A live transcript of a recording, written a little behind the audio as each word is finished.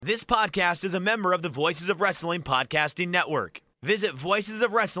This podcast is a member of the Voices of Wrestling Podcasting Network. Visit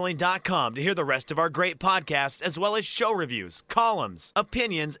voicesofwrestling.com to hear the rest of our great podcasts, as well as show reviews, columns,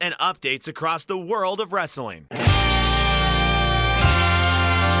 opinions, and updates across the world of wrestling.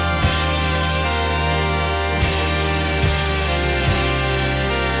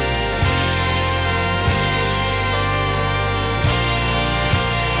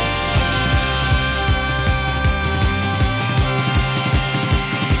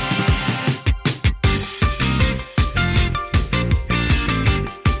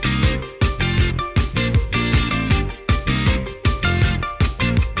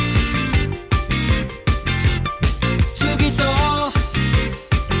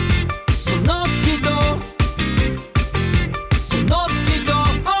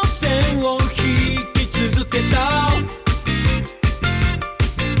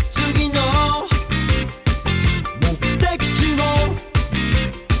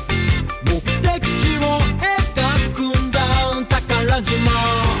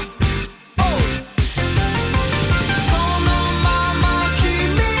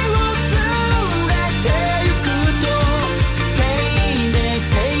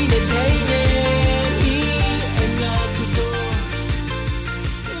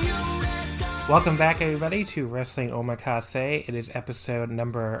 Welcome back, everybody, to Wrestling Omakase. It is episode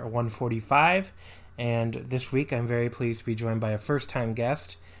number 145, and this week I'm very pleased to be joined by a first-time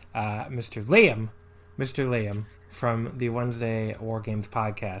guest, Mr. Liam from the Wednesday War Games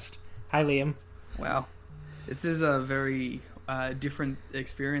podcast. Hi, Liam. Wow, this is a very different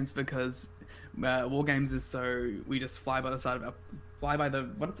experience because War Games is so we just fly by the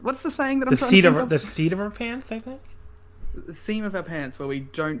what's the saying that I'm trying to think of? The seat of our pants, I think. The seam of our pants, where we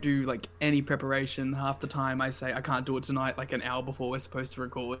don't do like any preparation. Half the time I say I can't do it tonight, like an hour before we're supposed to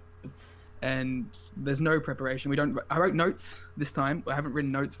record, and there's no preparation. I wrote notes this time. I haven't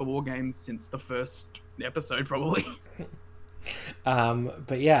written notes for War Games since the first episode, probably.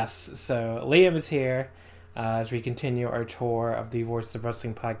 But yes, so Liam is here as we continue our tour of the Voices of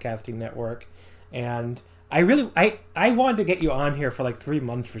Wrestling Podcasting Network, and I wanted to get you on here for like 3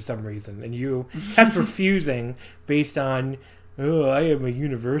 months for some reason, and you kept refusing based on, I am a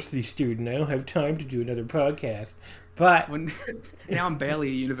university student, I don't have time to do another podcast. But now I'm barely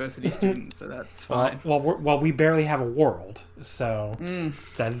a university student, so that's fine. Well, we barely have a world, so what am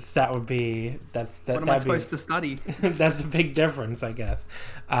I supposed to study? That's a big difference, I guess.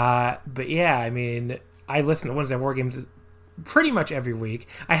 But yeah, I mean, I listen to Wednesday War Games pretty much every week.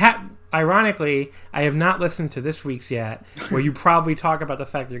 Ironically, I have not listened to this week's yet, where you probably talk about the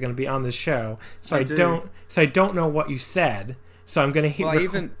fact that you're going to be on this show. So I don't know what you said. So I'm going to hear. Well,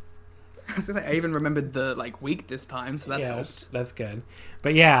 I even remembered the week this time, so that helped. That's good.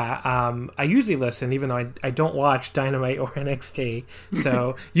 But yeah, I usually listen, even though I don't watch Dynamite or NXT.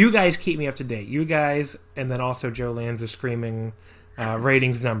 So you guys keep me up to date. You guys, and then also Joe Lanza screaming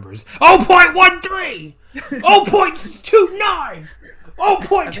ratings numbers. 0.13! 0.29!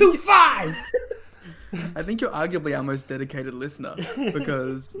 0.25! I think you're arguably our most dedicated listener,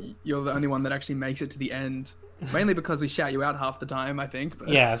 because you're the only one that actually makes it to the end. Mainly because we shout you out half the time, I think. But...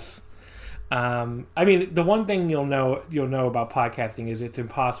 Yes. I mean, the one thing you'll know about podcasting is it's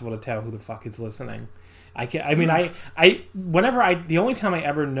impossible to tell who the fuck is listening. The only time I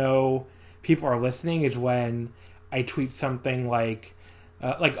ever know people are listening is when I tweet something like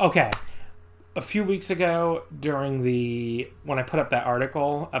okay, a few weeks ago when I put up that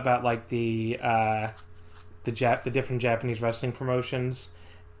article about the different Japanese wrestling promotions,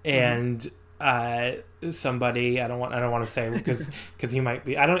 and somebody I don't want to say because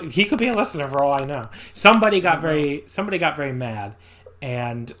he could be a listener for all I know. Somebody got very mad,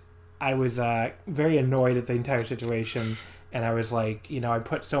 and I was very annoyed at the entire situation, and I was like, I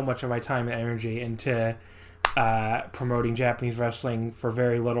put so much of my time and energy into promoting Japanese wrestling for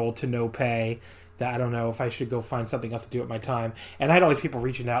very little to no pay that I don't know if I should go find something else to do with my time. And I had all these people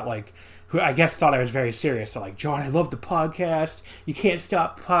reaching out who I guess thought I was very serious. They're like, John, I love the podcast. You can't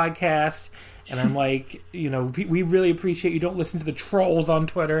stop the podcast. And I'm like, we really appreciate you don't listen to the trolls on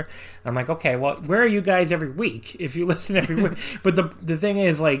Twitter. And I'm like, okay, well, where are you guys every week if you listen every week? But the thing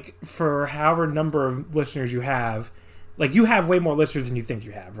is, for however number of listeners you have, you have way more listeners than you think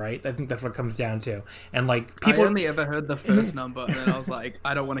you have, right? I think that's what it comes down to. And people, I only ever heard the first number, and then I was like,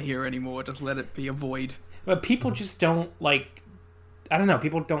 I don't want to hear anymore. Just let it be a void. But people just don't I don't know.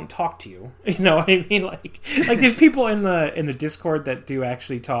 People don't talk to you. You know what I mean? There's people in the Discord that do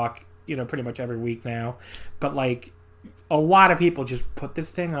actually talk. Pretty much every week now. But a lot of people just put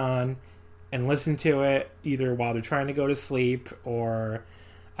this thing on and listen to it either while they're trying to go to sleep or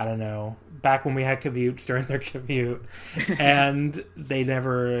I don't know, back when we had commutes during their commute, and they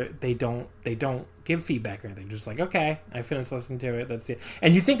don't give feedback or anything. Just like, okay, I finished listening to it. That's it.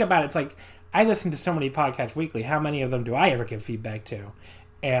 And you think about it, it's like, I listen to so many podcasts weekly. How many of them do I ever give feedback to?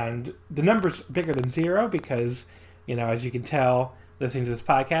 And the number's bigger than zero because, as you can tell, listening to this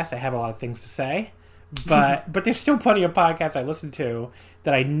podcast, I have a lot of things to say. But there's still plenty of podcasts I listen to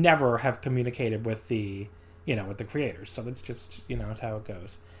that I never have communicated with the creators. So it's just, it's how it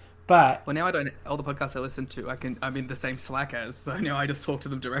goes. But now I don't. All the podcasts I listen to, I'm in the same Slack as, so now I just talk to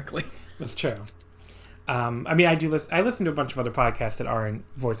them directly. That's true. I do listen. I listen to a bunch of other podcasts that aren't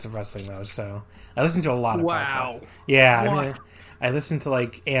Voice of Wrestling though. So I listen to a lot of podcasts. Yeah, I listen to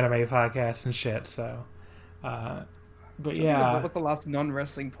like anime podcasts and shit. So, but yeah. What was the last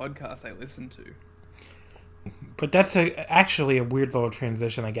non-wrestling podcast I listened to? But that's actually a weird little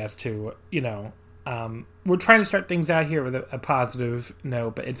transition, I guess, to we're trying to start things out here with a positive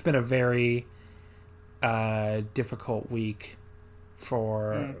note, but it's been a very difficult week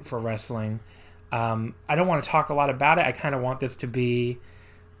for wrestling. I don't want to talk a lot about it. I kind of want this to be,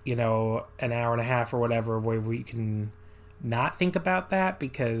 an hour and a half or whatever where we can not think about that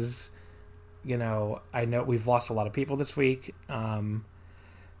because, I know we've lost a lot of people this week. Talking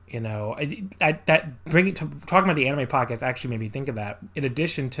about the anime podcast actually made me think of that. In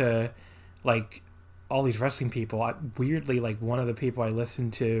addition to, like, all these wrestling people, weirdly, like, one of the people I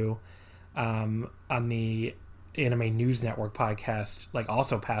listened to on the Anime News Network podcast, like,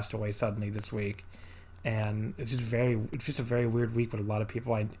 also passed away suddenly this week. And it's just a very weird week with a lot of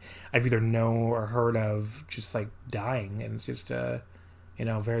people I've either know or heard of just, like, dying. And it's just,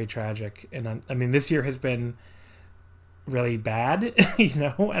 very tragic. And, this year has been really bad,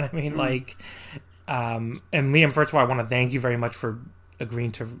 and and Liam, first of all, I want to thank you very much for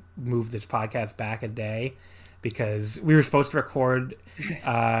agreeing to move this podcast back a day because we were supposed to record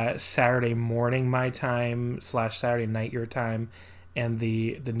Saturday morning my time / Saturday night your time, and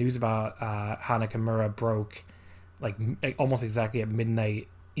the news about Hana Kimura broke like almost exactly at midnight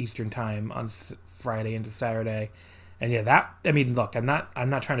Eastern time on Friday into Saturday. And yeah, look, I'm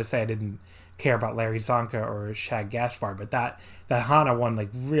not trying to say I didn't care about Larry Zonka or Shag Gaspar, but that Hana one like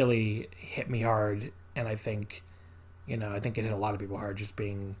really hit me hard, and I think it hit a lot of people hard, just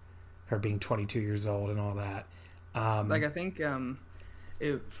being 22 years old and all that. I think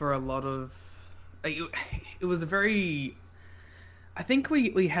for a lot of it was a very. I think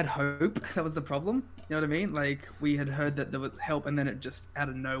we had hope. That was the problem. You know what I mean? Like, we had heard that there was help, and then it just out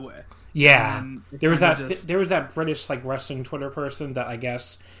of nowhere. Yeah, there was that British like wrestling Twitter person that I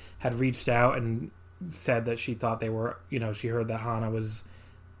guess had reached out and said that she thought they were, she heard that Hana was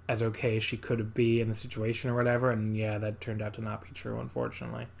as okay as she could be in the situation or whatever, and yeah, that turned out to not be true,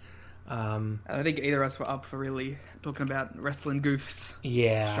 unfortunately. I don't think either of us were up for really talking about wrestling goofs.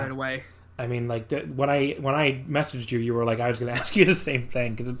 Yeah, straight away. When I messaged you, you were like, I was going to ask you the same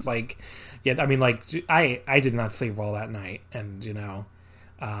thing, because it's like, yeah, I did not sleep well that night, and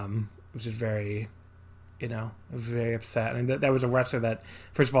was just very, very upset. And that was a wrestler that,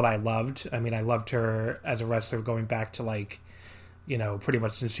 first of all, I loved. I loved her as a wrestler going back to pretty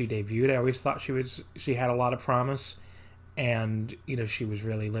much since she debuted. I always thought she had a lot of promise, and she was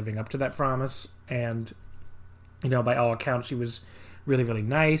really living up to that promise. And by all accounts, she was really, really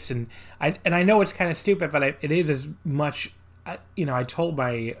nice, and I know it's kind of stupid, but it is as much. I told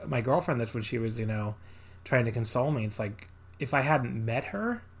my girlfriend this when she was trying to console me. It's like, if I hadn't met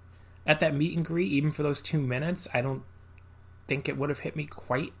her at that meet and greet, even for those 2 minutes, I don't think it would have hit me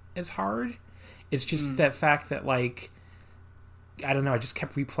quite as hard. It's just that fact that I don't know. I just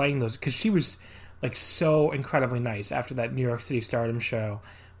kept replaying those because she was so incredibly nice after that New York City Stardom show,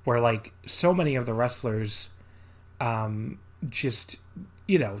 where so many of the wrestlers. Just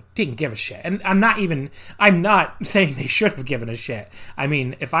didn't give a shit, and I'm not saying they should have given a shit.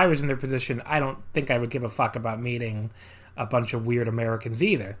 If I was in their position, I don't think I would give a fuck about meeting a bunch of weird Americans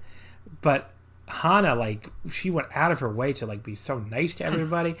either. But Hana, she went out of her way to be so nice to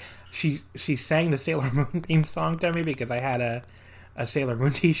everybody. She sang the Sailor Moon theme song to me because I had a Sailor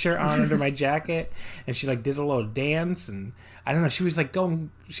Moon t-shirt on under my jacket, and she did a little dance, and I don't know, she was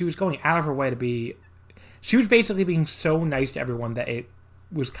going out of her way to be. She was basically being so nice to everyone that it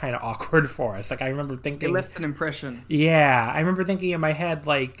was kind of awkward for us. I remember thinking... It left an impression. Yeah, I remember thinking in my head,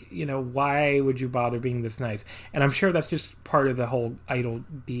 why would you bother being this nice? And I'm sure that's just part of the whole Idol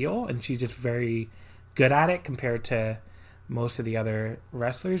deal, and she's just very good at it compared to most of the other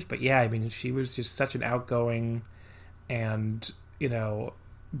wrestlers. But yeah, she was just such an outgoing and,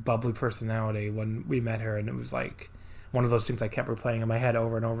 bubbly personality when we met her, and it was one of those things I kept replaying in my head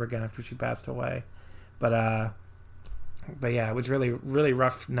over and over again after she passed away. But But yeah, it was really, really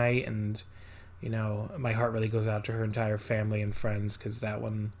rough night, and my heart really goes out to her entire family and friends, because that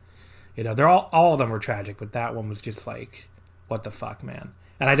one, they're all of them were tragic, but that one was just like, what the fuck, man.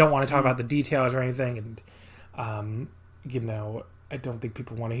 And I don't want to talk about the details or anything, and I don't think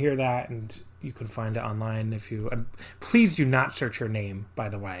people want to hear that, and you can find it online if you. Please do not search her name, by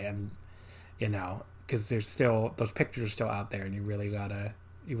the way, and because there's still those pictures are still out there, and you really gotta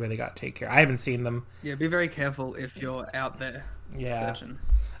take care. I haven't seen them. Yeah, be very careful if you're out there searching.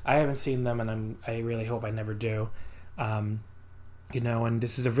 I haven't seen them, and I really hope I never do. And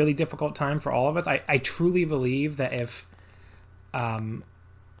this is a really difficult time for all of us. I truly believe that if,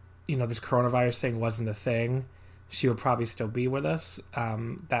 this coronavirus thing wasn't a thing, she would probably still be with us.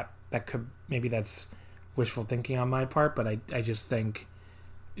 That could, maybe that's wishful thinking on my part, but I just think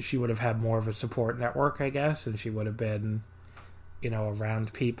she would have had more of a support network, I guess, and she would have been,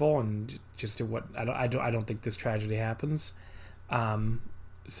 around people, and just do what I don't think this tragedy happens.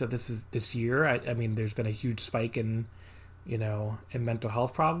 So this year, I mean, there's been a huge spike in mental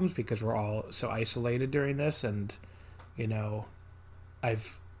health problems because we're all so isolated during this, and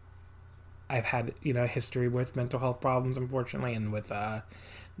I've had a history with mental health problems, unfortunately, and with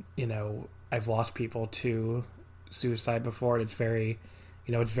I've lost people to suicide before, and it's very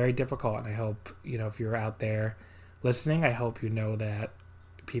difficult. And I hope if you're out there listening, I hope that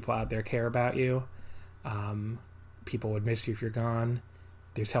people out there care about you. People would miss you if you're gone.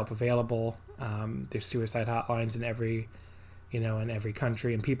 There's help available. There's suicide hotlines in every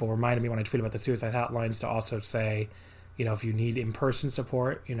country, and people reminded me when I tweeted about the suicide hotlines to also say, if you need in-person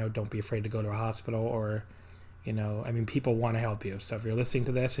support, don't be afraid to go to a hospital, or, people want to help you. So if you're listening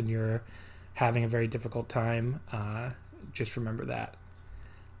to this and you're having a very difficult time, just remember that.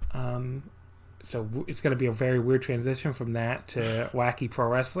 So it's going to be a very weird transition from that to wacky pro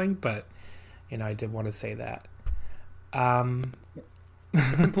wrestling, but, I did want to say that.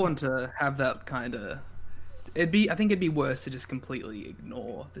 It's important to have that kind of... I think it'd be worse to just completely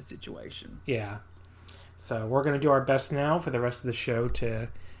ignore the situation. Yeah. So we're going to do our best now for the rest of the show to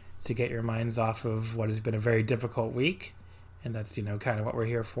get your minds off of what has been a very difficult week. And that's, kind of what we're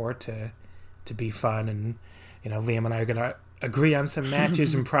here for, to be fun. And, Liam and I are going to agree on some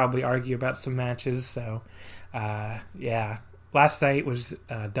matches and probably argue about some matches. So, yeah. Last night was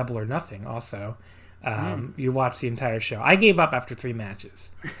Double or Nothing also. You watched the entire show. I gave up after 3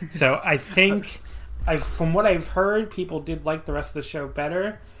 matches. So I think, from what I've heard, people did like the rest of the show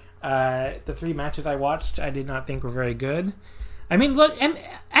better. The 3 matches I watched, I did not think were very good. I mean, look,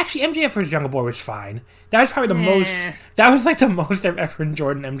 actually, MJF vs. Jungle Boy was fine. That was probably the most. That was like the most I've ever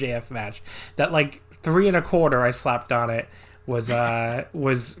enjoyed an MJF match. That 3 1/4 I slapped on it was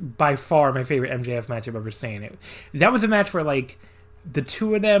by far my favorite MJF match I've ever seen. That was a match where the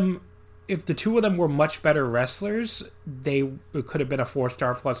two of them. If the two of them were much better wrestlers, it could have been a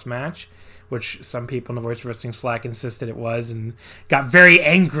 4-star plus match, which some people in the Voice of Wrestling Slack insisted it was, and got very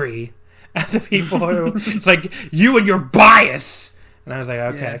angry at the people who it's like, you and your bias. And I was like,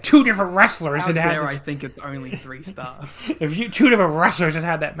 okay, 2 different wrestlers had had. I think it's only 3 stars. If 2 different wrestlers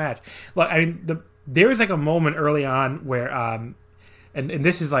had that match, look, I mean, there was a moment early on where and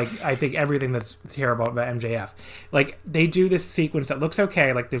this is I think everything that's terrible about MJF. They do this sequence that looks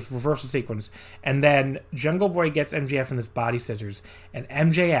okay, this reversal sequence, and then Jungle Boy gets MJF in this body scissors, and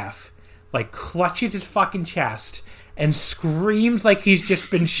MJF clutches his fucking chest and screams like he's just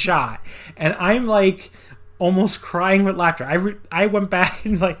been shot, and I'm almost crying with laughter. I went back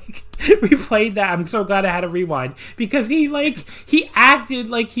and replayed that. I'm so glad I had a rewind, because he acted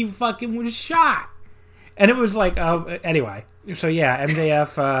like he fucking was shot, and it was anyway. So yeah,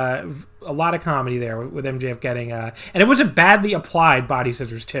 MJF, a lot of comedy there with MJF getting, and it was a badly applied body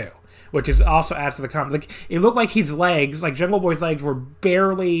scissors too, which is also adds to the comedy. It looked like his legs, Jungle Boy's legs, were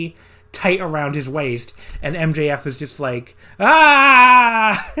barely tight around his waist, and MJF was just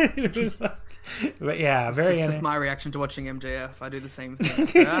ah. But yeah, very. It's just my reaction to watching MJF. I do the same thing.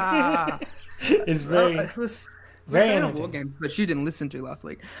 It's very. It was. Very on War Games, but you didn't listen to last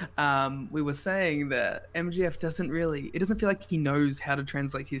week. We were saying that MJF it doesn't feel like he knows how to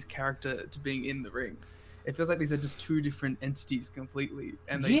translate his character to being in the ring. It feels like these are just 2 different entities completely,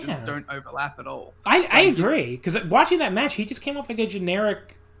 and they just don't overlap at all. I agree, because watching that match, he just came off like a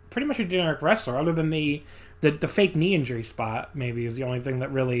generic, pretty much a generic wrestler, other than the fake knee injury spot, maybe, is the only thing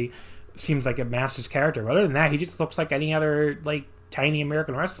that really seems like it matched his character. But other than that, he just looks like any other, tiny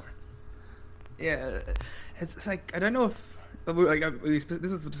American wrestler. Yeah. It's I don't know if this was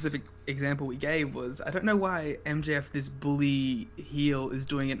the specific example we gave, was I don't know why MJF, this bully heel, is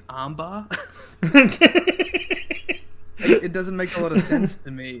doing an armbar. It doesn't make a lot of sense to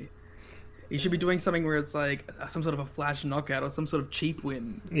me. He should be doing something where it's like some sort of a flash knockout or some sort of cheap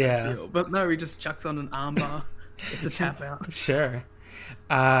win. Yeah. But no, he just chucks on an armbar. It's a tap out. Sure.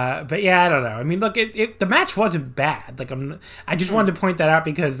 But yeah, I don't know. I mean, look, the match wasn't bad. Like, I just wanted to point that out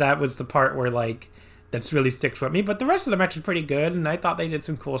because that was the part where, like, that's really sticks with me. But the rest of the match was pretty good, and I thought they did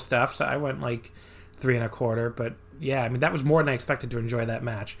some cool stuff, so I went, like, 3.25. But yeah, I mean, that was more than I expected to enjoy that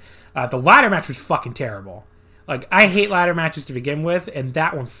match. The ladder match was fucking terrible. Like, I hate ladder matches to begin with, and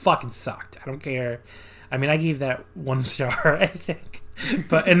that one fucking sucked. I don't care. I mean, I gave that 1 star, I think.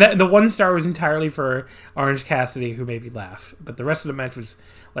 But the 1 star was entirely for Orange Cassidy, who made me laugh. But the rest of the match was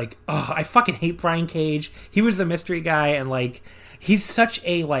like, oh, I fucking hate Brian Cage. He was the mystery guy, and like, he's such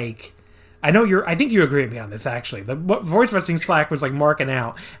a like. I think you agree with me on this, actually. The Voice Wrestling Slack was, like, marking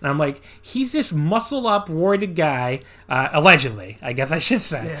out. And I'm like, he's this muscle-up, roided guy, allegedly, I guess I should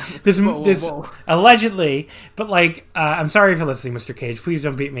say. Yeah. This allegedly, but, like, I'm sorry if you're listening, Mr. Cage. Please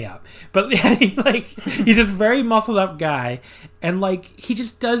don't beat me up. But, like, he's this very muscled-up guy. And, like, he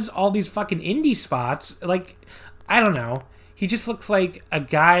just does all these fucking indie spots. Like, I don't know. He just looks like a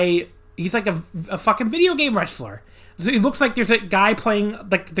guy. He's like a fucking video game wrestler. So it looks like there's a guy playing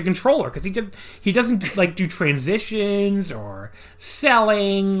like the controller because he doesn't like do transitions or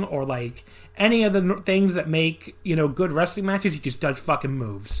selling or like any of the things that make, you know, good wrestling matches. He just does fucking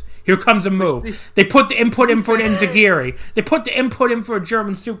moves. Here comes a move. They put the input in for an enziguri. They put the input in for a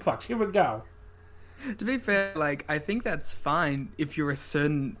German suplex. Here we go. To be fair, like, I think that's fine if you're a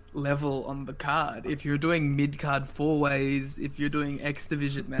certain level on the card. If you're doing mid-card 4-ways, if you're doing X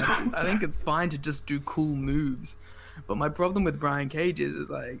Division matches, I think it's fine to just do cool moves. But my problem with Brian Cage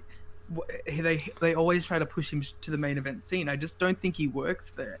is like, they always try to push him to the main event scene. I just don't think he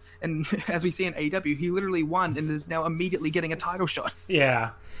works there. And as we see in AEW, he literally won and is now immediately getting a title shot.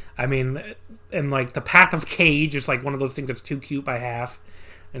 Yeah. I mean, and like the Path of Cage is like one of those things that's too cute by half.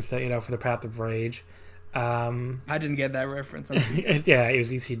 And so, you know, for the Path of Rage. I didn't get that reference. Yeah, it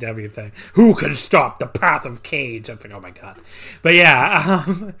was ECW thing. Who can stop the Path of Cage? I was like, oh my god. But yeah,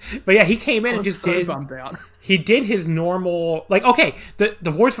 he came in and just did. Bummed out. He did his normal, like, okay, the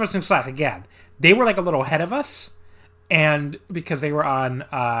Voice Wrestling Slack again. They were like a little ahead of us, and because they were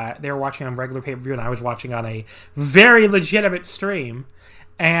watching on regular pay-per-view, and I was watching on a very legitimate stream.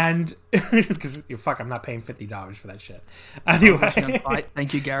 And because I'm not paying $50 for that shit. Anyway,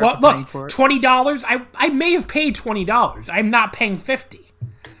 thank you, Garrett. Well, for paying look, for it. $20. I may have paid $20. I'm not paying $50.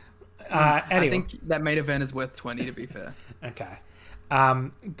 Anyway, I think that main event is worth $20. To be fair. Okay.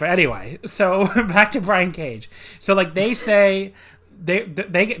 But anyway, so back to Brian Cage. So like they say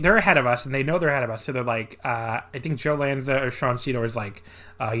they're ahead of us, and they know they're ahead of us. So they're like, I think Joe Lanza or Sean Cedar is like,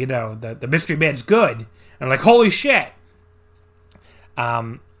 you know, the mystery man's good. And I'm like, holy shit.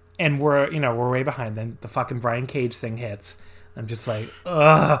 And we're way behind. Then the fucking Brian Cage thing hits. I'm just like,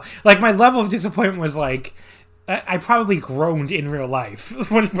 ugh. Like, my level of disappointment was like, I probably groaned in real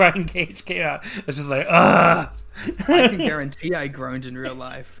life when Brian Cage came out. It's just like, ugh. I can guarantee I groaned in real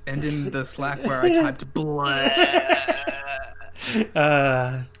life and in the Slack where I typed blood.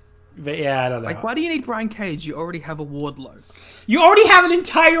 But yeah, I don't know. Like, why do you need Brian Cage? You already have a Wardlow. You already have an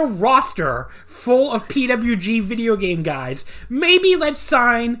entire roster full of PWG video game guys. Maybe let's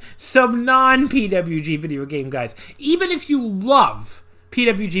sign some non-PWG video game guys. Even if you love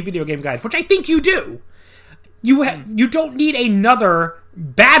PWG video game guys, which I think you do, you don't need another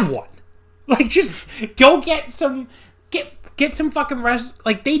bad one. Like, just go get some fucking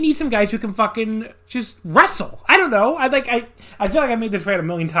like, they need some guys who can fucking just wrestle. I don't know. I feel like I made this right a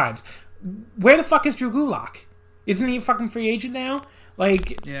million times. Where the fuck is Drew Gulak? Isn't he a fucking free agent now?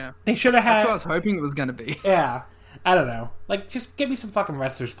 Like, yeah, they should have had. That's what I was hoping it was gonna be. Yeah, I don't know. Like, just give me some fucking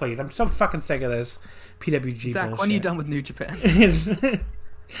wrestlers, please. I'm so fucking sick of this PWG Zach, bullshit. when are you done with New Japan?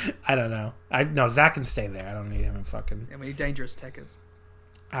 I don't know. No, Zach can stay there. I don't need him in fucking. Yeah, we need dangerous techers.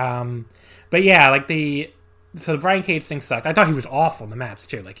 But yeah, like so the Brian Cage thing sucked. I thought he was awful in the match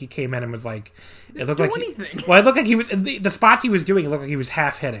too. Like, he came in and was like, it looked like anything. Well, it looked like he was the spots he was doing. It looked like he was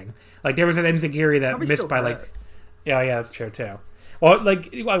half hitting. Like, there was an enziguri that Probably missed by hurt. like. Yeah, that's true too. Well, like,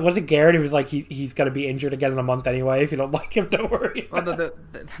 was it Garrett who was like, he's going to be injured again in a month anyway? If you don't like him, don't worry. Well,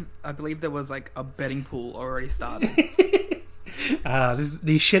 I believe there was like a betting pool already started.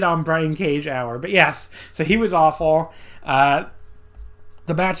 The shit on Brian Cage hour. But yes, so he was awful.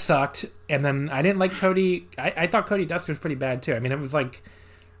 The match sucked, and then I didn't like Cody. I thought Cody Duster was pretty bad too. I mean, it was like,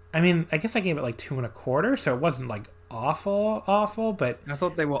 I guess I gave it like 2.25, so it wasn't like awful, but I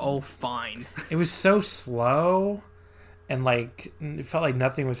thought they were all fine. It was so slow, and like, it felt like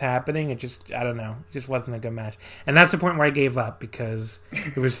nothing was happening. It just, I don't know, it just wasn't a good match. And that's the point where I gave up, because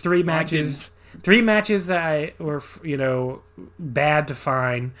it was three matches that were, you know, bad to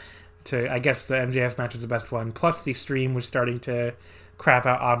fine. I guess the MJF match was the best one. Plus, the stream was starting to crap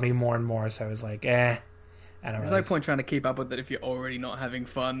out on me more and more, so I was like, I don't know. There's no point trying to keep up with it if you're already not having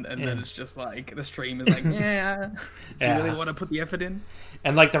fun, and then it's just like, the stream is like, do you really want to put the effort in?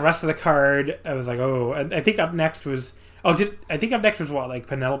 And like the rest of the card, I was like, oh, and I think up next was, what, like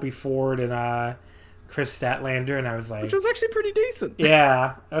Penelope Ford and Chris Statlander, and I was like, which was actually pretty decent.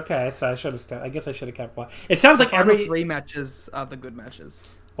 Yeah, okay, so I guess I should have kept watching. It sounds like every 3 matches are the good matches.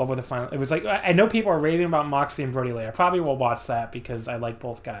 What were the final? It was like, I know people are raving about Moxley and Brody Lee. I probably will watch that because I like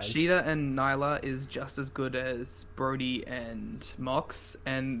both guys. Shida and Nyla is just as good as Brody and Mox,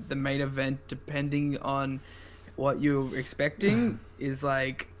 and the main event, depending on what you're expecting, is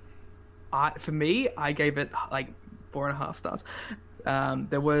like, for me, I gave it like 4.5 stars.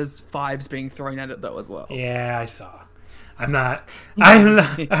 There was 5s being thrown at it though as well. Yeah, I saw. I'm not a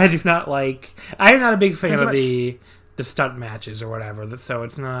big fan of the stunt matches or whatever. So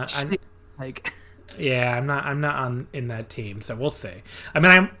it's not. I'm not on in that team. So we'll see. I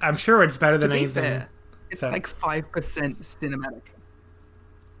mean, I'm sure it's better than anything. Fair, it's like 5% cinematic.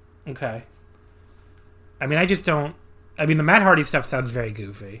 Okay. I mean, I just don't. I mean, the Matt Hardy stuff sounds very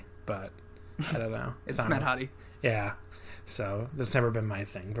goofy, but I don't know. It's Matt Hardy. Yeah. So that's never been my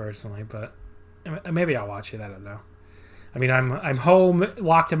thing personally, but maybe I'll watch it. I don't know. I mean, I'm home,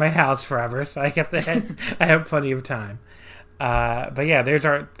 locked in my house forever, so I have plenty of time. But yeah,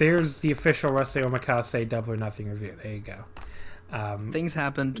 there's the official Wrestling Omakase Double or Nothing review. There you go. Things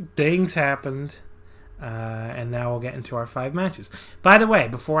happened. And now we'll get into our 5 matches. By the way,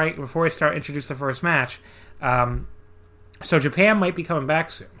 before I start introduce the first match, so Japan might be coming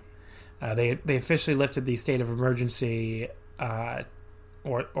back soon. They officially lifted the state of emergency,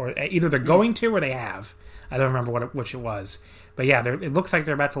 or either they're going to or they have. I don't remember which it was. But yeah, it looks like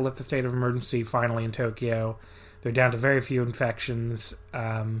they're about to lift the state of emergency finally in Tokyo. They're down to very few infections.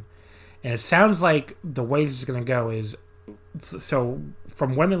 And it sounds like the way this is going to go is, so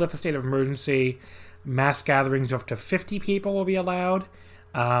from when they lift the state of emergency, mass gatherings up to 50 people will be allowed.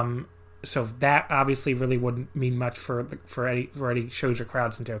 So that obviously really wouldn't mean much for any shows or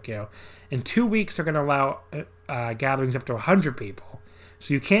crowds in Tokyo. In 2 weeks, they're going to allow gatherings up to 100 people.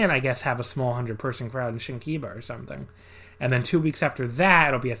 So you can, I guess, have a small 100-person crowd in Shinkiba or something. And then 2 weeks after that,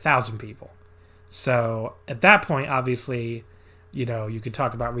 it'll be 1,000 people. So at that point, obviously, you could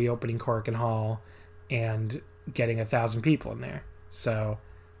talk about reopening Korakuen Hall and getting 1,000 people in there. So,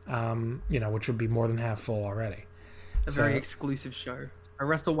 which would be more than half full already. A very exclusive show. A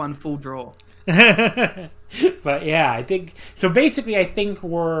Wrestle One full draw. But yeah, I think so. Basically, I think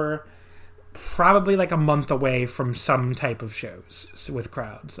we're probably like a month away from some type of shows with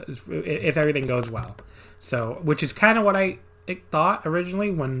crowds if everything goes well. So, which is kind of what I thought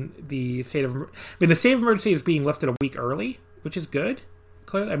originally when the state of emergency is being lifted a week early, which is good.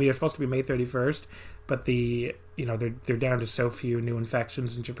 Clearly, I mean, it's supposed to be May 31st, but they're down to so few new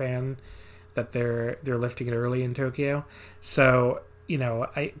infections in Japan that they're lifting it early in Tokyo. So.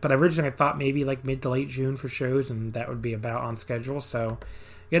 But originally I thought maybe like mid to late June for shows, and that would be about on schedule. So,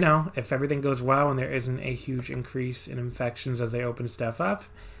 if everything goes well and there isn't a huge increase in infections as they open stuff up,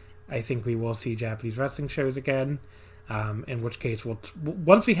 I think we will see Japanese wrestling shows again. In which case,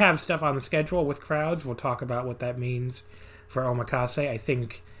 once we have stuff on the schedule with crowds, we'll talk about what that means for Omakase. I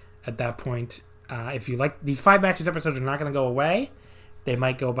think at that point, if you like these 5 matches episodes are not going to go away. They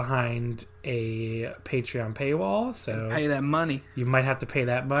might go behind a Patreon paywall, so pay that money. You might have to pay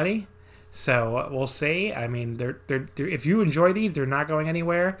that money. So we'll see. I mean, they're if you enjoy these, they're not going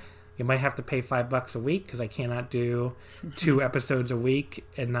anywhere. You might have to pay $5 a week because I cannot do 2 episodes a week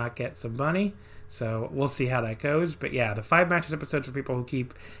and not get some money. So we'll see how that goes. But yeah, the 5 matches episodes for people who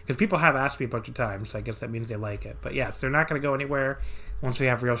because people have asked me a bunch of times, so I guess that means they like it. But yes, they're not going to go anywhere once we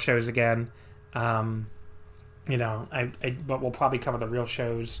have real shows again. But we'll probably cover the real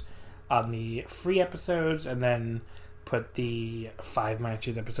shows on the free episodes and then put the 5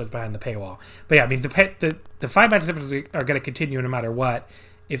 matches episodes behind the paywall. But yeah, I mean, the 5 matches episodes are going to continue no matter what,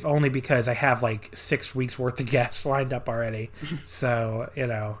 if only because I have like 6 weeks worth of guests lined up already. So,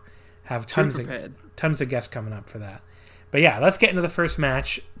 have tons of guests coming up for that. But yeah, let's get into the first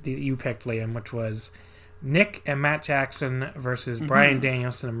match that you picked, Liam, which was Nick and Matt Jackson versus Bryan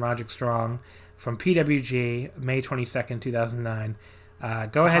Danielson and Roderick Strong. From PWG, May 22nd, 2009.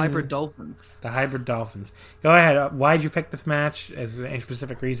 Go ahead. The Hybrid Dolphins. Go ahead. Why did you pick this match? Is there any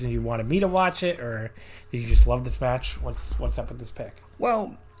specific reason you wanted me to watch it, or did you just love this match? What's up with this pick?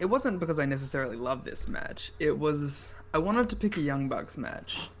 Well, it wasn't because I necessarily loved this match. It was I wanted to pick a Young Bucks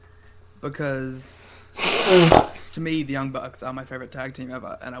match because to me, the Young Bucks are my favorite tag team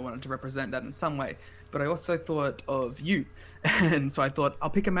ever, and I wanted to represent that in some way. But I also thought of you, and so I thought I'll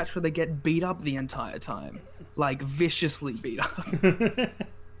pick a match where they get beat up the entire time, like viciously beat up.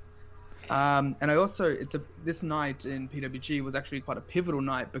 And I also, this night in PWG was actually quite a pivotal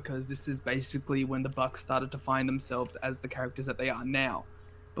night because this is basically when the Bucks started to find themselves as the characters that they are now.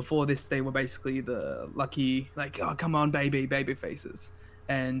 Before this, they were basically the lucky, like, oh, come on, baby faces.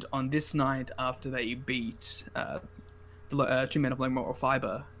 And on this night, after they beat the two men of low moral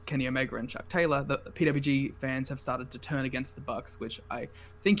fiber, Kenny Omega and Chuck Taylor, the PWG fans have started to turn against the Bucks, which I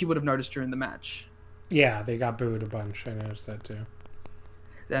think you would have noticed during the match. Yeah, they got booed a bunch. I noticed that too.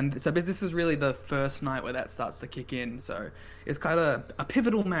 And so this is really the first night where that starts to kick in. So it's kind of a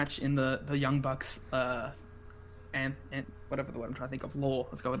pivotal match in the Young Bucks and whatever the word I'm trying to think of, lore.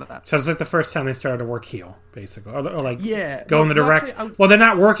 Let's go with that. So it's like the first time they started to work heel, basically, or like yeah, go in the direction. Well, they're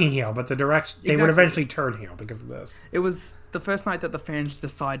not working heel, but the direction they would eventually turn heel because of this. It was the first night that the fans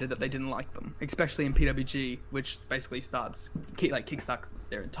decided that they didn't like them, especially in PWG, which basically kickstarts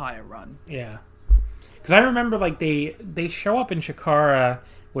their entire run. Yeah, because I remember like they show up in Chikara,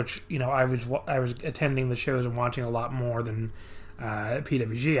 which I was attending the shows and watching a lot more than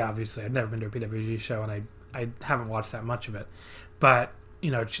PWG. Obviously, I've never been to a PWG show, and I haven't watched that much of it, but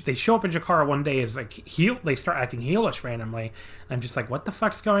they show up in Chikara one day as like heel. They start acting heelish randomly. I'm just like, what the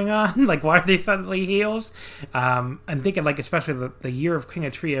fuck's going on? Like, why are they suddenly heels? I'm thinking like especially the year of King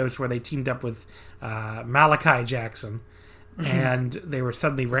of Trios where they teamed up with Malachi Jackson, and they were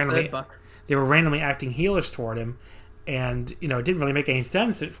suddenly randomly acting heelish toward him, and it didn't really make any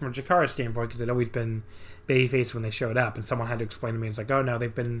sense from a Chikara standpoint because they'd always been babyface when they showed up, and someone had to explain to me. It's like, oh no,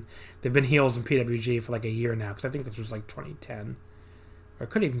 they've been heels in PWG for like a year now, because I think this was like 2010, or it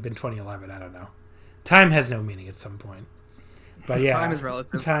could have even been 2011. I don't know. Time has no meaning at some point, but yeah, time is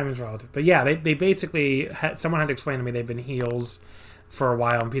relative. Time is relative, but yeah, they basically someone had to explain to me they've been heels for a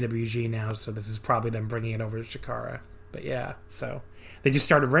while in PWG now, so this is probably them bringing it over to Chikara. But yeah, so they just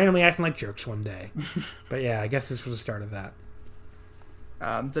started randomly acting like jerks one day. But yeah, I guess this was the start of that.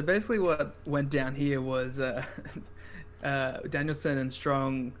 So basically what went down here was Danielson and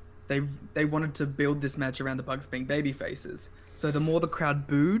Strong, they wanted to build this match around the Bucks being baby faces. So the more the crowd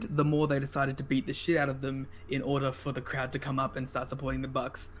booed, the more they decided to beat the shit out of them in order for the crowd to come up and start supporting the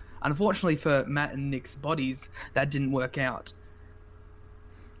Bucks. Unfortunately for Matt and Nick's bodies, that didn't work out.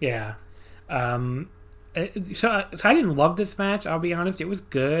 Yeah. So I didn't love this match, I'll be honest. It was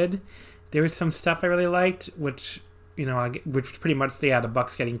good. There was some stuff I really liked, which was pretty much the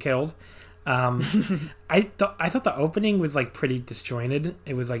Bucks getting killed. I thought the opening was like pretty disjointed.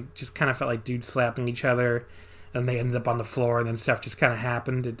 It was like just kind of felt like dudes slapping each other, and they ended up on the floor, and then stuff just kind of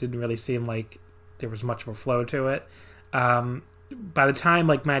happened. It didn't really seem like there was much of a flow to it. By the time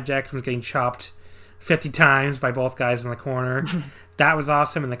like Matt Jackson was getting chopped 50 times by both guys in the corner, that was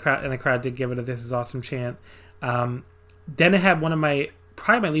awesome, and the crowd did give it a "This is awesome" chant. Then it had one of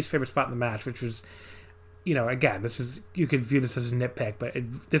probably my least favorite spot in the match, which was, again, you could view this as a nitpick, but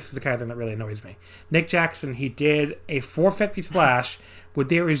this is the kind of thing that really annoys me. Nick Jackson, he did a 450 splash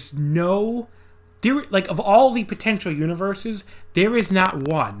where of all the potential universes, there is not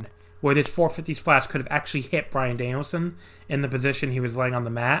one where this 450 splash could have actually hit Bryan Danielson in the position he was laying on the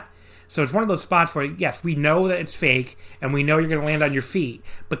mat. So it's one of those spots where, yes, we know that it's fake, and we know you're going to land on your feet,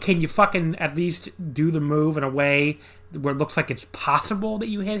 but can you fucking at least do the move in a way where it looks like it's possible that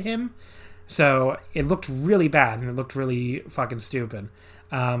you hit him? So it looked really bad, and it looked really fucking stupid.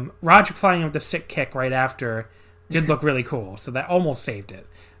 Roderick flying with the sick kick right after did look really cool, so that almost saved it.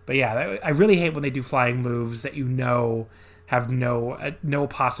 But yeah, I really hate when they do flying moves that have no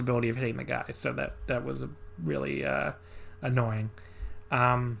possibility of hitting the guy. So that was really annoying.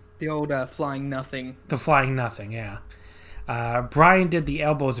 The old flying nothing. The flying nothing, yeah. Bryan did the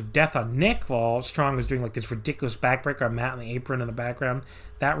elbows of death on Nick while Strong was doing like this ridiculous backbreaker on Matt in the apron in the background.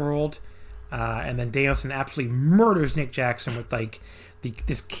 That ruled. And then Danielson absolutely murders Nick Jackson with like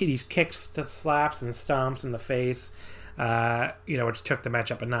these kicks, to slaps and stomps in the face, which took the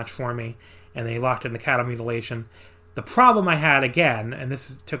match up a notch for me. And they locked in the cattle mutilation. The problem I had again, and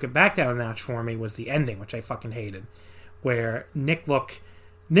this took it back down a notch for me, was the ending, which I fucking hated, where Nick looked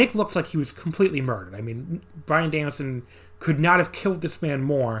like he was completely murdered. I mean, Bryan Danielson could not have killed this man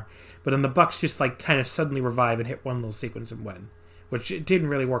more, but then the Bucks just like kind of suddenly revive and hit one little sequence and win, which it didn't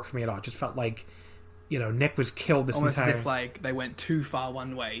really work for me at all. It just felt like, Nick was killed this almost entire... as if like they went too far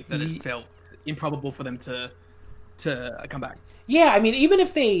one way that it felt improbable for them to come back. Yeah, I mean, even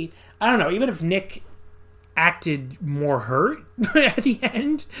if Nick acted more hurt at the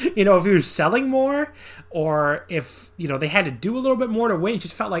end. You know, if he was selling more, or if, you know, they had to do a little bit more to win. It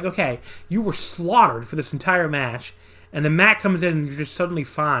just felt like, okay, you were slaughtered for this entire match, and then Matt comes in and you're just suddenly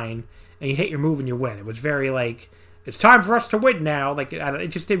fine, and you hit your move and you win. It was very like, it's time for us to win now. Like, it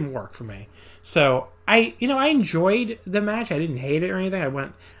just didn't work for me. So I enjoyed the match. I didn't hate it or anything.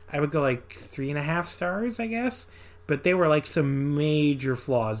 I would go like 3.5 stars, I guess. But they were like some major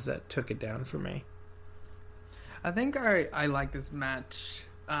flaws that took it down for me. I think I like this match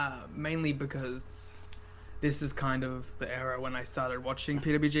mainly because this is kind of the era when I started watching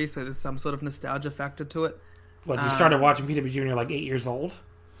PWG, so there's some sort of nostalgia factor to it. What, you started watching PWG when you're like 8 years old?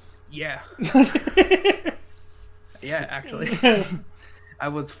 Yeah. Yeah, actually. I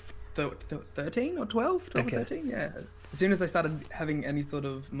was 13 or 12? 12 Okay. or 13, yeah. As soon as I started having any sort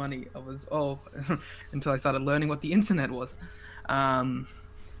of money, I was, until I started learning what the internet was.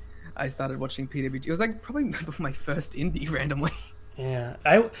 I started watching PWG. It was like probably my first indie randomly. Yeah.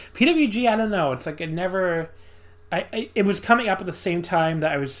 PWG, I don't know. It's like it never... it was coming up at the same time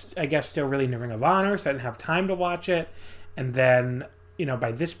that I was, I guess, still really into Ring of Honor, so I didn't have time to watch it. And then, you know,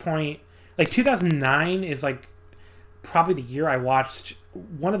 by this point... Like, 2009 is, like, probably the year I watched...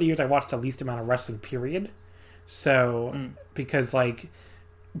 One of the years I watched the least amount of wrestling, period. So, because, like...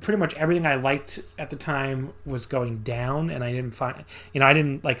 Pretty much everything I liked at the time was going down, and I didn't find, I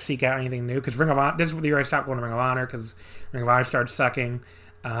didn't like seek out anything new because Ring of Honor. This is the year I stopped going to Ring of Honor because Ring of Honor started sucking.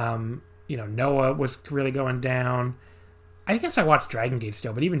 Noah was really going down. I guess I watched Dragon Gate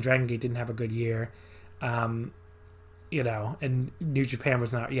still, but even Dragon Gate didn't have a good year. And New Japan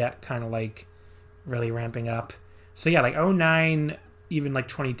was not yet kind of like really ramping up. So yeah, like 2009, even like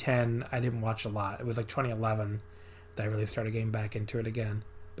 2010, I didn't watch a lot. It was like 2011 that I really started getting back into it again.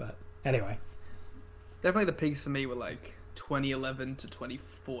 But anyway, Definitely the peaks for me were like 2011 to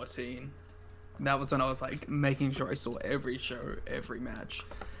 2014. That was when I was like making sure I saw every show, every match.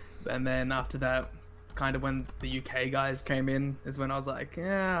 And then after that, kind of when the UK guys came in, is when I was like,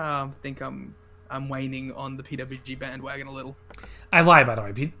 yeah, I think I'm waning on the PWG bandwagon a little. I lie, by the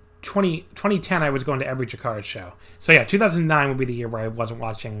way. 2010, I was going to every Chikara show. So yeah, 2009 would be the year where I wasn't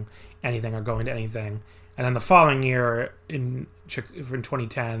watching anything or going to anything. And then the following year, in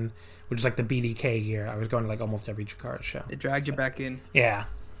 2010, which is like the BDK year, I was going to like almost every Chikara show. It dragged you back in. Yeah.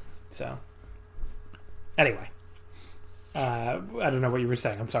 So, anyway. I don't know what you were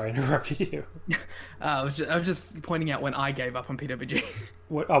saying. I'm sorry, I interrupted you. I was just pointing out when I gave up on PWG.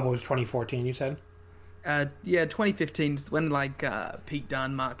 What was 2014, you said? 2015 is when like Pete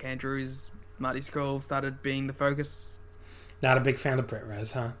Dunne, Mark Andrews, Marty Scurll started being the focus. Not a big fan of Brit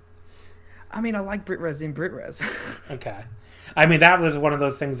Rez, huh? I mean, I like Brit Rez in Brit Rez. Okay. I mean, that was one of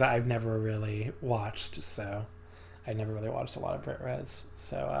those things that I've never really watched, so I never really watched a lot of Brit Rez.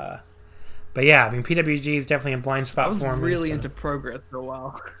 So, but yeah, I mean, PWG is definitely a blind spot for me. I was really into Progress for a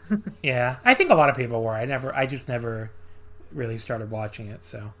while. Yeah, I think a lot of people were. I just never really started watching it,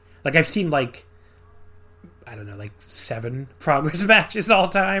 so. Like, I've seen, like, I don't know, like 7 Progress matches all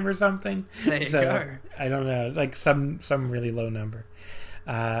time or something. There you go. I don't know. It's like some really low number.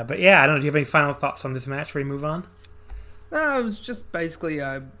 But yeah, I don't know. Do you have any final thoughts on this match before we move on? No, it was just basically,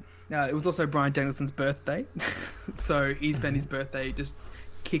 it was also Bryan Danielson's birthday. So he spent his birthday just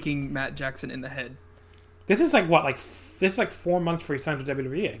kicking Matt Jackson in the head. This is like what, this is like 4 months before he signed with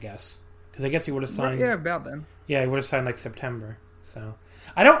WWE, I guess. Because I guess he would have signed. Yeah, about then. Yeah, he would have signed like September. So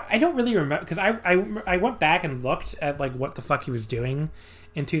I don't really remember, because I went back and looked at like what the fuck he was doing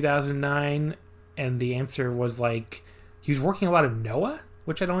in 2009, and the answer was like he was working a lot of Noah,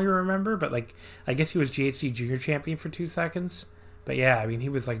 which I don't even remember, but like I guess he was GHC Junior Champion for 2 seconds. But yeah, I mean, he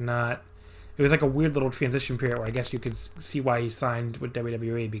was like not. It was like a weird little transition period where I guess you could see why he signed with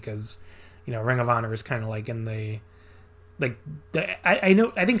WWE, because Ring of Honor is kind of like in the.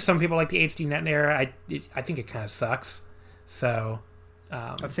 I think some people like the HD Net era. I think it kind of sucks. So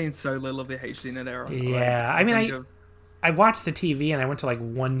I've seen so little of the HD Net era. Yeah, I watched the TV and I went to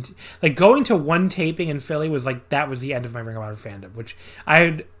like going to one taping in Philly was like that was the end of my Ring of Honor fandom, which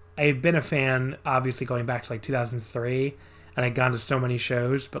I had been a fan obviously going back to like 2003, and I'd gone to so many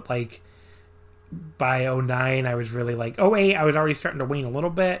shows, but like by 2009 I was really like 2008 I was already starting to wane a little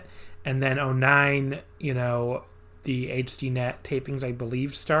bit, and then 2009 the HD Net tapings, I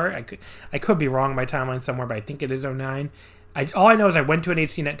believe, start. I could be wrong on my timeline somewhere, but I think it is 2009. All I know is I went to an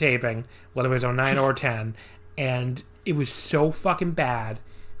HD Net taping, whether it was 2009 or 10, and it was so fucking bad.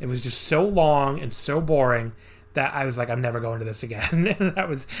 It was just so long and so boring that I was like, I'm never going to this again.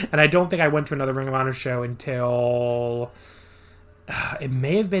 And I don't think I went to another Ring of Honor show until it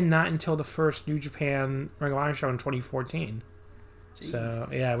may have been not until the first New Japan Ring of Honor show in 2014. So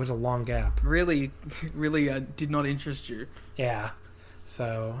yeah, it was a long gap. Really, really did not interest you. Yeah.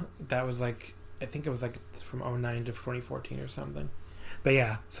 So that was I think it was from 2009 to 2014 or something. But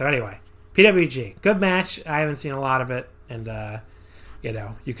yeah, so anyway, PWG. Good match. I haven't seen a lot of it. And,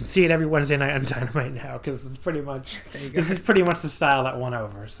 you can see it every Wednesday night on Dynamite now because it's pretty much, this is pretty much the style that won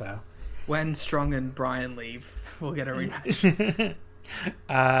over, so. When Strong and Bryan leave, we'll get a rematch.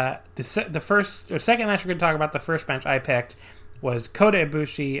 The second match we're going to talk about, the first match I picked, was Kota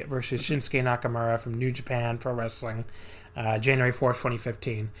Ibushi versus Shinsuke Nakamura from New Japan Pro Wrestling, January 4th,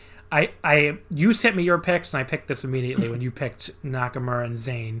 2015. You sent me your picks, and I picked this immediately when you picked Nakamura and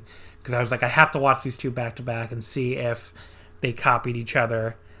Zayn, because I was like, I have to watch these two back to back and see if they copied each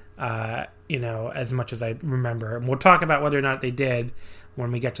other, as much as I remember. And we'll talk about whether or not they did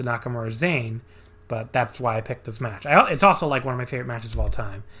when we get to Nakamura Zayn, but that's why I picked this match. It's also one of my favorite matches of all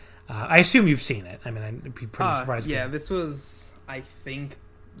time. I assume you've seen it. I mean, I'd be pretty surprised. Yeah, this was, I think,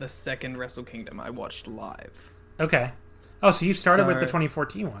 the second Wrestle Kingdom I watched live. Okay. Oh, so you started with the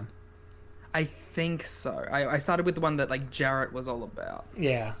 2014 one. I think so. I started with the one that Jarrett was all about.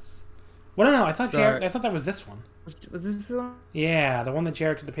 Yeah. Well, no, I thought that was this one. Was this one? Yeah, the one that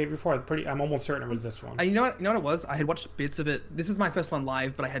Jarrett did the pay-per-view for. I'm almost certain it was this one. You know what it was? I had watched bits of it. This was my first one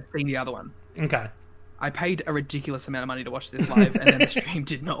live, but I had seen the other one. Okay. I paid a ridiculous amount of money to watch this live, and then the stream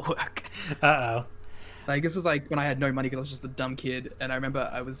did not work. Uh-oh. This was when I had no money because I was just a dumb kid, and I remember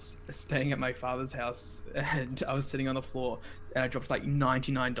I was staying at my father's house, and I was sitting on the floor, and I dropped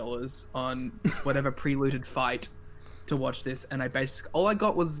 $99 on whatever pre-looted fight to watch this, and all I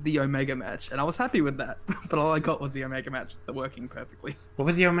got was the Omega match, and I was happy with that, but all I got was the Omega match working perfectly. What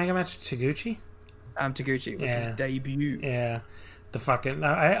was the Omega match? Taguchi? Taguchi was his debut. Yeah. The fucking...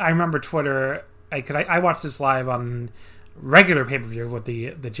 I remember Twitter... Because I watched this live on regular pay-per-view with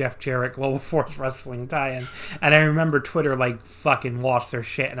the Jeff Jarrett Global Force Wrestling tie-in, and I remember Twitter fucking lost their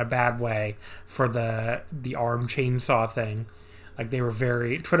shit in a bad way for the arm chainsaw thing.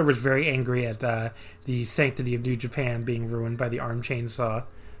 Twitter was very angry at the sanctity of New Japan being ruined by the arm chainsaw.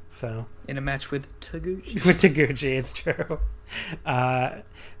 So in a match with Taguchi. With Taguchi, it's true.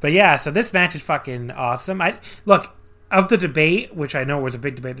 But yeah, so this match is fucking awesome. Of the debate, which I know was a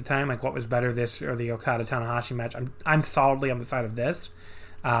big debate at the time, what was better, this or the Okada-Tanahashi match, I'm solidly on the side of this.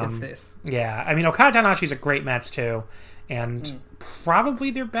 It's this. Yeah, I mean, Okada-Tanahashi is a great match, too, and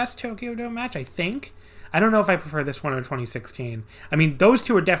probably their best Tokyo Dome match, I think. I don't know if I prefer this one or 2016. I mean, those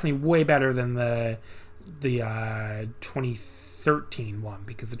two are definitely way better than the 2013 one,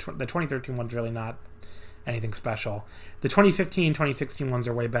 because the 2013 one's really not anything special. The 2015, 2016 ones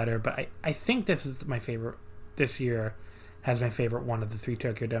are way better, but I think this is my favorite. This year has my favorite one of the three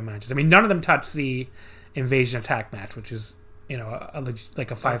Tokyo Dome matches. I mean, none of them touch the Invasion Attack match, which is, a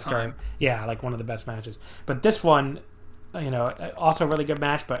 5-star. Yeah, one of the best matches. But this one, also a really good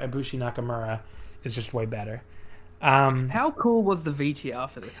match, but Ibushi Nakamura is just way better. How cool was the VTR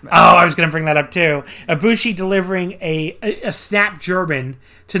for this match? Oh, I was going to bring that up too. Ibushi delivering a snap German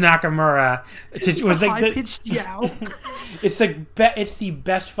to Nakamura. Was high-pitched yow. It's the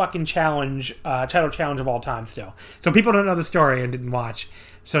best fucking challenge, title challenge of all time still. So people don't know the story and didn't watch.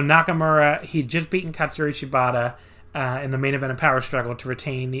 So Nakamura, he'd just beaten Katsuyori Shibata in the main event of Power Struggle to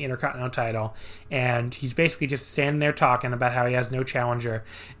retain the Intercontinental title, and he's basically just standing there talking about how he has no challenger,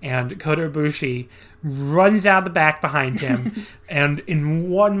 and Kota Ibushi runs out the back behind him and in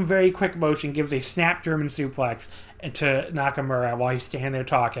one very quick motion gives a snap German suplex to Nakamura while he's standing there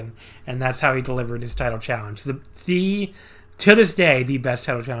talking, and that's how he delivered his title challenge. To this day, the best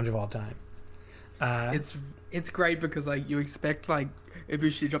title challenge of all time. It's great because you expect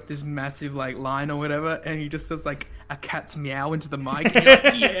Ibushi to drop this massive line or whatever, and he just says a cat's meow into the mic.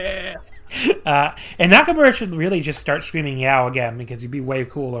 And you're yeah. And Nakamura should really just start screaming "yow" again, because he'd be way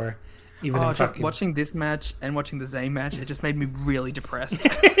cooler. Watching this match and watching the Zayn match, it just made me really depressed.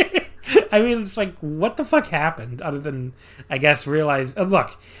 I mean, it's what the fuck happened? Other than, I guess, realize.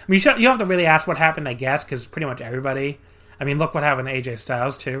 Look, I mean, you have to really ask what happened, I guess, because pretty much everybody. I mean, look what happened to AJ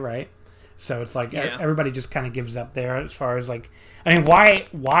Styles too, right? So it's everybody just kind of gives up there as far as I mean,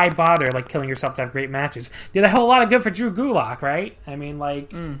 why bother killing yourself to have great matches? Did a whole lot of good for Drew Gulak, right? I mean,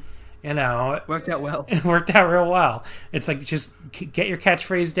 it worked out well. It worked out real well. It's just get your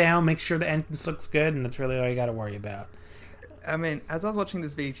catchphrase down, make sure the entrance looks good, and that's really all you got to worry about. I mean, as I was watching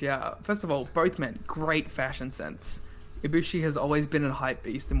this VTR, first of all, both men, great fashion sense. Ibushi has always been a hype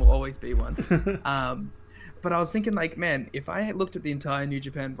beast and will always be one. But I was thinking, man, if I had looked at the entire New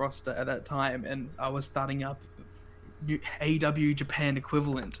Japan roster at that time and I was starting up AW Japan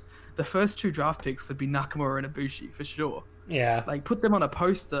equivalent, the first two draft picks would be Nakamura and Ibushi for sure. Yeah. Put them on a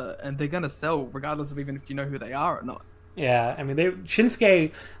poster and they're going to sell regardless of even if you know who they are or not. Yeah, I mean,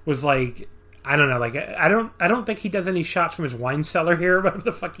 Shinsuke was like, I don't know, like I don't think he does any shots from his wine cellar here, whatever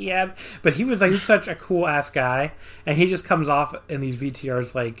the fuck he had. But he was like such a cool ass guy, and he just comes off in these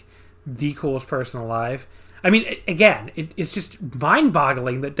VTRs like the coolest person alive. I mean, again, it's just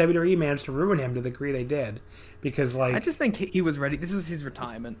mind-boggling that WWE managed to ruin him to the degree they did, because like I just think he was ready. This was his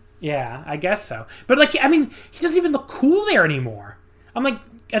retirement. Yeah, I guess so. But like, I mean, he doesn't even look cool there anymore. I'm like,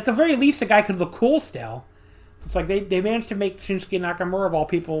 at the very least, the guy could look cool still. It's like they managed to make Shinsuke Nakamura of all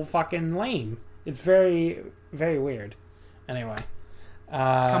people fucking lame. It's very, very weird. Anyway.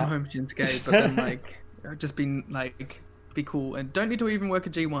 Come home, Shinsuke, but then like just be cool and don't need to even work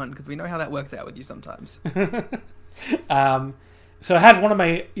a G1 because we know how that works out with you sometimes. So it has one of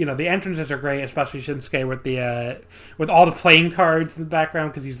my, the entrances are great, especially Shinsuke with all the playing cards in the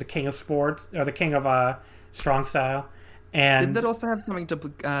background because he's the king of sports or the king of strong style. And did that also have something to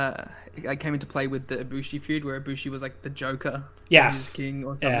came into play with the Ibushi feud where Ibushi was like the Joker? Yes, king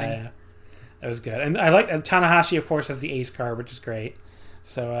or something. Yeah, that was good. And I like Tanahashi, of course, has the ace card, which is great.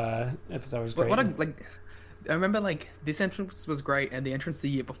 So I thought that was great. I remember like this entrance was great, and the entrance the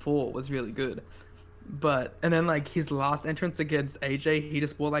year before was really good. And then like his last entrance against AJ, he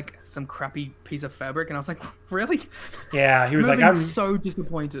just wore like some crappy piece of fabric, and I was like, really? Yeah, he was I'm so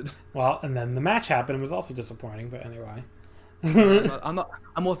disappointed. Well, and then the match happened and was also disappointing, but anyway.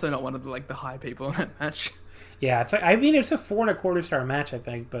 I'm also not one of the high people in that match. Yeah, it's like, I mean, it's a 4.25 star match, I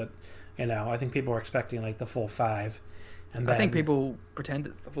think, but I think people were expecting like the full 5. And then, I think people pretend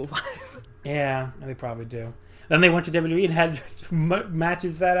it's the full 5. Yeah, they probably do. Then they went to WWE and had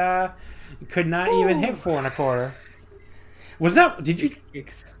matches that could not even hit 4.25. Was that?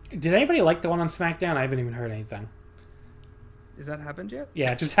 Did anybody like the one on SmackDown? I haven't even heard anything. Has that happened yet?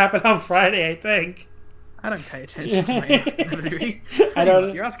 Yeah, it just happened on Friday, I think. I don't pay attention to my WWE. I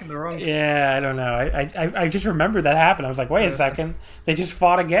don't. You're asking the wrong. Yeah, I don't know. I just remembered that happened. I was like, wait a second, they just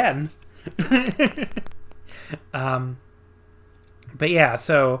fought again. But yeah,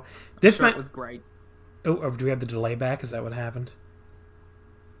 so this was great. Oh, do we have the delay back? Is that what happened?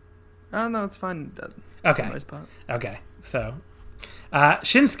 Oh no, it's fine. Okay. For the most part. Okay, so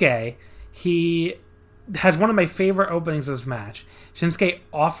Shinsuke, he has one of my favorite openings of this match. Shinsuke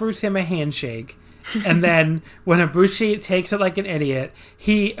offers him a handshake, and then when Ibushi takes it like an idiot,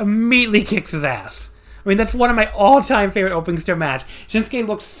 he immediately kicks his ass. I mean, that's one of my all-time favorite openings to a match. Shinsuke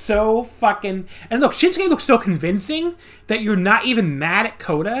looks so fucking... And look, Shinsuke looks so convincing that you're not even mad at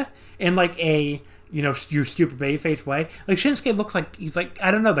Kota in like a... your stupid babyface way. Like, Shinsuke looks like he's like, I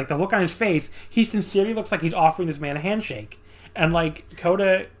don't know, like the look on his face, he sincerely looks like he's offering this man a handshake. And like,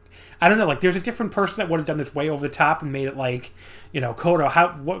 Kota, I don't know, like there's a different person that would have done this way over the top and made it like, Kota,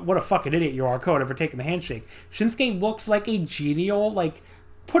 what a fucking idiot you are, Kota, for taking the handshake. Shinsuke looks like a genial, like,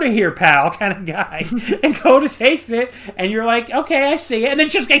 put it here, pal, kind of guy. And Kota takes it, and you're like, okay, I see it. And then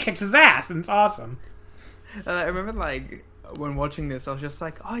Shinsuke kicks his ass, and it's awesome. I remember, like, when watching this, I was just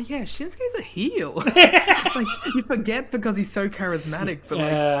like, oh yeah, Shinsuke's a heel. It's like, you forget because he's so charismatic, but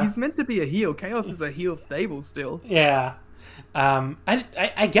like, he's meant to be a heel. Chaos is a heel stable still. Yeah.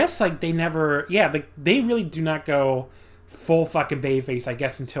 I guess, like, they never... Yeah, like, they really do not go full fucking babyface, I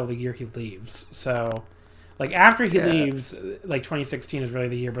guess, until the year he leaves. So... Like, after he leaves, like, 2016 is really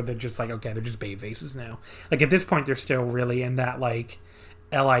the year where they're just like, okay, they're just babyfaces now. Like, at this point, they're still really in that, like,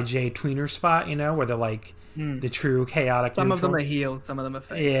 LIJ tweener spot, where they're, like, the true chaotic Some neutral. of them are heels, some of them are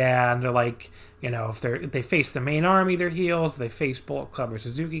face. Yeah, and they're, like, if they face the main army, they're heels. They face Bullet Club or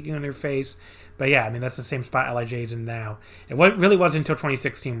Suzuki in their face. But, yeah, I mean, that's the same spot LIJ's in now. It really wasn't until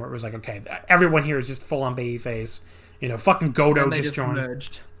 2016 where it was like, okay, everyone here is just full-on babyface. Fucking Goto just joined.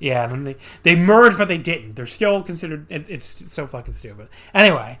 Merged. Yeah, and then they merged, but they didn't. They're still considered... It's so fucking stupid.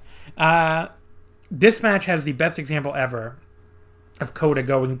 Anyway, this match has the best example ever of Kota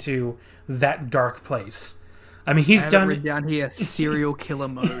going to that dark place. I mean, he's done... written down here, serial killer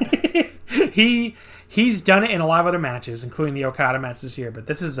mode. He's done it in a lot of other matches, including the Okada match this year, but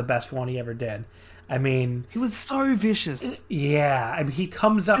this is the best one he ever did. I mean... He was so vicious. Yeah, I mean, he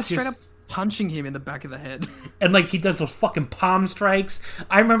comes up... Just straight up punching him in the back of the head. And, like, he does those fucking palm strikes.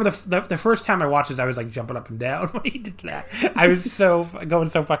 I remember the first time I watched this, I was, like, jumping up and down when he did that. I was going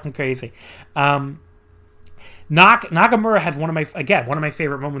so fucking crazy. Nakamura had one of my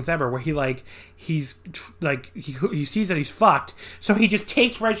favorite moments ever, where he sees that he's fucked, so he just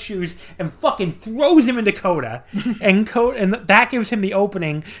takes Red Shoes and fucking throws him into Kota, and that gives him the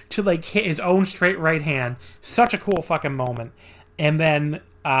opening to like hit his own straight right hand. Such a cool fucking moment. And then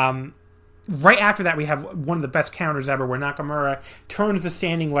right after that, we have one of the best counters ever, where Nakamura turns the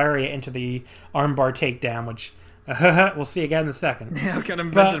standing lariat into the armbar takedown, which We'll see again in a second. Yeah, I was going to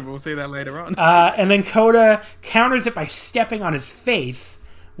mention we'll see that later on. And then Kota counters it by stepping on his face,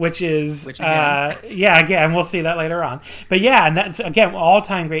 which again, we'll see that later on. But yeah, and that's, again,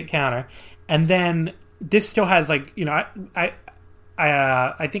 all-time great counter. And then this still has, like, you know,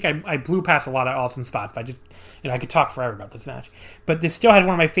 I think I blew past a lot of awesome spots, but I just, you know, I could talk forever about this match. But this still has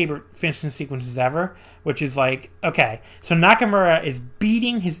one of my favorite finishing sequences ever, which is like, okay, so Nakamura is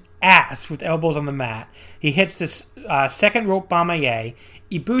beating his ass with elbows on the mat. He hits this second rope Bamaye.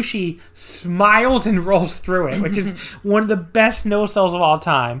 Ibushi smiles and rolls through it, which is one of the best no-sells of all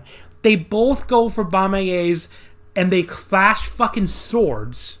time. They both go for Bamayes, and they clash fucking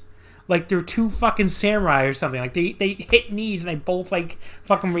swords. Like they're two fucking samurai or something. Like they hit knees and they both like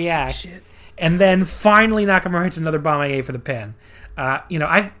fucking react. Shit. And then finally Nakamura hits another Bamaye for the pin. You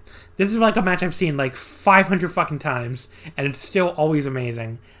know, this is like a match I've seen like 500 fucking times, and it's still always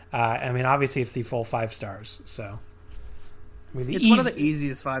amazing. I mean, obviously it's the full 5 stars. So, I mean, It's one of the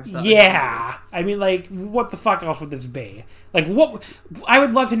easiest 5 stars. Yeah, I mean, like, what the fuck else would this be? Like, what? I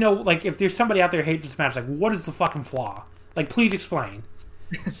would love to know, like, if there's somebody out there who hates this match, like, what is the fucking flaw? Like, please explain.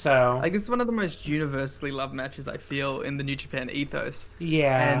 So, Like, this is one of the most universally loved matches, I feel, in the New Japan ethos.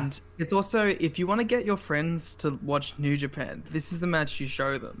 yeah, And it's also, if you want to get your friends to watch New Japan, this is the match you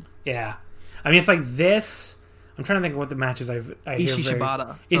show them. yeah. I mean, it's like this. I'm trying to think of what the matches I hear Ishii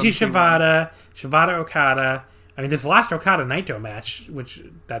Shibata. Ishii Shibata, Shibata Okada. I mean, this last Okada Naito match, which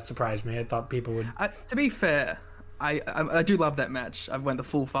that surprised me. I thought people would. To be fair, I do love that match. I went the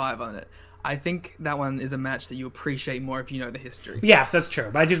full 5 on it. I think that one is a match that you appreciate more if you know the history. Yes, that's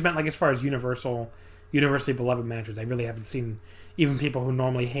true. But I just meant, like, as far as universally beloved matches, I really haven't seen, even people who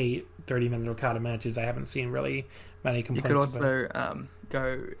normally hate 30-minute Okada matches, I haven't seen really many complaints. You could also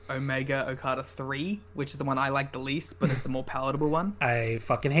go Omega Okada 3, which is the one I like the least, but it's the more palatable one. I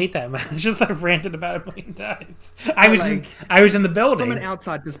fucking hate that match. Just I've ranted about it a million times. I was in the building. From an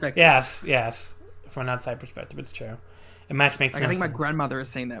outside perspective. Yes. From an outside perspective, it's true. A match makes I think my grandmother has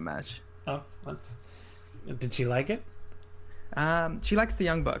seen that match. Oh, did she like it? She likes the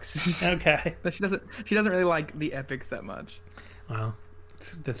Young Bucks. Okay. But she doesn't really like the Epics that much. Well,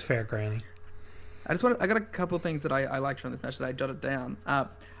 that's fair, Granny. I got a couple of things that I liked from this match that I jotted down.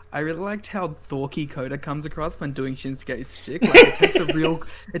 I really liked how Thorky Kota comes across when doing Shinsuke's shtick. Like,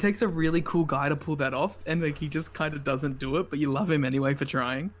 it takes a really cool guy to pull that off, and like he just kind of doesn't do it, but you love him anyway for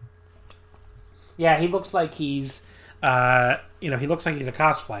trying. Yeah, he looks like he's, he looks like he's a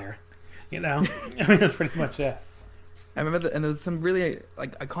cosplayer. You know, I mean that's pretty much it. I remember and there's some really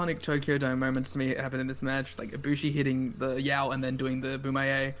like iconic Tokyo Dome moments to me happen in this match, like Ibushi hitting the Yao and then doing the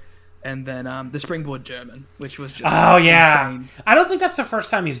Bumaye. And then the springboard German, which was just insane. I don't think that's the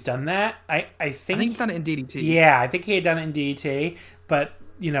first time he's done that. I think he's done it in DDT. Yeah, I think he had done it in DDT, but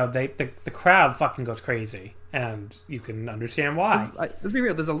you know, the crowd fucking goes crazy, and you can understand why. Let's be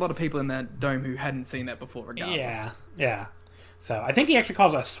real. There's a lot of people in that dome who hadn't seen that before, regardless. Yeah. So I think he actually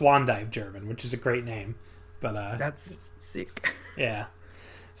calls it a swan dive German, which is a great name. But that's sick. Yeah.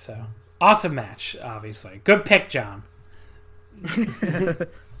 So awesome match, obviously. Good pick, John.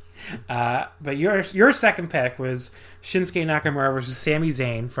 But your second pick was Shinsuke Nakamura versus Sami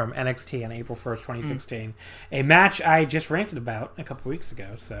Zayn from NXT on April 1st, 2016. A match I just ranted about a couple weeks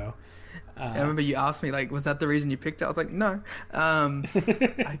ago. So I remember you asked me, like, was that the reason you picked it? I was like, no.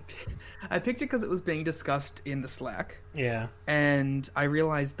 I picked it because it was being discussed in the Slack. Yeah. And I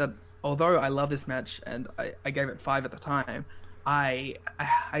realized that although I love this match and I gave it 5 at the time, I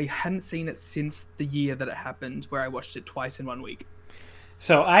hadn't seen it since the year that it happened, where I watched it twice in 1 week.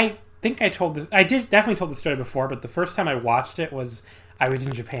 So I think I definitely told the story before, but the first time I watched it was I was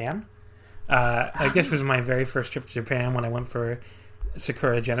in Japan. Like this was my very first trip to Japan when I went for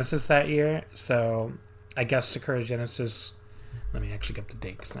Sakura Genesis that year. So I guess Sakura Genesis. Let me actually get the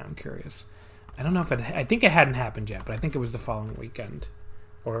date because now I'm curious. I don't know if I think it hadn't happened yet, but I think it was the following weekend,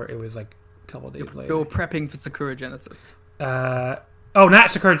 or it was like a couple of days later. You were prepping for Sakura Genesis.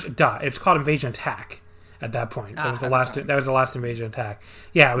 Not Sakura. Duh, it's called Invasion Attack. At that point, that was the last Invasion Attack.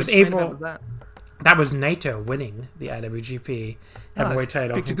 Yeah, it was April. That was Naito winning the IWGP heavyweight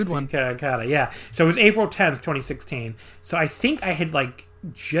title. Picked a good one. Okada. Yeah, so it was April 10th, 2016. So I think I had like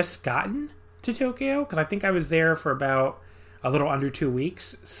just gotten to Tokyo because I think I was there for about a little under 2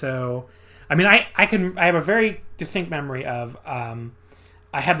 weeks. So, I mean, I have a very distinct memory of I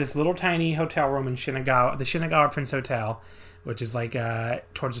had this little tiny hotel room in Shinagawa, the Shinagawa Prince Hotel, which is like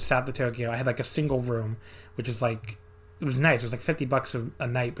towards the south of Tokyo. I had like a single room, which is like, it was nice. It was like $50 a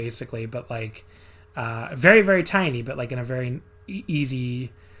night basically, but like very, very tiny, but like in a very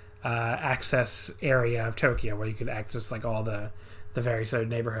easy access area of Tokyo where you could access like all the the various other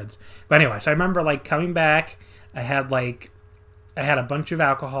neighborhoods. But anyway, so I remember like coming back. I had a bunch of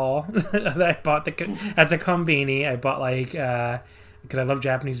alcohol that I bought at the Konbini. I bought like because I love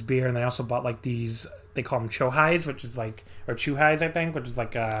Japanese beer, and I also bought like these. They call them chohais, which is like, or chuhais, I think, which is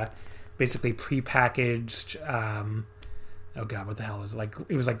like basically prepackaged. Oh god, what the hell is it? Like?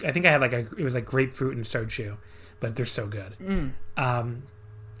 It was like, I think I had like it was like grapefruit and soju, but they're so good.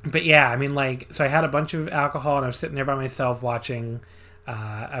 But yeah, I mean, like, so I had a bunch of alcohol, and I was sitting there by myself watching.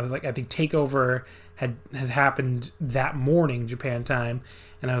 I was like, I think Takeover had happened that morning, Japan time,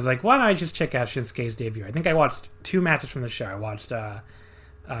 and I was like, why don't I just check out Shinsuke's debut? I think I watched 2 matches from the show. I watched that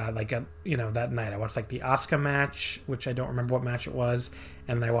night I watched like the Asuka match, which I don't remember what match it was,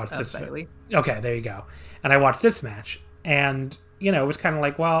 and I watched this. Bailey. Okay, there you go. And I watched this match, and it was kind of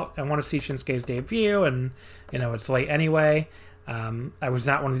like, well, I want to see Shinsuke's debut, and it's late anyway. I was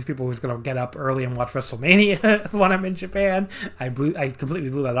not one of these people who was going to get up early and watch WrestleMania when I'm in Japan. I completely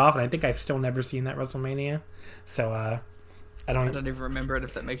blew that off, and I think I've still never seen that WrestleMania. So I don't even remember it,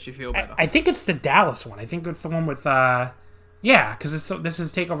 if that makes you feel better. I think it's the Dallas one. I think it's the one with because this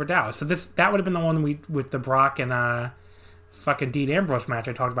is TakeOver Dallas. So that would have been the one with the Brock and fucking Dean Ambrose match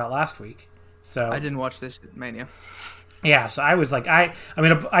I talked about last week. So I didn't watch this Mania. Yeah, so I was like, I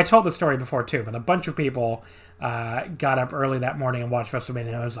mean, I told the story before too, but a bunch of people got up early that morning and watched WrestleMania.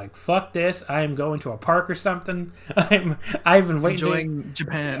 And I was like, "Fuck this! I am going to a park or something." I've been waiting enjoying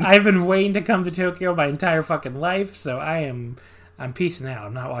Japan. I've been waiting to come to Tokyo my entire fucking life, so I'm peacing out.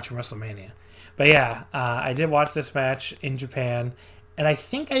 I'm not watching WrestleMania. But yeah, I did watch this match in Japan, and I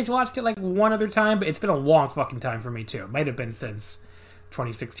think I watched it like one other time, but it's been a long fucking time for me too. It might have been since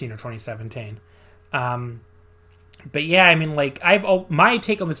 2016 or 2017. But yeah, I mean, like, my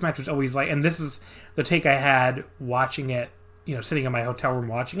take on this match was always like, and this is the take I had watching it, sitting in my hotel room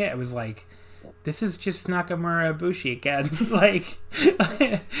watching it. It was like, this is just Nakamura Ibushi again. Like,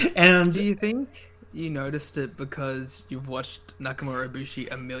 and do you think you noticed it because you've watched Nakamura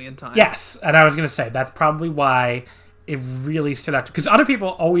Ibushi a million times? Yes, and I was gonna say that's probably why it really stood out. Because other people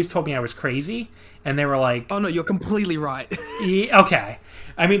always told me I was crazy, and they were like, "Oh no, you're completely right." Okay,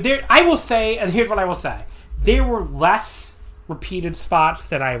 I mean, I will say, and here's what I will say. There were less repeated spots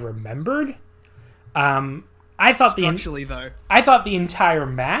than I remembered. I thought I thought the entire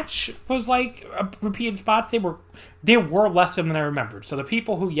match was like repeated spots. There were less of them than I remembered. So the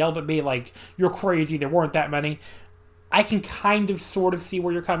people who yelled at me like, "You're crazy," there weren't that many. I can kind of sort of see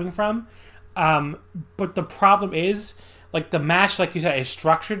where you're coming from. But the problem is, like, the match, like you said, is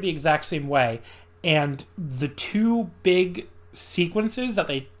structured the exact same way, and the 2 big sequences that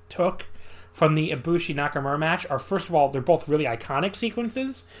they took from the Ibushi Nakamura match are, first of all, they're both really iconic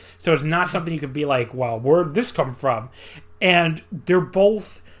sequences. So it's not something you could be like, well, where did this come from? And they're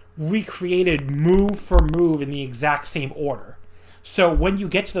both recreated move for move in the exact same order. So when you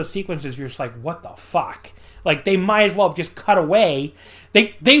get to those sequences, you're just like, what the fuck? Like, they might as well have just cut away.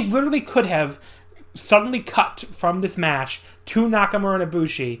 They literally could have suddenly cut from this match to Nakamura and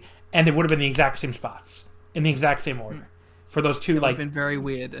Ibushi, and it would have been the exact same spots in the exact same order. For those 2, it would have been very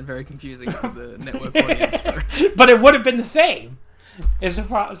weird and very confusing for the network audience, though. But it would have been the same.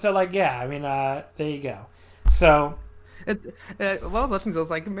 So, like, yeah, I mean, there you go. So, while I was watching this, I was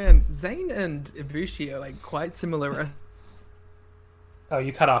like, man, Zayn and Ibushi are like quite similar. Oh,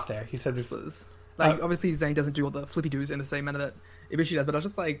 you cut off there. You said this. Like, obviously, Zayn doesn't do all the flippy doos in the same manner that Ibushi does, but I was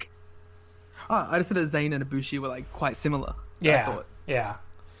just like, I just said that Zayn and Ibushi were like quite similar. Yeah, I thought. Yeah.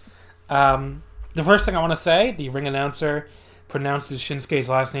 The first thing I want to say, the ring announcer pronounces Shinsuke's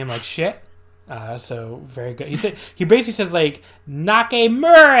last name like shit. So very good. He basically says like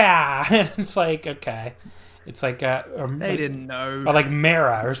Nakamura, and it's like, okay, it's like they didn't know, or like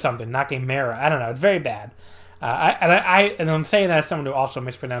Mara or something, Nakamura. I don't know. It's very bad. And I'm saying that as someone who also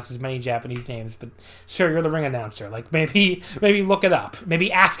mispronounces many Japanese names, but sure, you're the ring announcer. Like, maybe look it up. Maybe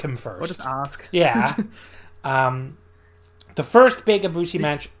ask him first. Or just ask. Yeah. The first big Ibushi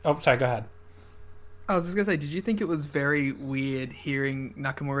match. Oh, sorry. Go ahead. I was just gonna say, did you think it was very weird hearing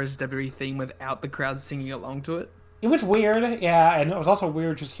Nakamura's WWE theme without the crowd singing along to it? It was weird, yeah, and it was also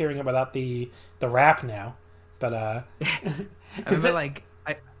weird just hearing it without the rap now. But I remember, like,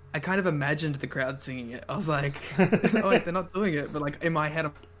 I kind of imagined the crowd singing it. I was like, oh, wait, they're not doing it, but like in my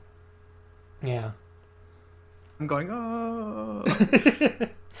head, I'm going, oh.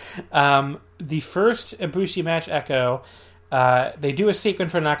 The first Ibushi match, Echo. They do a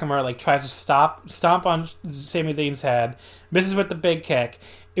sequence where Nakamura like tries to stomp on Sami Zayn's head, misses with the big kick.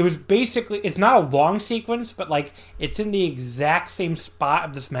 It was basically, it's not a long sequence, but like it's in the exact same spot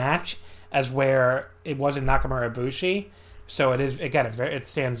of this match as where it was in Nakamura Ibushi. So it is, again, it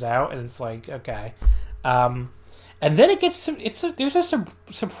stands out, and it's like, okay. And And then it gets there's a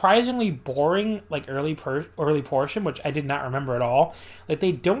surprisingly boring like early portion, which I did not remember at all. Like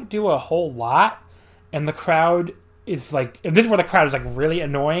they don't do a whole lot, and the crowd is like, and this is where the crowd is like really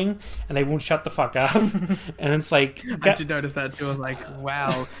annoying, and they won't shut the fuck up. And it's like I did notice that too. I was like,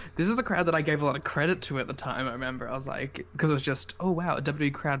 wow, this is a crowd that I gave a lot of credit to at the time. I remember I was like, because it was just, oh wow, a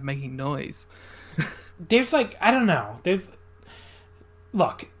WWE crowd making noise. There's like, I don't know.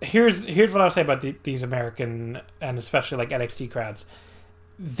 Look, here's what I'll say about these American and especially like NXT crowds.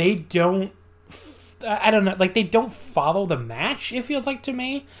 They don't, I don't know, like they don't follow the match. It feels like to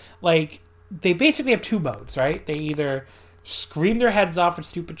me, like they basically have two modes, right? They either scream their heads off at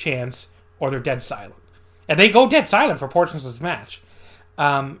stupid chants, or they're dead silent, and they go dead silent for portions of this match.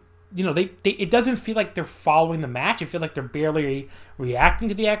 It doesn't feel like they're following the match. It feels like they're barely reacting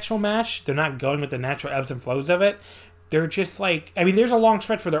to the actual match. They're not going with the natural ebbs and flows of it. They're just like, I mean, there's a long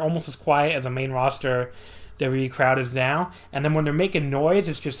stretch where they're almost as quiet as a main roster WWE crowd is now. And then when they're making noise,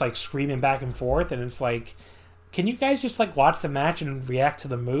 it's just like screaming back and forth. And it's like, can you guys just like watch the match and react to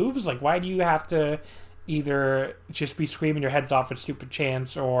the moves? Like, why do you have to either just be screaming your heads off at stupid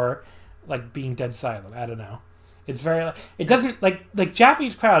chants or like being dead silent? I don't know. It's very, it doesn't, like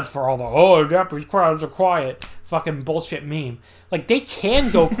Japanese crowds for all the, Japanese crowds are quiet, fucking bullshit meme. Like, they can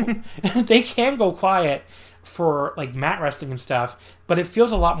go quiet for, like, mat wrestling and stuff, but it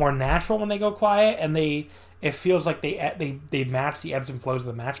feels a lot more natural when they go quiet, and it feels like they match the ebbs and flows of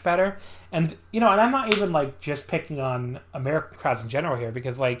the match better. And, and I'm not even, like, just picking on American crowds in general here,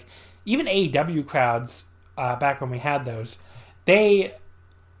 because, like, even AEW crowds, back when we had those, I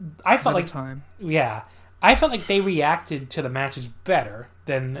felt like, time. Yeah, I felt like they reacted to the matches better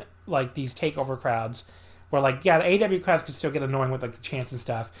than, like, these takeover crowds, where, like, yeah, the AEW crowds could still get annoying with, like, the chants and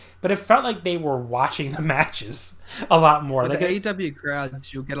stuff, but it felt like they were watching the matches a lot more. With like the AEW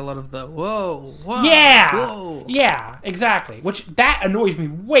crowds, you'll get a lot of the, whoa, yeah, whoa. Yeah, exactly, which, that annoys me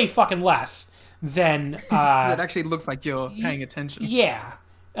way fucking less than, it actually looks like you're paying attention. Yeah,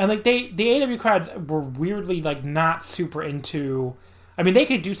 and, like, the AEW crowds were weirdly, like, not super into... I mean, they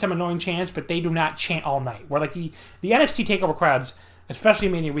could do some annoying chants, but they do not chant all night. Where, like, the NXT TakeOver crowds, especially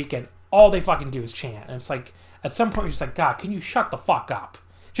Mania Weekend, all they fucking do is chant. And it's like, at some point, you're just like, God, can you shut the fuck up?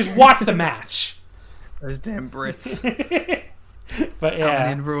 Just watch the match. Those damn Brits. But, yeah.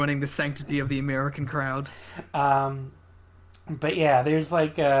 Coming in, ruining the sanctity of the American crowd. But, yeah, there's,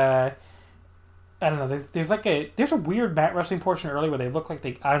 like, I don't know, there's a weird mat wrestling portion early where they look like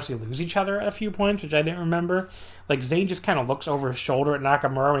they honestly lose each other at a few points, which I didn't remember. Like, Zayn just kind of looks over his shoulder at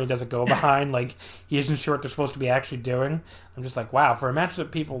Nakamura when he does a go-behind, like, he isn't sure what they're supposed to be actually doing. I'm just like, wow, for a match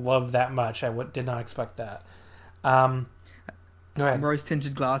that people love that much, I did not expect that. Go ahead.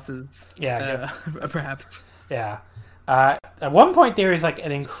 Rose-tinted glasses. Yeah, perhaps. Yeah. At one point, there is, like,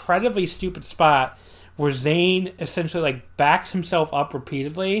 an incredibly stupid spot where Zayn essentially, like, backs himself up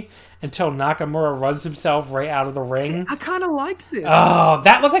repeatedly until Nakamura runs himself right out of the ring. See, I kind of liked this. Oh,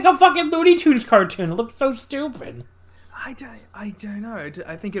 that looked like a fucking Looney Tunes cartoon. It looked so stupid. I don't know.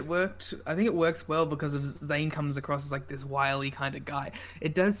 I think it worked. I think it works well because of Zayn comes across as like this wily kind of guy.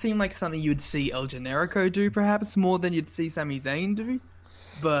 It does seem like something you'd see El Generico do, perhaps more than you'd see Sami Zayn do.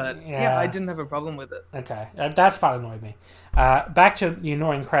 But yeah, I didn't have a problem with it. Okay, that spot annoyed me. Back to the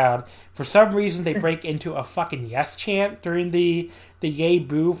annoying crowd. For some reason, they break into a fucking yes chant during the yay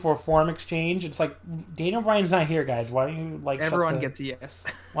boo for form exchange. It's like, Daniel Bryan's not here, guys. Why don't you like? Everyone gets a yes.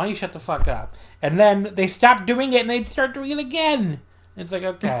 Why don't you shut the fuck up? And then they stop doing it, and they start doing it again. It's like,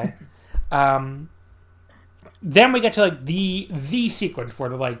 okay. Then we get to like the sequence where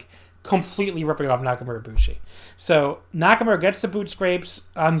they're like completely ripping off Nakamura Ibushi. So Nakamura gets the boot scrapes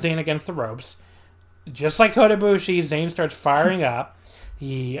on Zayn against the ropes. Just like Kota Ibushi, Zayn starts firing up.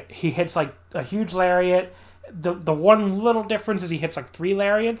 He hits like a huge lariat. The one little difference is he hits like 3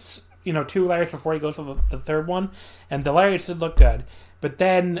 lariats. 2 lariats before he goes to the third one. And the lariats did look good. But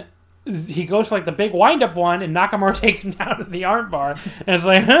then he goes for like the big wind-up one, and Nakamura takes him down to the armbar. And it's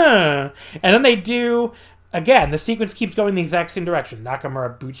like, huh. And then they do... Again, the sequence keeps going the exact same direction.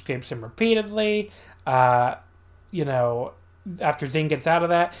 Nakamura boot scrapes him repeatedly. After Zayn gets out of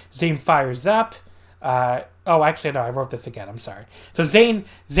that, Zayn fires up. Actually, no, I wrote this again. I'm sorry. So Zayn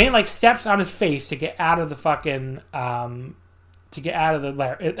like steps on his face to get out of the fucking out of the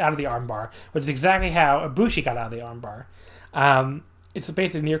armbar, which is exactly how Ibushi got out of the armbar. It's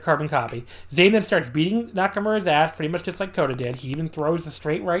basically near carbon copy. Zayn then starts beating Nakamura's ass, pretty much just like Kota did. He even throws the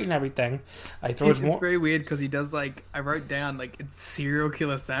straight right and everything. It's very weird because he does like, I wrote down like it's serial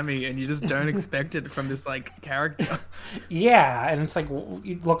killer Sammy, and you just don't expect it from this like character. Yeah, and it's like,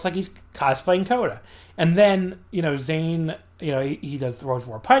 it looks like he's cosplaying Kota. And then Zayn he throws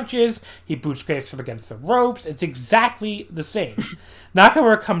more punches. He boot scrapes him against the ropes. It's exactly the same.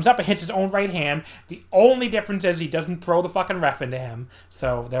 Nakamura comes up and hits his own right hand. The only difference is he doesn't throw the fucking ref into him.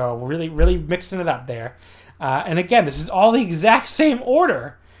 So they're really, really mixing it up there. And again, this is all the exact same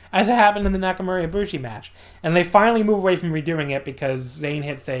order as it happened in the Nakamura-Ibushi match. And they finally move away from redoing it because Zayn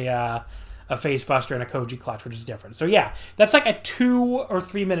hits a face buster and a Koji clutch, which is different. So yeah, that's like a 2 or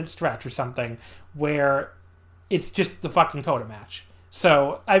 3 minute stretch or something where it's just the fucking Kota match.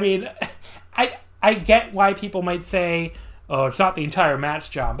 So, I mean, I get why people might say, oh, it's not the entire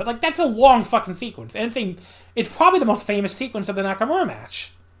match, John, but like that's a long fucking sequence. And it's probably the most famous sequence of the Nakamura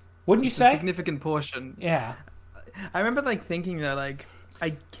match. Wouldn't you say? A significant portion. Yeah. I remember like thinking that like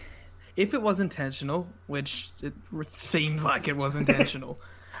if it was intentional, which it seems like it was intentional,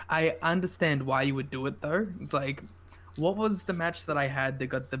 I understand why you would do it though. It's like, what was the match that I had that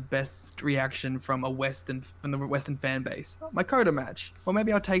got the best reaction from the Western fan base? My Kota match. Or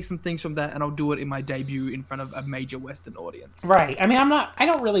maybe I'll take some things from that and I'll do it in my debut in front of a major Western audience. Right. I mean, I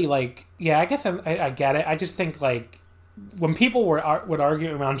don't really like, yeah, I guess I get it. I just think like, when people would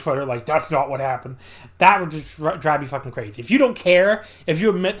argue around Twitter, like, that's not what happened, that would just drive me fucking crazy. If you don't care, if you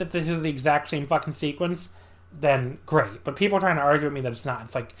admit that this is the exact same fucking sequence, then great. But people are trying to argue with me that it's not.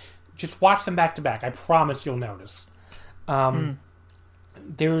 It's like, just watch them back to back. I promise you'll notice.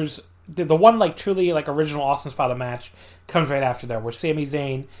 There's the one, like, truly, like, original Austin Father match comes right after there, where Sami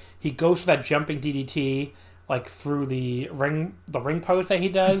Zayn, he goes for that jumping DDT, like, through the ring post that he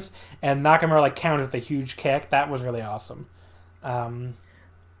does, and Nakamura, like, counters with a huge kick. That was really awesome.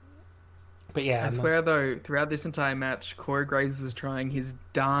 But yeah. I swear, though, throughout this entire match, Corey Graves was trying his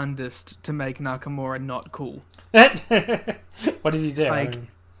darndest to make Nakamura not cool. What did he do? Like,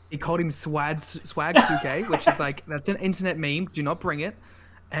 he called him Swag Suke, which is like, that's an internet meme, do not bring it.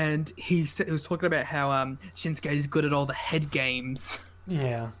 And he was talking about how Shinsuke is good at all the head games.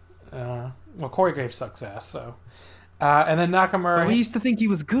 Yeah. Well, Corey Graves sucks ass, so. And then Nakamura... Well, we used to think he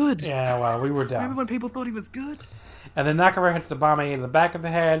was good. Yeah, well, we were dumb. Remember when people thought he was good? And then Nakamura hits the bomb in the back of the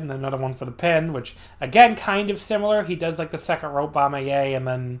head, and then another one for the pin, which, again, kind of similar. He does, like, the second rope bomb, and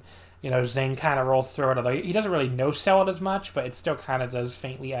then, Zayn kind of rolls through it. Although he doesn't really no-sell it as much, but it still kind of does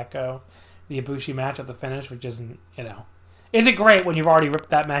faintly echo the Ibushi match at the finish, which isn't, isn't great when you've already ripped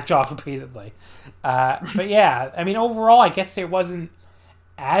that match off repeatedly. But yeah, I mean, overall, I guess there wasn't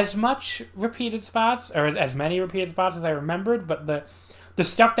as much repeated spots, or as many repeated spots as I remembered, but the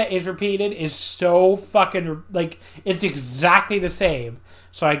stuff that is repeated is so fucking, like, it's exactly the same.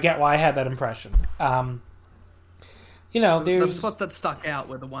 So I get why I had that impression. There's... The spots that stuck out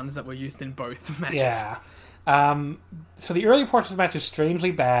were the ones that were used in both matches. Yeah. So the early portion of the match is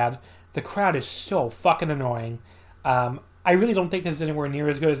strangely bad. The crowd is so fucking annoying. I really don't think this is anywhere near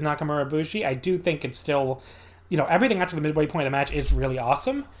as good as Nakamura Ibushi. I do think it's still... everything after the midway point of the match is really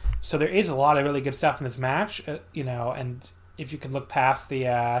awesome. So there is a lot of really good stuff in this match, and if you can look past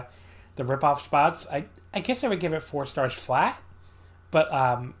the rip-off spots, I guess I would give it 4 stars flat. But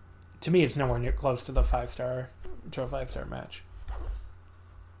to me, it's nowhere near close to a 5-star match.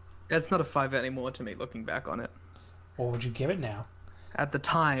 It's not a 5 anymore to me, looking back on it. What would you give it now? At the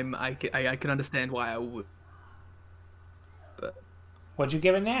time, I can understand why I would. But what'd you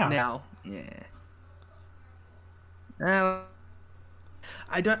give it now? Now, yeah.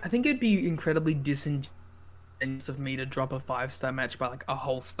 I think it'd be incredibly disingenuous of me to drop a 5-star match by like a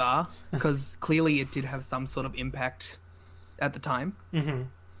whole star, because clearly it did have some sort of impact at the time. Mm-hmm.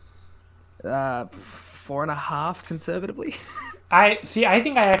 4.5 conservatively. I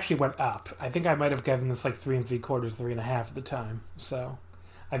think I actually went up. I think I might have given this like 3 3/4, 3.5 at the time. So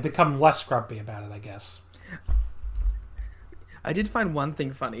I've become less grumpy about it, I guess. I did find one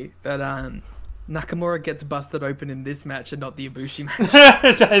thing funny, that Nakamura gets busted open in this match and not the Ibushi match.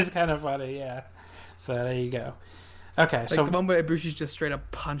 That is kind of funny, yeah. So there you go. Okay, so the one where Ibushi's just straight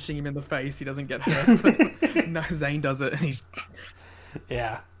up punching him in the face, he doesn't get hurt. No, Zayn does it, and he's...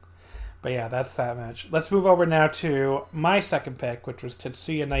 Yeah. But yeah, that's that match. Let's move over now to my second pick, which was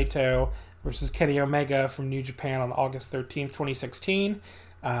Tetsuya Naito versus Kenny Omega from New Japan on August 13th, 2016.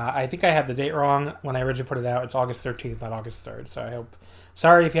 I think I had the date wrong when I originally put it out. It's August 13th, not August 3rd. So I hope...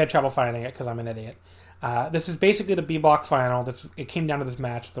 Sorry if you had trouble finding it, because I'm an idiot. This is basically the B-Block final. It came down to this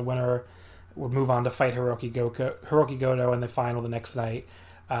match. The winner would move on to fight Hiroki Goto in the final the next night.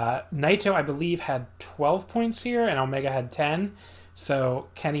 Naito, I believe, had 12 points here, and Omega had 10. So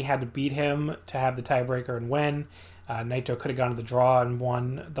Kenny had to beat him to have the tiebreaker and win. Naito could have gone to the draw and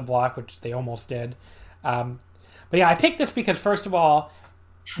won the block, which they almost did. But yeah, I picked this because, first of all,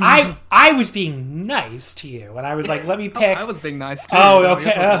 I I was being nice to you, and I was like, let me pick. I was being nice too. Oh,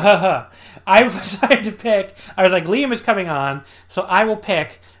 okay. I decided to pick. I was like, Liam is coming on, so I will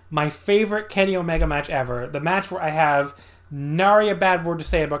pick my favorite Kenny Omega match ever. The match where I have nary a bad word to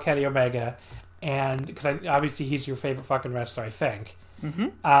say about Kenny Omega, and because obviously he's your favorite fucking wrestler, I think. Mm-hmm.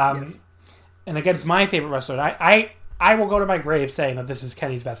 Yes. And against my favorite wrestler, I will go to my grave saying that this is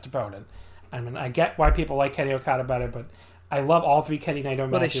Kenny's best opponent. I mean, I get why people like Kenny Okada better, but I love all three Kenny Naito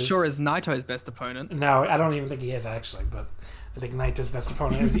matches. Well, it sure is Naito's best opponent. No, I don't even think he is, actually, but I think Naito's best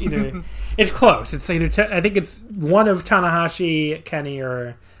opponent is either... it's close. It's either... I think it's one of Tanahashi, Kenny,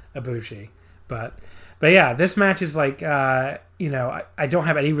 or Ibushi. But yeah, this match is like... I don't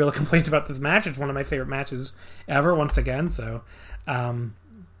have any real complaints about this match. It's one of my favorite matches ever, once again, so...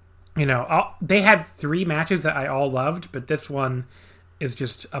 they had 3 matches that I all loved, but this one is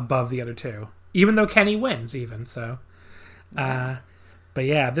just above the other 2. Even though Kenny wins, even, so... but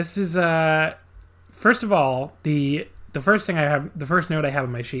yeah, this is first of all, the first note I have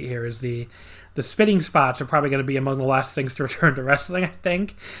on my sheet here is the spitting spots are probably going to be among the last things to return to wrestling, I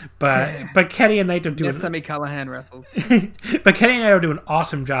think. But Kenny and Naito do Sami Callihan wrestles. But Kenny and Naito do an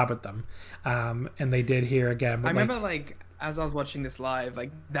awesome job with them, and they did here again. But I remember as I was watching this live,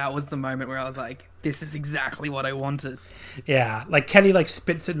 that was the moment where I was like, this is exactly what I wanted. Yeah, Kenny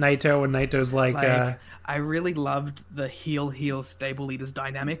spits at Naito, and Naito's I really loved the heel stable leaders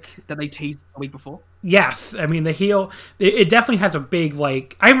dynamic that they teased the week before. Yes, I mean the heel. It definitely has a big I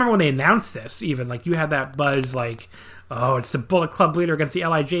remember when they announced this. Even you had that buzz oh, it's the Bullet Club leader against the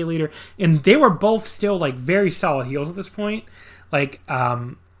LIJ leader, and they were both still very solid heels at this point.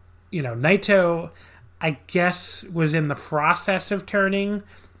 Naito, I guess, was in the process of turning,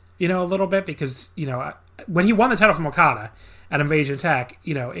 a little bit because when he won the title from Okada at Invasion Attack,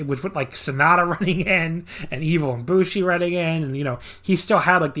 it was with Sonata running in and Evil and Bushi running in, and he still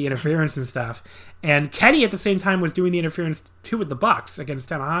had the interference and stuff. And Kenny at the same time was doing the interference too with the Bucks against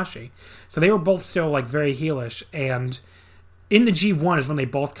Tanahashi, so they were both still very heelish. And in the G1 is when they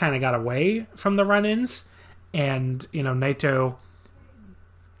both kind of got away from the run-ins, and Naito.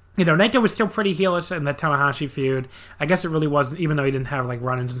 Naito was still pretty heelish in the Tanahashi feud. I guess it really wasn't, even though he didn't have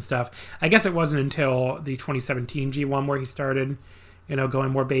run-ins and stuff. I guess it wasn't until the 2017 G1 where he started,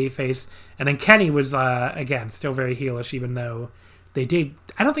 going more babyface. And then Kenny was again still very heelish, even though they did.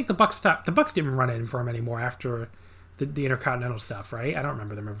 I don't think the Bucks stopped. The Bucks didn't run in for him anymore after the Intercontinental stuff, right? I don't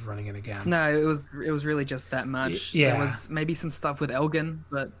remember them ever running in again. No, it was really just that much. Yeah, there was maybe some stuff with Elgin,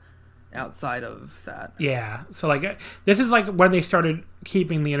 but outside of that. Yeah, so this is when they started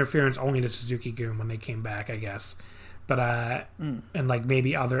keeping the interference only to Suzuki-gun when they came back, I guess. But and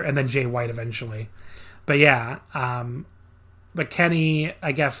maybe other, and then Jay White eventually. But yeah, but Kenny,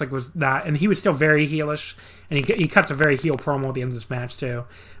 I guess, was not, and he was still very heelish, and he cuts a very heel promo at the end of this match too.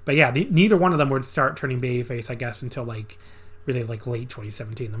 But yeah, neither one of them would start turning babyface, I guess, until really late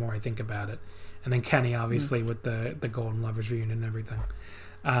 2017. The more I think about it, and then Kenny obviously with the Golden Lovers reunion and everything.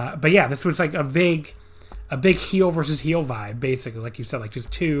 But yeah, this was a big heel versus heel vibe, basically, like you said,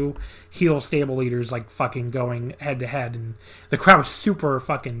 just 2 heel stable leaders fucking going head to head, and the crowd was super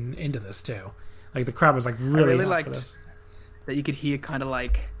fucking into this too. The crowd was really liked for this. That you could hear kind of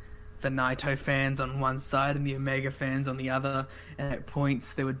the Naito fans on one side and the Omega fans on the other, and at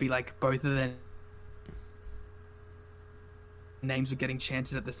points there would be both of them names were getting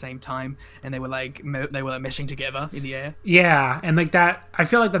chanted at the same time, and they were meshing together in the air. Yeah, and that, I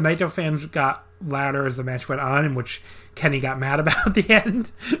feel the Naito fans got louder as the match went on, in which Kenny got mad about at the end.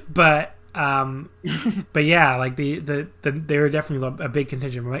 But yeah, they were definitely a big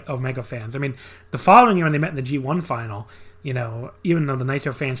contingent of Omega fans. I mean, the following year when they met in the G1 final, even though the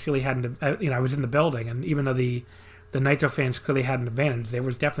Naito fans clearly hadn't, I was in the building, and even though the Naito fans clearly had an advantage, there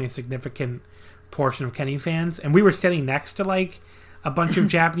was definitely a significant portion of Kenny fans, and we were sitting next to a bunch of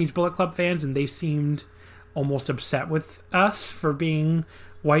Japanese Bullet Club fans, and they seemed almost upset with us for being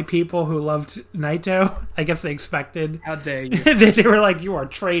white people who loved Naito. I guess they expected. How dare you? They were you are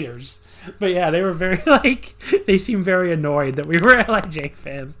traitors. But yeah, they were very they seemed very annoyed that we were LIJ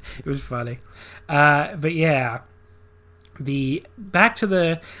fans. It was funny. But yeah, back to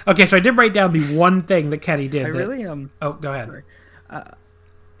the okay. So I did write down the one thing that Kenny did. Oh, go ahead. Sorry.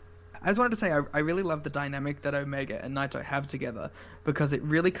 I just wanted to say I really love the dynamic that Omega and Naito have together, because it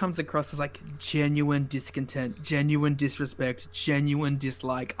really comes across as genuine discontent, genuine disrespect, genuine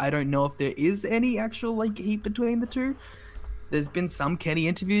dislike. I don't know if there is any actual heat between the two. There's been some Kenny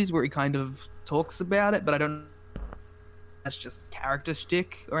interviews where he kind of talks about it, but I don't. That's just character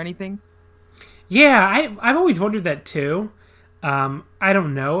shtick or anything. Yeah, I've always wondered that too. I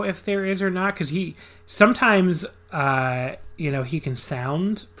don't know if there is or not, because he sometimes, he can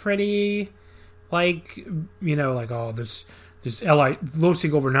sound pretty like, like, oh, this Los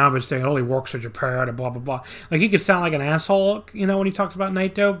Ingobernables thing, it only works in Japan, and blah, blah, blah. Like, he could sound like an asshole, when he talks about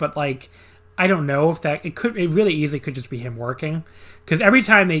Naito, but, like, I don't know if it really easily could just be him working. Because every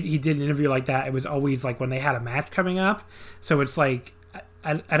time he did an interview like that, it was always, like, when they had a match coming up. So it's, like,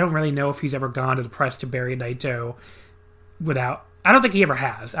 I don't really know if he's ever gone to the press to bury Naito without... I don't think he ever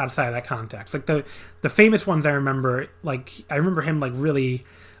has, outside of that context. Like, the famous ones I remember, like, I remember him, like, really...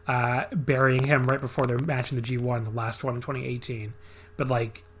 burying him right before their match in the G1, the last one in 2018. But,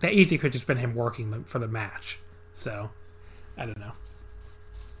 like, that easily could have just been him working for the match. So, I don't know.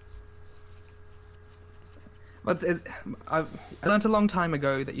 But I learned a long time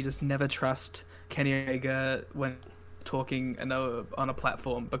ago that you just never trust Kenny Omega when talking on a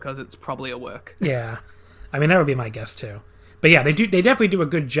platform, because it's probably a work. Yeah. I mean, that would be my guess, too. But, yeah, they definitely do a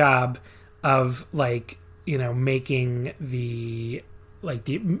good job of, like, making the... like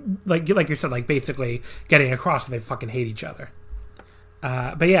you said, like basically getting across that they fucking hate each other.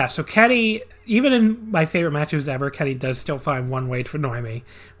 But yeah, so Kenny, even in my favorite matches ever, Kenny does still find one way to annoy me,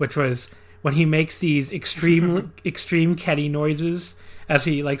 which was when he makes these extreme Kenny noises as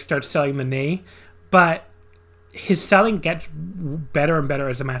he like starts selling the knee. But his selling gets better and better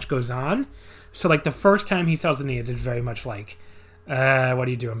as the match goes on. So like the first time he sells the knee, it is very much like, what are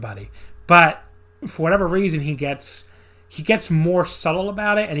you doing, buddy? But for whatever reason, he gets more subtle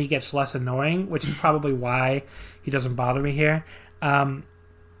about it, and he gets less annoying, which is probably why he doesn't bother me here. And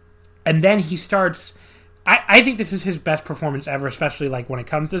then he starts... I think this is his best performance ever, especially like when it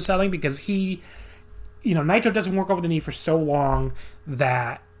comes to selling, because Naito doesn't work over the knee for so long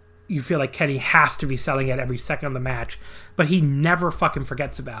that you feel like Kenny has to be selling it every second of the match, but he never fucking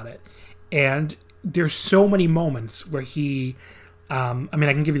forgets about it. And there's so many moments where he... I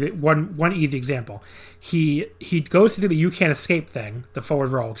can give you one easy example. He goes to do the "you can't escape" thing, the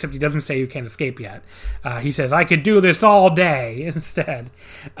forward roll, except he doesn't say "you can't escape" yet. He says, "I could do this all day" instead.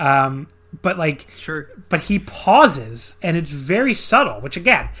 But like, it's true. But he pauses, and it's very subtle. Which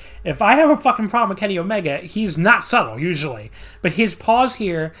again, if I have a fucking problem with Kenny Omega, he's not subtle usually. But his pause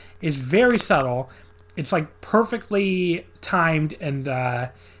here is very subtle. It's like perfectly timed, and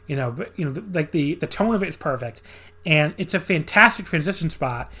like the tone of it is perfect. And it's a fantastic transition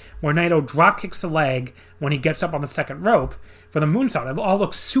spot where Naito drop kicks the leg when he gets up on the second rope for the moonsault. It all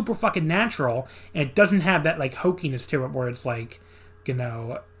looks super fucking natural, and it doesn't have that like hokiness to it where it's like,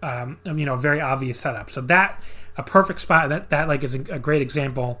 very obvious setup. So that a perfect spot. That like is a great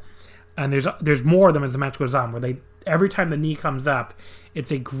example. And there's more of them as the match goes on, where every time the knee comes up,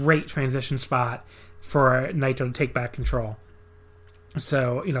 it's a great transition spot for Naito to take back control.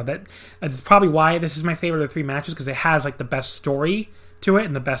 So, that's probably why this is my favorite of the three matches, because it has, like, the best story to it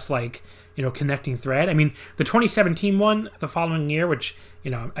and the best, like, connecting thread. I mean, the 2017 one, the following year, which,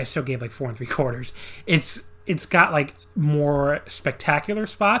 I still gave, like, 4 3/4, it's got, like, more spectacular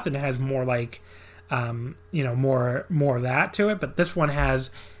spots, and it has more, like, more of that to it, but this one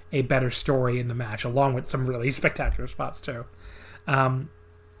has a better story in the match, along with some really spectacular spots, too.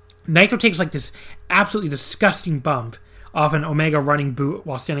 Naito takes, like, this absolutely disgusting bump off an Omega running boot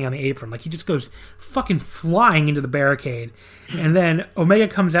while standing on the apron. Like, he just goes fucking flying into the barricade. And then Omega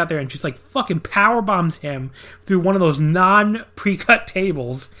comes out there and just, like, fucking powerbombs him through one of those non-pre-cut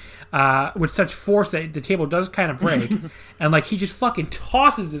tables with such force that the table does kind of break. And, like, he just fucking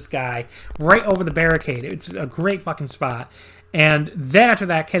tosses this guy right over the barricade. It's a great fucking spot. And then after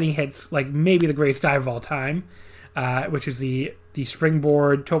that, Kenny hits, like, maybe the greatest dive of all time, which is the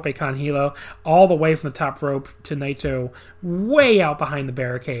springboard Tope Con Hilo, all the way from the top rope to Naito, way out behind the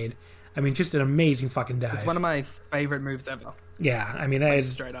barricade. I mean, just an amazing fucking dive. It's one of my favorite moves ever. Yeah, I mean, that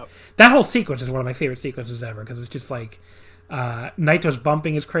is straight up. That whole sequence is one of my favorite sequences ever, because it's just like Naito's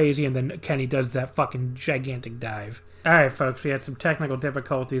bumping is crazy, and then Kenny does that fucking gigantic dive. All right, folks, we had some technical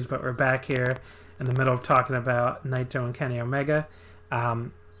difficulties, but we're back here in the middle of talking about Naito and Kenny Omega.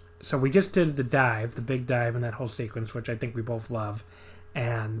 So we just did the dive, the big dive in that whole sequence, which I think we both love.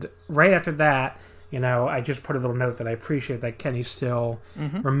 And right after that, I just put a little note that I appreciate that Kenny's still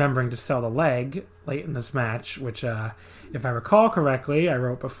remembering to sell the leg late in this match, which, if I recall correctly, I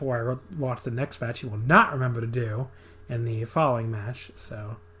wrote before I watched the next match, he will not remember to do in the following match.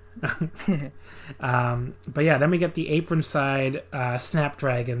 So, but yeah, then we get the apron side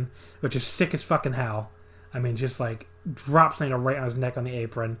Snapdragon, which is sick as fucking hell. I mean, just like drops Naito right on his neck on the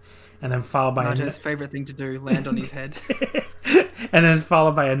apron, and then followed by his favorite thing to do, land on his head. And then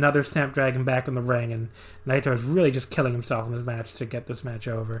followed by another Snapdragon back in the ring, and Naito is really just killing himself in this match to get this match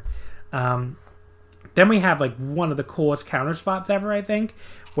over. And Then we have like one of the coolest counter spots ever, I think,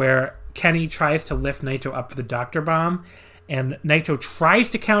 where Kenny tries to lift Naito up for the Dr. Bomb, and Naito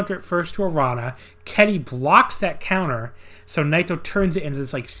tries to counter it first to Arana. Kenny blocks that counter, so Naito turns it into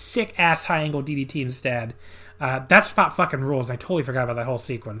this like sick ass high angle DDT instead. That spot fucking rules. I totally forgot about that whole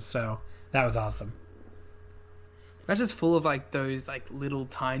sequence, so that was awesome. This match is full of like those like little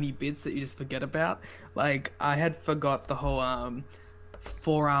tiny bits that you just forget about. Like I had forgot the whole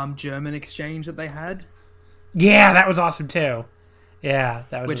forearm German exchange that they had. Yeah, that was awesome too. Yeah,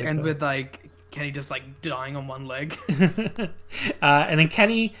 that was which really ended cool. with like Kenny just like dying on one leg. And then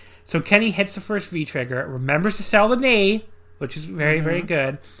Kenny hits the first V trigger, remembers to sell the knee, which is very, very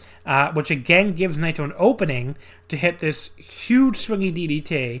good. Which again gives Naito an opening to hit this huge swingy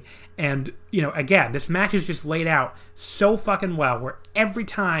DDT. And, you know, again, this match is just laid out so fucking well, where every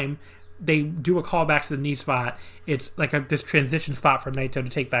time they do a callback to the knee spot, it's like this transition spot for Naito to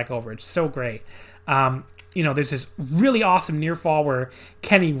take back over. It's so great. You know, there's this really awesome near fall where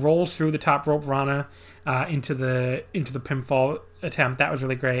Kenny rolls through the top rope Rana into the pinfall attempt. That was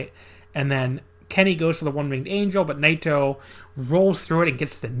really great. And then Kenny goes for the one-winged angel, but Naito rolls through it and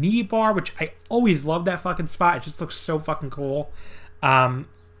gets the knee bar, which I always love that fucking spot. It just looks so fucking cool. And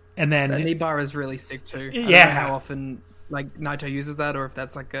then That knee bar is really sick too. I don't Yeah. know how often like Naito uses that, or if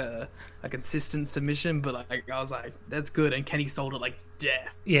that's like a consistent submission. But like I was like, that's good, and Kenny sold it like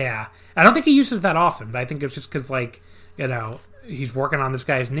death. Yeah. I don't think he uses that often, but I think it's just because, like, you know, he's working on this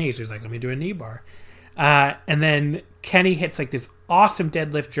guy's knee, so he's like, let me do a knee bar. And then Kenny hits, like, this awesome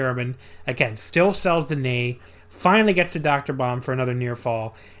deadlift German. Again, still sells the knee. Finally gets the Dr. Bomb for another near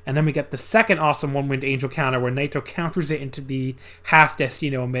fall. And then we get the second awesome one-winged angel counter where Naito counters it into the half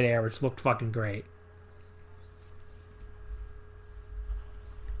Destino midair, which looked fucking great.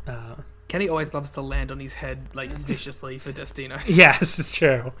 Kenny always loves to land on his head like viciously for Destinos. Yes, it's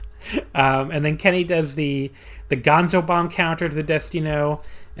true. And then Kenny does the Gonzo Bomb counter to the Destino,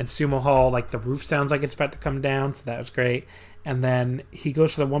 and Sumo Hall, like, the roof sounds like it's about to come down, so that was great. And then he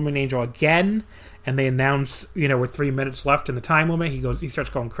goes for the one-winged angel again, and they announce, you know, with 3 minutes left in the time limit, he starts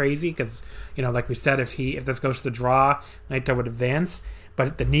going crazy because, you know, like we said, if this goes to the draw, Naito would advance,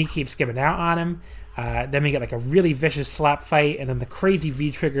 but the knee keeps giving out on him. Then we get like a really vicious slap fight, and then the crazy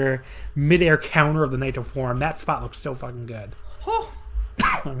V-trigger midair counter of the Naito form. That spot looks so fucking good.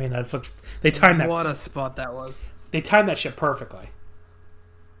 I mean, they timed that. What a spot that was. They timed that shit perfectly.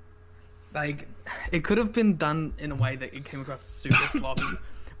 Like, it could have been done in a way that it came across super sloppy.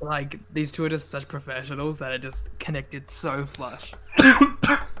 Like, these two are just such professionals that it just connected so flush.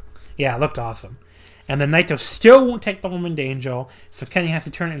 Yeah, it looked awesome. And then Naito still won't take the one-winged angel, so Kenny has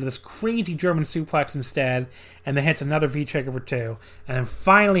to turn it into this crazy German suplex instead, and then hits another V-trigger for 2. And then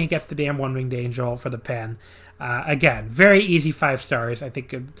finally he gets the damn one-winged angel for the pin. Again, very easy 5 stars. I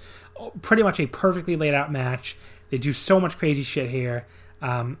think pretty much a perfectly laid out match. They do so much crazy shit here.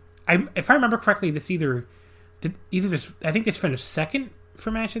 If I remember correctly, I think this finished second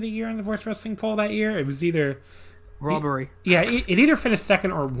for match of the year on the Voice Wrestling poll that year. It was either Robbery. it either finished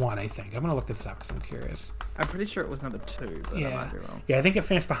second or 1, I think. I'm going to look this up because I'm curious. I'm pretty sure it was number 2, but I might be wrong. Yeah, I think it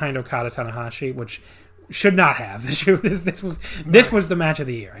finished behind Okada Tanahashi, which should not have. This was the match of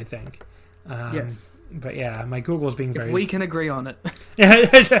the year, I think. Yes. But yeah, my Google's being very... If we can agree on it.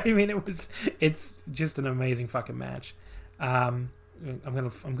 I mean, it's just an amazing fucking match. I'm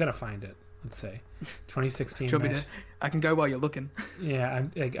gonna find it. Let's see. 2016 match. I can go while you're looking. Yeah,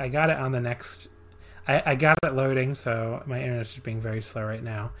 I got it on the next... I got it loading, so my internet's just being very slow right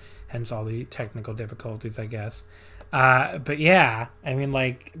now. Hence all the technical difficulties, I guess. But yeah, I mean,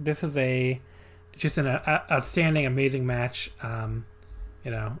 like, this is just an outstanding, amazing match. You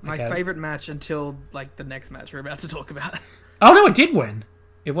know, My favorite match until, like, the next match we're about to talk about. Oh, no, it did win.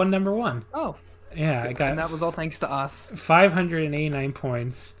 It won number 1. Oh. Yeah, I got... And that was all thanks to us. 589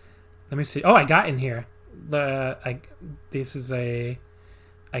 points. Let me see. Oh, I got in here. I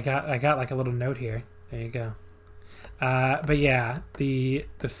got like a little note here. There you go. But yeah, the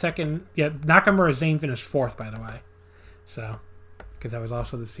second... Yeah, Nakamura Zayn finished 4th, by the way. So, because that was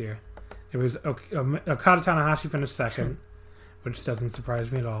also this year. It was Okada Tanahashi finished 2nd, which doesn't surprise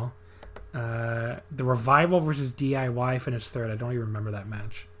me at all. The Revival versus DIY finished 3rd. I don't even remember that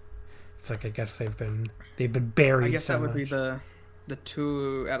match. It's like, I guess they've been buried. I guess so that would much. be the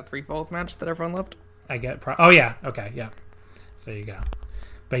 2 out of 3 falls match that everyone loved. I get. Oh yeah. Okay. Yeah. So there you go.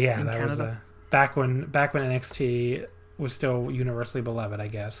 But yeah, In that Canada. was back when NXT was still universally beloved, I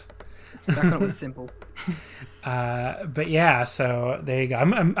guess. Back when it was simple. But yeah, so there you go.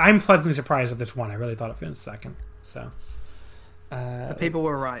 I'm pleasantly surprised with this one. I really thought it finished 2nd. So The people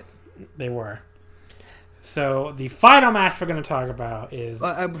were right. they were. So the final match we're going to talk about is...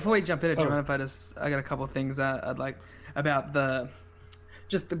 before we jump into it, do you mind if I got a couple of things I'd like about the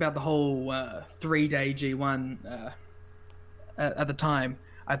whole 3-day G1 at the time.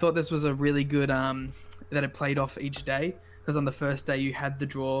 I thought this was a really good that it played off each day, because on the first day you had the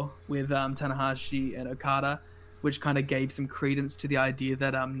draw with Tanahashi and Okada, which kind of gave some credence to the idea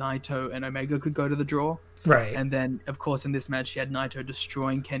that Naito and Omega could go to the draw. Right. And then, of course, in this match, you had Naito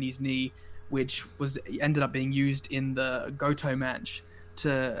destroying Kenny's knee, which ended up being used in the Goto match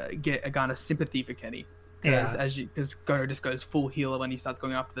to garner sympathy for Kenny. Because Goto just goes full heel when he starts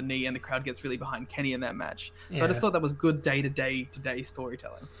going after the knee, and the crowd gets really behind Kenny in that match. So I just thought that was good day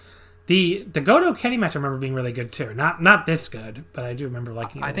storytelling. The Goto Kenny match I remember being really good too. Not this good, but I do remember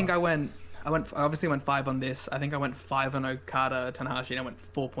liking it. I obviously went 5 on this. I think I went 5 on Okada Tanahashi, and I went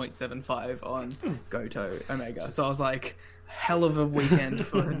 4.75 on Goto Omega. So I was like, hell of a weekend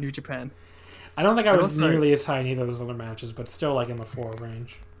for New Japan. I don't think I was nearly as high in either of those other matches, but still like in the 4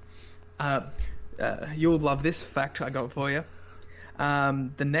 range. You'll love this fact I got for you.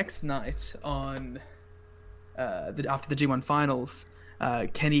 The next night on after the G1 finals,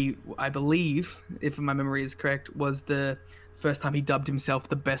 Kenny, I believe, if my memory is correct, was the first time he dubbed himself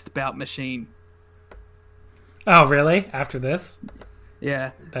the best bout machine. Oh, really? After this?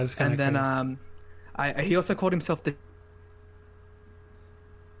 Yeah. That's kind of cool. And then he also called himself the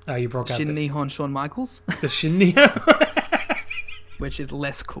you broke out Shin Nihon Shawn Michaels. The Shin Nihon? Which is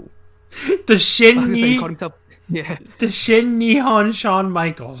less cool. The Shin Nihon? He called himself... Yeah. The Shin Nihon Shawn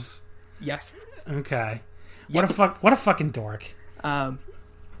Michaels. Yes. Okay. Yep. What a fucking dork.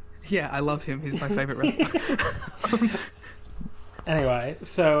 Yeah, I love him. He's my favorite wrestler. Anyway,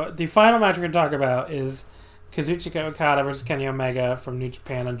 so the final match we're going to talk about is Kazuchika Okada versus Kenny Omega from New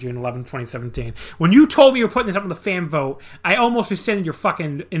Japan on June 11, 2017. When you told me you were putting this up on the fan vote, I almost rescinded your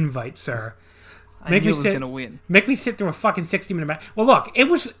fucking invite, sir. I knew I was going to win. Make me sit through a fucking 60-minute match. Well, look, it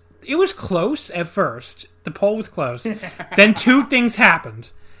was close at first. The poll was close. Then 2 things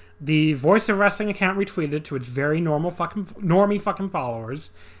happened. The Voice of Wrestling account retweeted to its very normie fucking followers,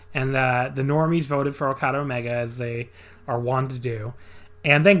 and the normies voted for Okada Omega, as they are wont to do.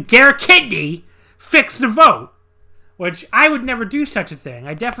 And then Garrett Kidney fixed the vote, which I would never do such a thing.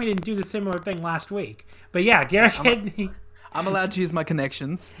 I definitely didn't do the similar thing last week. But yeah, Garrett Kidney... I'm allowed to use my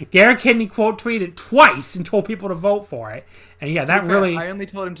connections. Garrett Kidney quote tweeted twice and told people to vote for it. And yeah, that really... I only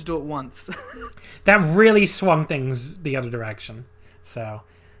told him to do it once. That really swung things the other direction. So,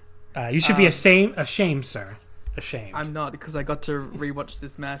 you should be ashamed, sir. Ashamed. I'm not, because I got to rewatch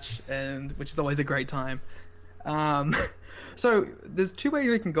this match, which is always a great time. So, there's 2 ways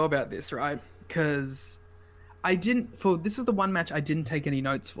we can go about this, right? Because this is the one match I didn't take any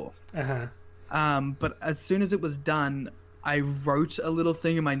notes for. Uh-huh. But as soon as it was done, I wrote a little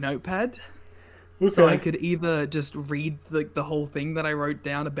thing in my notepad. Okay. So I could either just read the whole thing that I wrote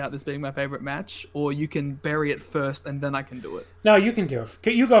down about this being my favorite match, or you can bury it first and then I can do it. No, you can do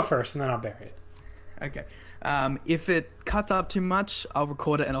it. You go first and then I'll bury it. Okay. If it cuts up too much, I'll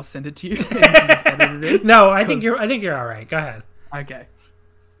record it and I'll send it to you. And you can just edit it in. No, I think you're all right. Go ahead. Okay.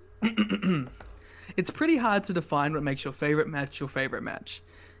 It's pretty hard to define what makes your favorite match your favorite match.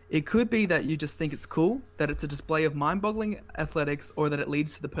 It could be that you just think it's cool, that it's a display of mind-boggling athletics, or that it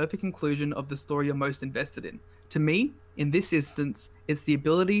leads to the perfect conclusion of the story you're most invested in. To me, in this instance, it's the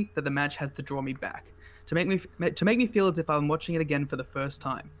ability that the match has to draw me back, to make me feel as if I'm watching it again for the first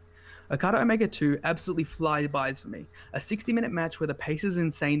time. Okada Omega 2 absolutely flybys for me. A 60-minute match where the pace is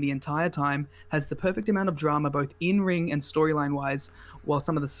insane the entire time, has the perfect amount of drama both in-ring and storyline-wise, while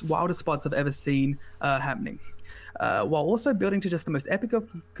some of the wildest spots I've ever seen happening. While also building to just the most epic of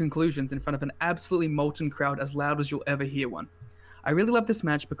conclusions in front of an absolutely molten crowd as loud as you'll ever hear one. I really love this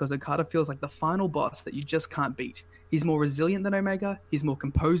match because Okada feels like the final boss that you just can't beat. He's more resilient than Omega, he's more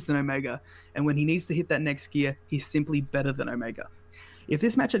composed than Omega, and when he needs to hit that next gear, he's simply better than Omega. If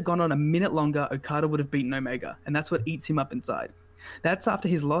this match had gone on a minute longer, Okada would have beaten Omega, and that's what eats him up inside. That's after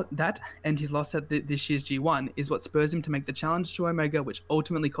his loss at this year's G1 is what spurs him to make the challenge to Omega, which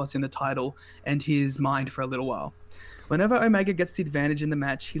ultimately cost him the title and his mind for a little while. Whenever Omega gets the advantage in the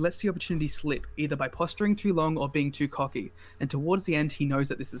match, he lets the opportunity slip, either by posturing too long or being too cocky, and towards the end he knows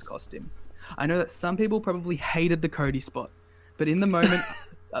that this has cost him. I know that some people probably hated the Cody spot, but in the moment,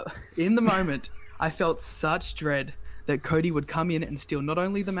 I felt such dread that Cody would come in and steal not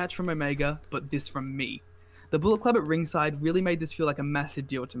only the match from Omega, but this from me. The Bullet Club at ringside really made this feel like a massive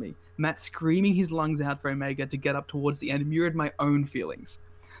deal to me. Matt screaming his lungs out for Omega to get up towards the end mirrored my own feelings.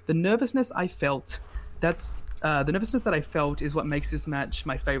 The nervousness that I felt is what makes this match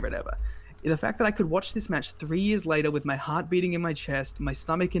my favorite ever. The fact that I could watch this match 3 years later with my heart beating in my chest, my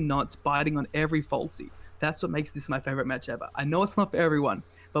stomach in knots, biting on every falsie. That's what makes this my favorite match ever. I know it's not for everyone,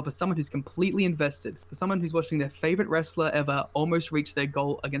 but for someone who's completely invested, for someone who's watching their favorite wrestler ever almost reach their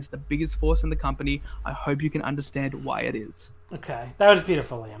goal against the biggest force in the company, I hope you can understand why it is. Okay, that was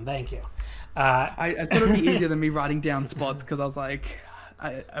beautiful, Liam. Thank you. I thought it would be easier than me writing down spots because I was like,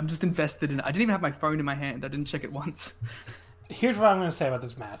 I'm just invested in it. I didn't even have my phone in my hand. I didn't check it once. Here's what I'm going to say about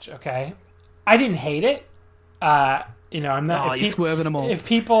this match, okay? I didn't hate it. I'm not. You're swerving them all. If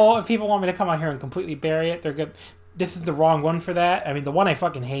people want me to come out here and completely bury it, they're good. This is the wrong one for that. I mean, the one I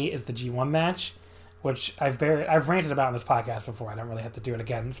fucking hate is the G1 match, which I've ranted about in this podcast before. I don't really have to do it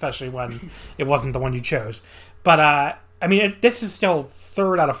again, especially when it wasn't the one you chose. But this is still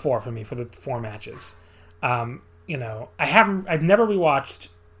 3rd out of 4 for me for the 4 matches. I've never rewatched.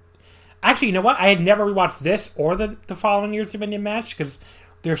 Actually, you know what? I had never rewatched this or the following year's Dominion match because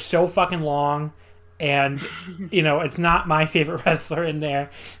they're so fucking long. And, it's not my favorite wrestler in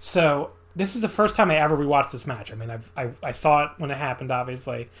there. So this is the first time I ever rewatched this match. I mean, I saw it when it happened,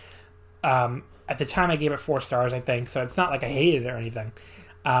 obviously. At the time, I gave it 4 stars, I think. So it's not like I hated it or anything.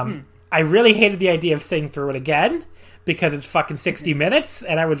 I really hated the idea of sitting through it again because it's fucking 60 minutes.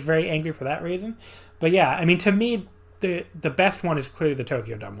 And I was very angry for that reason. But yeah, I mean, to me, the best one is clearly the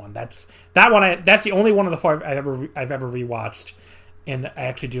Tokyo Dome one. That's the only one of the 4 I've ever rewatched. And I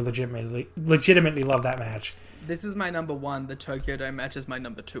actually do legitimately love that match. This is my number 1. The Tokyo Dome match is my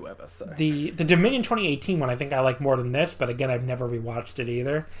number 2 ever. So the Dominion 2018 one, I think I like more than this, but again, I've never rewatched it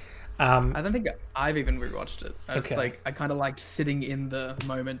either. I don't think I've even rewatched it. I kind of liked sitting in the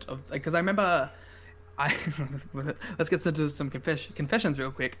moment of because I remember. Let's get into some confessions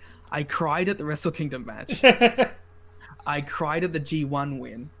real quick. I cried at the Wrestle Kingdom match. I cried at the G1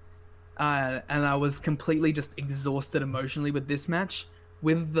 win. And I was completely just exhausted emotionally with this match.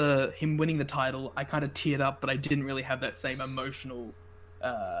 With him winning the title, I kind of teared up, but I didn't really have that same emotional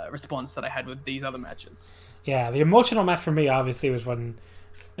response that I had with these other matches. Yeah, the emotional match for me, obviously, was when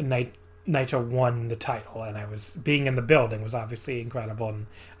Naito won the title, and being in the building was obviously incredible, and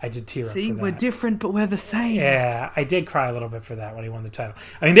I did tear up for that. We're different, but we're the same. Yeah, I did cry a little bit for that when he won the title.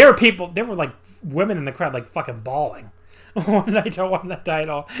 I mean, there were like women in the crowd like fucking bawling. When Naito won the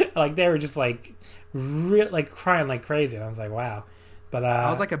title, like they were just like crying like crazy, and I was like, "Wow!" But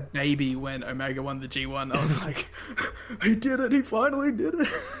I was like a baby when Omega won the G1. I was like, "He did it! He finally did it!"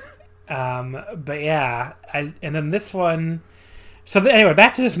 But yeah, and then this one. So anyway,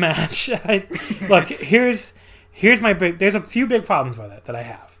 back to this match. Look, here's my big. There's a few big problems with it that I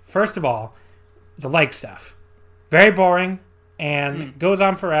have. First of all, the leg stuff, very boring, and goes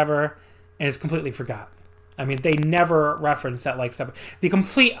on forever, and is completely forgotten. I mean, they never reference that like stuff. The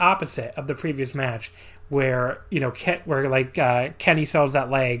complete opposite of the previous match, where Kenny sells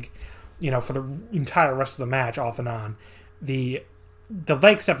that leg, for the entire rest of the match, off and on. The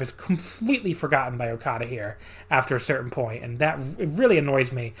leg stuff is completely forgotten by Okada here after a certain point, and it really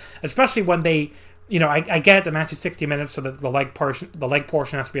annoys me, especially when they. I get it. The match is 60 minutes, so that the leg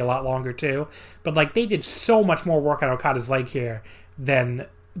portion has to be a lot longer too. But they did so much more work on Okada's leg here than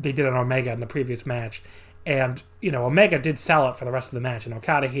they did on Omega in the previous match. And, Omega did sell it for the rest of the match, and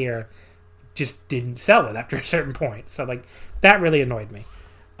Okada here just didn't sell it after a certain point. So, that really annoyed me.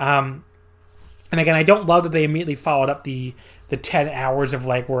 And again, I don't love that they immediately followed up the 10 hours of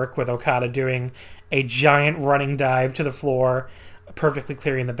legwork with Okada doing a giant running dive to the floor, perfectly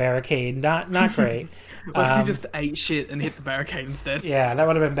clearing the barricade. Not great. What if he just ate shit and hit the barricade instead? Yeah, that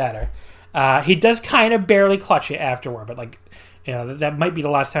would have been better. He does kind of barely clutch it afterward, but, that might be the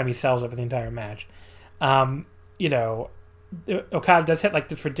last time he sells it for the entire match. Okada does hit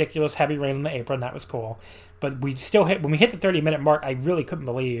this ridiculous heavy rain on the apron. That was cool. But when we hit the 30-minute mark, I really couldn't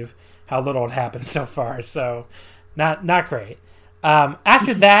believe how little had happened so far. So not great.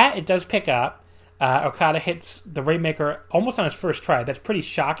 After that, it does pick up. Okada hits the Rainmaker almost on his first try. That's pretty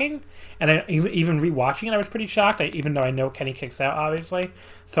shocking. And even rewatching it, I was pretty shocked, even though I know Kenny kicks out, obviously.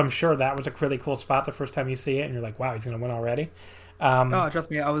 So I'm sure that was a really cool spot the first time you see it, and you're like, wow, he's going to win already.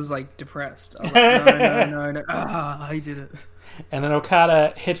 Trust me, I was depressed. I was like, no. I did it. And then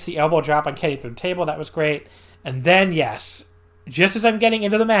Okada hits the elbow drop on Kenny through the table. That was great. And then, yes, just as I'm getting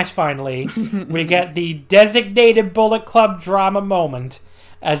into the match finally, we get the designated Bullet Club drama moment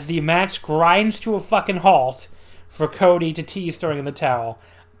as the match grinds to a fucking halt for Cody to tease throwing in the towel.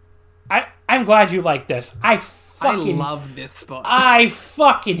 I'm glad you like this. I love this spot. I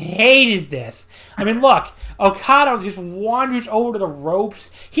fucking hated this. I mean, look, Okada just wanders over to the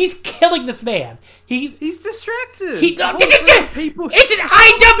ropes. He's killing this man. He's distracted. It's an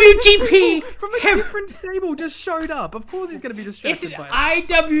IWGP from a different stable just showed up. Of course, he's going to be distracted. It's an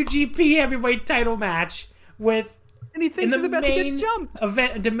IWGP Heavyweight Title match with And he thinks he's about to get jumped.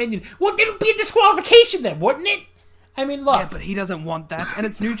 Event of Dominion. Well, it would be a disqualification then, wouldn't it? I mean, look. Yeah, but he doesn't want that, and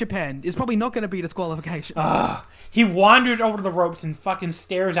it's New Japan. It's probably not going to be a disqualification. He wanders over to the ropes and fucking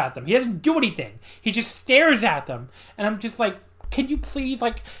stares at them. He doesn't do anything. He just stares at them. And I'm just like, can you please,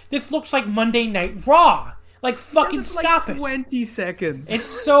 like, this looks like Monday Night Raw. Like, fucking stop it. 20 seconds. It's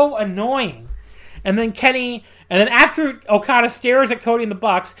so annoying. And then after Okada stares at Cody and the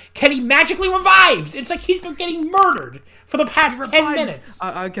Bucks, Kenny magically revives. It's like he's been getting murdered for the past 10 minutes.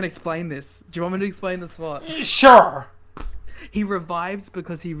 I can explain this. Do you want me to explain the spot? Sure. He revives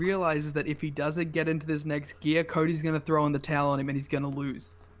because he realizes that if he doesn't get into this next gear, Cody's going to throw in the towel on him and he's going to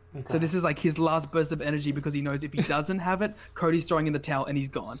lose. Okay. So this is like his last burst of energy because he knows if he doesn't have it, Cody's throwing in the towel and he's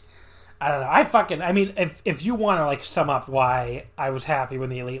gone. I don't know. I mean, if you want to like sum up why I was happy when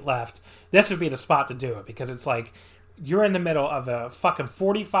the Elite left, this would be the spot to do it, because it's like you're in the middle of a fucking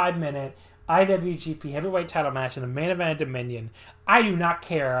 45-minute IWGP Heavyweight title match in the main event of Dominion. I do not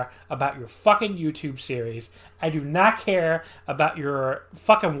care about your fucking YouTube series. I do not care about your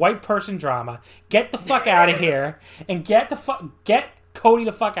fucking white person drama. Get the fuck out of here and get Cody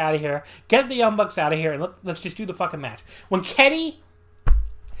the fuck out of here. Get the Young Bucks out of here and let's just do the fucking match. When Kenny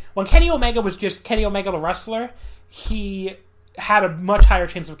Omega was just Kenny Omega the wrestler, he had a much higher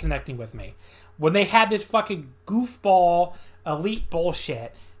chance of connecting with me. When they had this fucking goofball Elite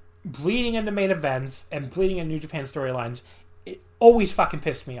bullshit bleeding into main events and bleeding into New Japan storylines, it always fucking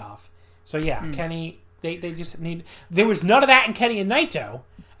pissed me off. So yeah, Kenny, they just need... There was none of that in Kenny and Naito,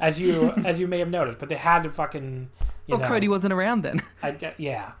 as you may have noticed, but they had to fucking... Cody wasn't around then.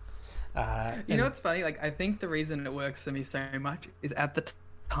 Yeah. You know what's funny? Like, I think the reason it works for me so much is at the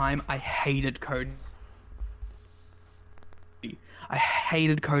time I hated Cody. I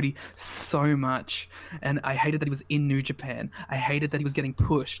hated Cody so much, and I hated that he was in New Japan. I hated that he was getting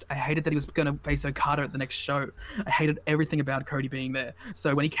pushed. I hated that he was going to face Okada at the next show. I hated everything about Cody being there.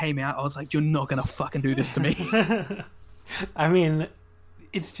 So when he came out, I was like, you're not going to fucking do this to me. I mean,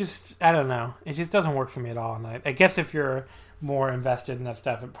 it's just, I don't know. It just doesn't work for me at all. And I guess if you're more invested in that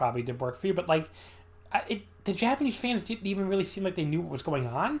stuff, it probably did work for you. But like, the Japanese fans didn't even really seem like they knew what was going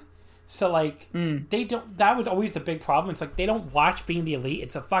on. So, like, they don't... That was always the big problem. It's like, they don't watch Being the Elite.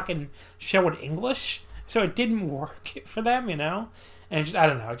 It's a fucking show in English. So it didn't work for them, you know? And just, I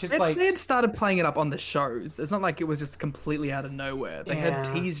don't know. It's just like... They had started playing it up on the shows. It's not like it was just completely out of nowhere. They had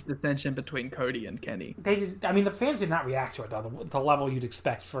teased the tension between Cody and Kenny. They did... I mean, the fans did not react to it, though. The level you'd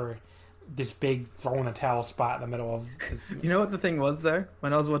expect for this big throwing the towel spot in the middle of this... You know what the thing was, though?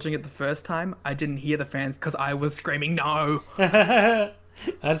 When I was watching it the first time, I didn't hear the fans because I was screaming, no!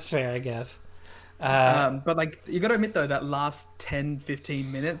 That's fair, I guess. But like, you got to admit though, that last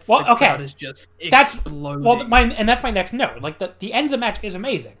 10-15 minutes, the crowd is just exploding. That's my next note. Like the end of the match is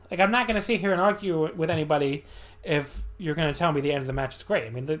amazing. Like, I'm not going to sit here and argue with anybody if you're going to tell me the end of the match is great. I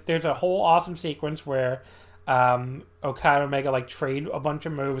mean, there's a whole awesome sequence where Okada and Omega like trade a bunch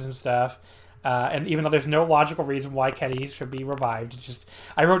of moves and stuff. And even though there's no logical reason why Kenny should be revived, it's just,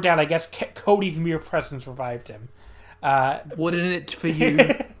 I wrote down, I guess Cody's mere presence revived him. Wouldn't it for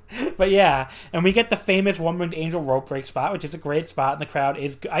you? But yeah, and we get the famous one-winged angel rope break spot, which is a great spot, and the crowd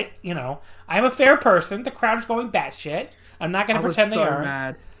is... I'm a fair person. The crowd is going batshit. I'm not going to pretend they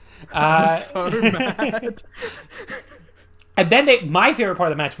are. I was so mad. And then my favorite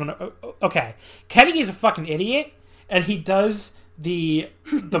part of the match, Kenny is a fucking idiot, and he does the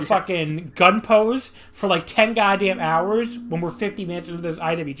fucking gun pose for like 10 goddamn hours when we're 50 minutes into this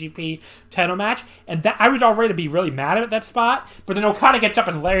IWGP title match, and that I was already to be really mad at that spot, but then Okada gets up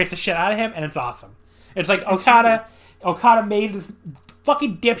and lariats the shit out of him, and it's awesome. It's like Okada made this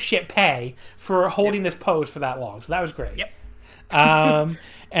fucking dipshit pay for holding this pose for that long, so that was great. Yep. And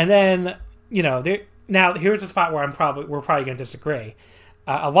then now here's the spot where we're probably going to disagree.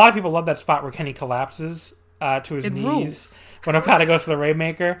 A lot of people love that spot where Kenny collapses to his knees. Rules. When Okada goes for the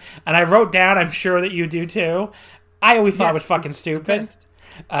Rainmaker. And I wrote down, I'm sure that you do too, I always thought it was fucking stupid.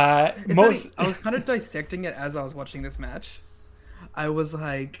 I was kind of dissecting it as I was watching this match. I was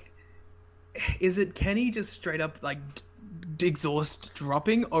like, is it Kenny just straight up like exhaust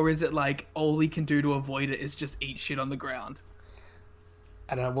dropping, or is it like all he can do to avoid it is just eat shit on the ground?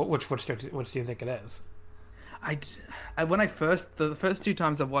 I don't know. Which do you think it is? The first two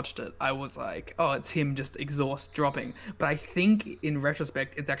times I watched it, I was like, oh, it's him just exhaust dropping. But I think in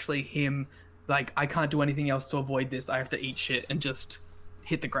retrospect, it's actually him like, I can't do anything else to avoid this. I have to eat shit and just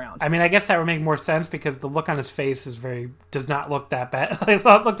hit the ground. I mean, I guess that would make more sense because the look on his face does not look that bad. It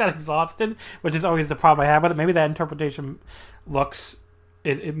looked that exhausted, which is always the problem I have with it. Maybe that interpretation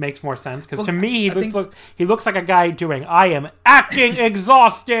it makes more sense because to me, he looks like a guy doing, I am acting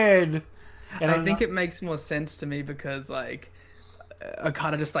exhausted. And I think it makes more sense to me because like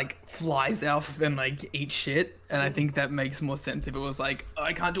Okada just like flies off and like eats shit, and I think that makes more sense if it was like, oh,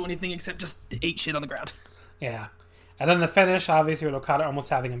 I can't do anything except just eat shit on the ground. Yeah. And then the finish, obviously, with Okada almost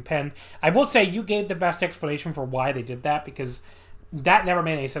having him pinned. I will say you gave the best explanation for why they did that, because that never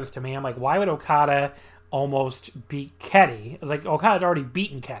made any sense to me. I'm like, why would Okada almost beat Kenny? Like, Okada's already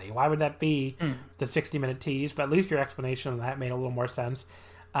beaten Kenny. Why would that be the 60-minute tease? But at least your explanation of that made a little more sense.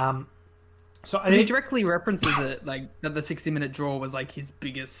 So I He think, directly references it, like that the 60-minute draw was like his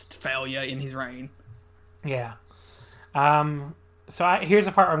biggest failure in his reign. yeah. So here's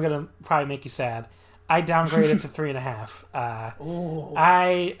the part where I'm going to probably make you sad. I downgraded to 3.5.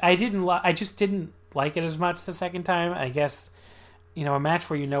 I just didn't like it as much the second time. I guess, a match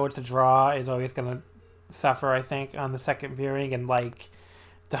where it's a draw is always going to suffer, I think, on the second viewing. And, like,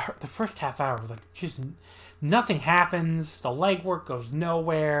 the first half hour was, like, just nothing happens. The legwork goes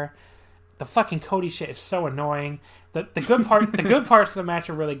nowhere. The fucking Cody shit is so annoying. The good parts of the match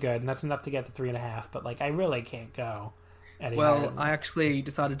are really good, and that's enough to get to 3.5. But, like, I really can't go. Well, I actually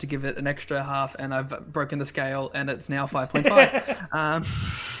decided to give it an extra half, and I've broken the scale, and it's now 5.5.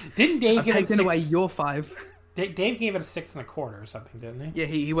 Didn't Dave I've give it taken away your 5? Dave gave it a 6.25 or something, didn't he? Yeah,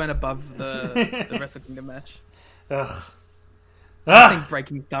 he went above the Wrestle Kingdom match. Ugh. I think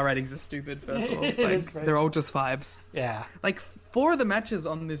breaking star ratings are stupid, first of all. Like, they're all just 5s. Yeah. Like, 4 of the matches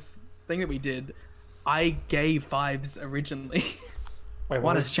on this thing that we did, I gave 5s originally. Wait,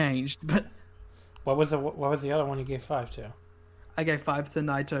 One has changed, but... What was the other one you gave 5 to? I gave 5 to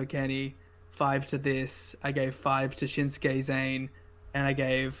Naito Kenny, 5 to this. I gave 5 to Shinsuke Zayn, and I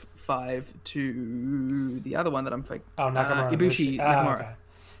gave 5 to the other one that I'm like. Oh, Nakamura. Ibushi Nakamura. Okay.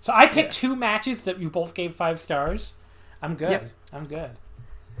 So I picked 2 matches that you both gave 5 stars. I'm good. Yep. I'm good.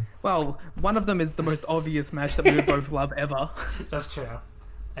 Well, one of them is the most obvious match that we would both love ever. That's true.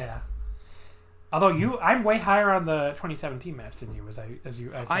 Yeah. Although I'm way higher on the 2017 match than you,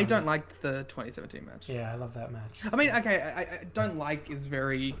 I don't like the 2017 match. Yeah, I love that match. I mean, okay, I don't like is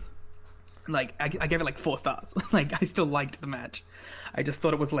very, like, I gave it like 4 stars. Like, I still liked the match. I just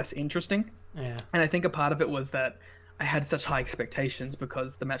thought it was less interesting. Yeah. And I think a part of it was that I had such high expectations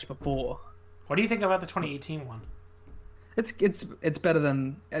because the match before. What do you think about the 2018 one? It's better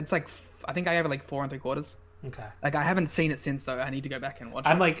than, it's like, I think I gave it like 4 3/4. Okay. Like, I haven't seen it since, though. I need to go back and watch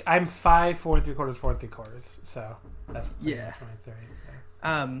I'm it. like, I'm 5 4 3/4 4 3/4. So that's pretty much my theory.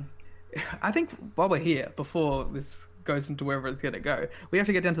 So. I think while we're here, before this goes into wherever it's going to go, we have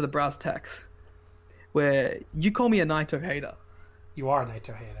to get down to the brass tacks, where you call me a Naito hater. You are a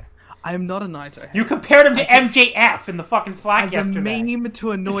Naito hater. I am not a Naito hater. You compared him to MJF in the fucking Slack yesterday. As a meme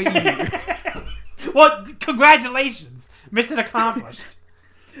to annoy you. Well, congratulations. Mission accomplished.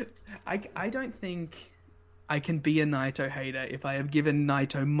 I don't think I can be a Naito hater if I have given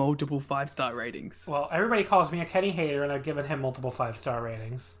Naito multiple 5-star ratings. Well, everybody calls me a Kenny hater, and I've given him multiple 5-star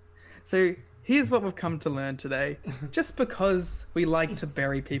ratings. So here's what we've come to learn today. Just because we like to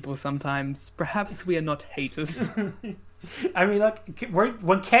bury people sometimes, perhaps we are not haters. I mean, look,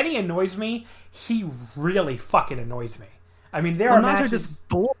 when Kenny annoys me, he really fucking annoys me. I mean, there are Naito matches. just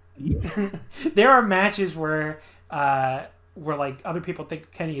bored me. There are matches where like other people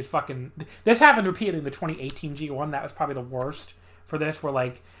think Kenny is fucking. This happened repeatedly in the 2018 G1. That was probably the worst for this, where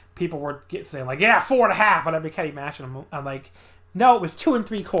like people were saying like, yeah, 4.5 on every Kenny match, and I'm like, no, it was 2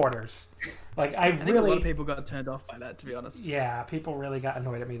 3/4. Like I think a lot of people got turned off by that, to be honest. Yeah, people really got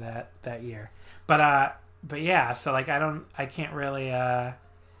annoyed at me that year. But yeah, so like I can't really.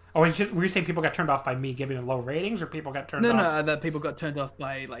 Were you saying people got turned off by me giving them low ratings, or people got turned off? No, that people got turned off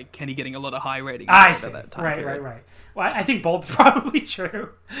by like Kenny getting a lot of high ratings. I see. That time Right. Well, I think both probably true.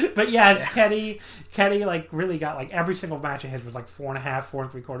 But yes, yeah. Kenny like really got like every single match of his was like 4.5, 4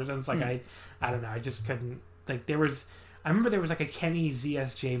 3/4, and it's like I don't know, I just couldn't like I remember there was like a Kenny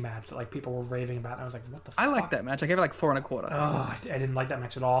ZSJ match that like people were raving about, and I was like, what the fuck? I liked that match. I gave it like 4 1/4. Oh, I didn't like that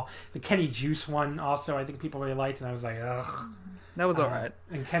match at all. The Kenny Juice one also I think people really liked, and I was like, ugh. That was alright.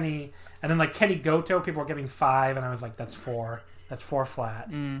 And then like Kenny Goto, people were giving 5, and I was like, that's 4. That's 4 flat.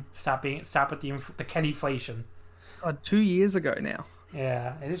 Stop with the Kennyflation. God, 2 years ago now.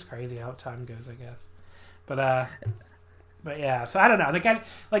 Yeah, it is crazy how time goes, I guess. But yeah, so I don't know.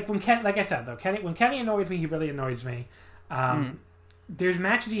 Like I said though, when Kenny annoys me, he really annoys me. There's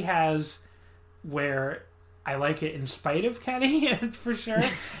matches he has where I like it in spite of Kenny, for sure.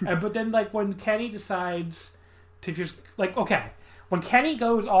 But then like when Kenny decides to just like, okay, when Kenny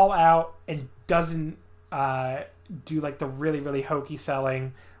goes all out and doesn't do like the really, really hokey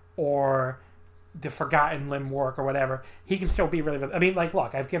selling or the forgotten limb work or whatever, he can still be really, really. I mean, like,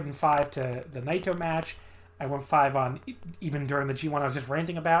 look, I've given 5 to the Naito match. I went 5 on even during the G1 I was just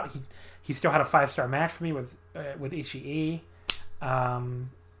ranting about. He still had a 5-star match for me with Ishii. And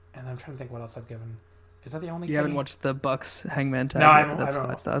I'm trying to think what else I've given. Is that the only? You haven't watched the Bucks Hangman tag? No, I haven't. That's I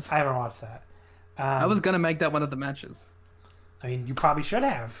haven't, 5 stars. I haven't watched that. I was gonna make that one of the matches. I mean, you probably should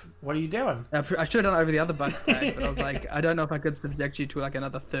have. What are you doing? I should have done it over the other Bucks tag, but I was like, I don't know if I could subject you to like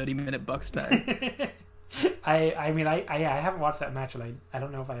another 30-minute Bucks tag. I mean, I haven't watched that match, and I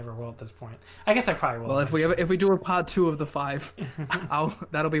don't know if I ever will at this point. I guess I probably will. Well, if we do a part 2 of the 5,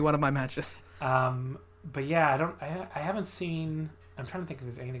 that'll be one of my matches. But yeah, I haven't seen. I'm trying to think if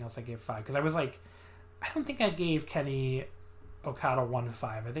there's anything else I gave 5 because I was like, I don't think I gave Kenny Okada 1-5.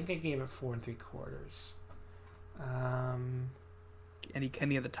 I think I gave it 4 3/4. Any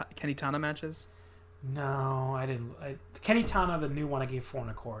Kenny Tana matches? No, I didn't. Kenny Tana, the new one, I gave 4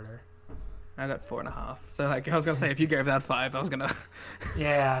 1/4. I got 4.5. So like I was gonna say, if you gave that 5, I was gonna.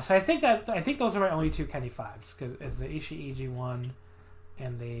 Yeah, so I think those are my only 2 Kenny 5s because it's the Ishii EG one,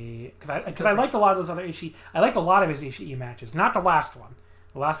 and because I liked a lot of those other Ishii. I liked a lot of his Ishii matches, not the last one.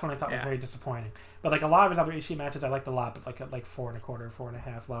 The last one I thought was very disappointing, but like a lot of his other Ishii matches I liked a lot, but like at 4 1/4,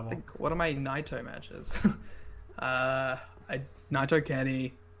 4.5 level. What are my Naito matches? Naito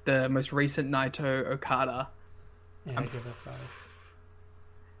Kenny, the most recent Naito Okada. Yeah, I give that 5.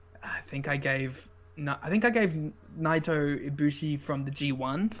 I think I gave Naito Ibushi from the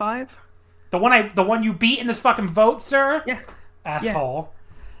G1 5. The one you beat in this fucking vote, sir. Yeah, asshole.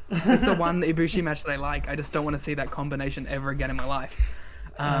 Yeah. It's the one Ibushi match that I like. I just don't want to see that combination ever again in my life.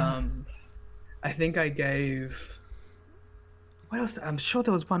 I think I gave. What else? I'm sure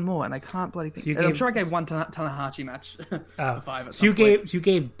there was one more, and I can't bloody think. I'm sure I gave one Tanahashi match. 5. So you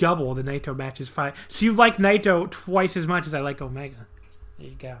gave double the Naito matches 5. So you like Naito twice as much as I like Omega. There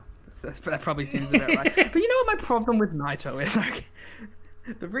you go. That probably seems about right. But you know what my problem with Naito is? Like,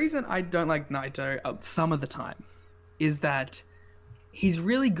 the reason I don't like Naito some of the time is that he's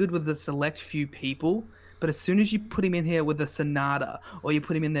really good with the select few people, but as soon as you put him in here with a Sonata or you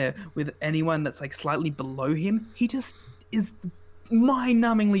put him in there with anyone that's like slightly below him, he just is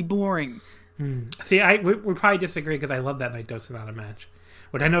mind-numbingly boring. See, we probably disagree because I love that Naito Sonata match,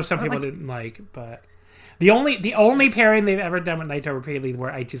 which I know some people didn't like, but the only pairing they've ever done with Naito repeatedly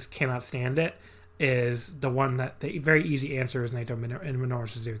where I just cannot stand it is the one that the very easy answer is Naito and Minoru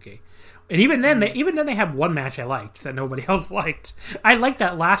Suzuki. And even then they have one match I liked that nobody else liked. I liked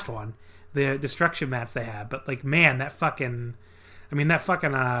that last one, the destruction match they had, but like, man, that fucking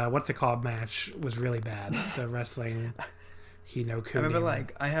what's it called match was really bad. The wrestling Hinokuni. I remember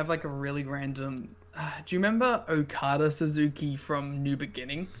I have like a really random. Do you remember Okada Suzuki from New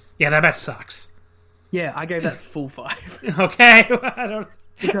Beginning? Yeah, that match sucks. Yeah, I gave that full 5. Okay, I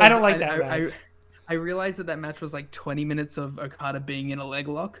don't like that match. I realized that match was like 20 minutes of Okada being in a leg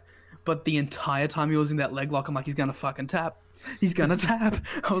lock, but the entire time he was in that leg lock, I'm like, he's gonna fucking tap. He's gonna tap.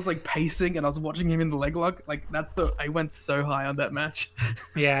 I was like pacing and I was watching him in the leg lock. Like I went so high on that match.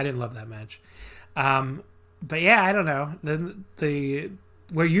 Yeah, I didn't love that match. But yeah, I don't know. The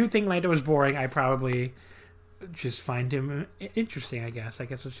where you think Naito is boring, I probably just find him interesting. I guess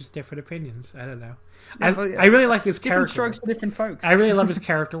it's just different opinions. I don't know. Yeah, I really like his different character. Strokes for different folks. I really love his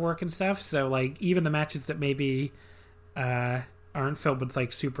character work and stuff. So like even the matches that maybe aren't filled with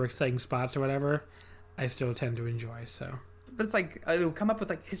like super exciting spots or whatever, I still tend to enjoy. So, but it's like it'll come up with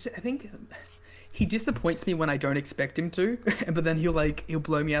like I think he disappoints me when I don't expect him to, but then he'll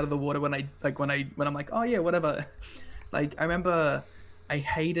blow me out of the water when I'm like, oh yeah, whatever. Like I remember I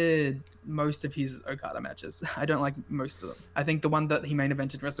hated most of his Okada matches. I don't like most of them. I think the one that he main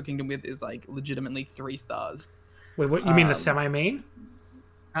evented Wrestle Kingdom with is like legitimately 3 stars. Wait, what you mean the semi-main?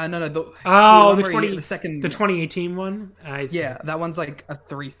 No. The 2018 one. Yeah, that one's like a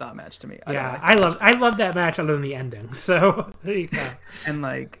 3-star match to me. I love that match other than the ending. So there you go. And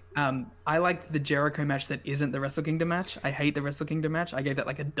like, I like the Jericho match that isn't the Wrestle Kingdom match. I hate the Wrestle Kingdom match. I gave that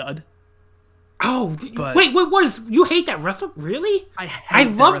like a dud. Oh, wait! What is you hate that Wrestle? Really? I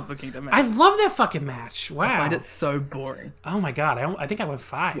love Wrestle Kingdom match. I love that fucking match. Wow, I find it so boring. Oh my god! I think I went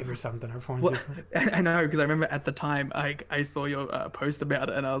 5 or something or 4. Well, I know because I remember at the time I saw your post about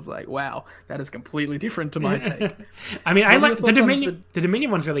it and I was like, wow, that is completely different to my take. I mean, I like the Dominion. The Dominion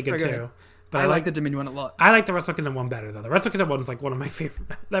one's really good too. But I like the Dominion one a lot. I like the Wrestle Kingdom one better though. The Wrestle Kingdom one is like one of my favorite.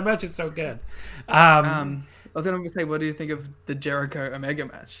 That match is so good. I was going to say, what do you think of the Jericho Omega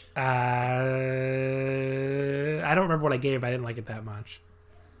match? I don't remember what I gave. I didn't like it that much.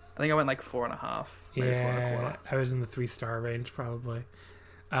 I think I went like 4.5. Yeah, I was in the 3-star range probably.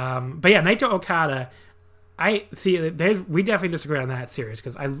 But yeah, Naito Okada, I see. We definitely disagree on that series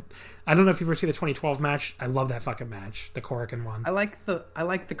because I don't know if you ever see the 2012 match. I love that fucking match, the Korakuen one. I like the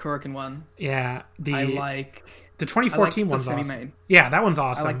Korakuen one. Yeah, the 2014 one's awesome. Yeah, that one's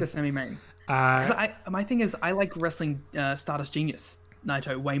awesome. I like the semi-main. My thing is, I like wrestling Stardust Genius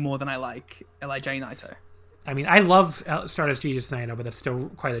Naito way more than I like LIJ Naito. I mean, I love Stardust Genius Naito, but that's still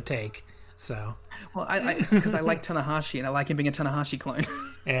quite a take. So, well, because I like Tanahashi and I like him being a Tanahashi clone.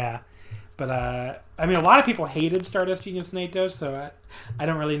 Yeah, but I mean, a lot of people hated Stardust Genius Naito, so I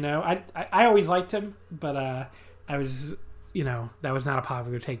don't really know. I always liked him, but I was, that was not a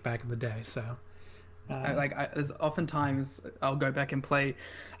popular take back in the day. So, there's oftentimes I'll go back and play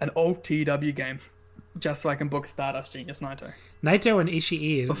an old TW game just so I can book Stardust Genius Naito. Naito and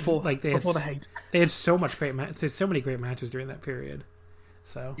Ishii before the hate. They had so much great matches. They had so many great matches during that period.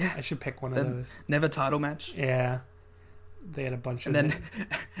 So yeah, I should pick one of those. Never title match. Yeah, they had a bunch of. And then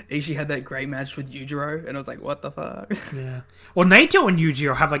Ishii had that great match with Yujiro, and I was like, "What the fuck?" Yeah. Well, Naito and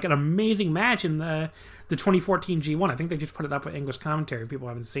Yujiro have like an amazing match in the 2014 G1. I think they just put it up with English commentary. If people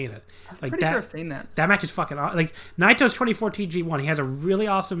haven't seen it. I'm pretty sure I've seen that. That match is fucking awesome. Like Naito's 2014 G1. He has a really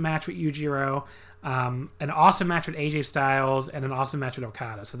awesome match with Yujiro, an awesome match with AJ Styles, and an awesome match with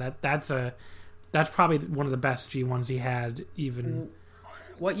Okada. So that's probably one of the best G1s he had. Even.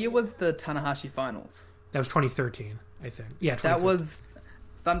 What year was the Tanahashi finals? That was 2013, I think. Yeah, 2013. That was,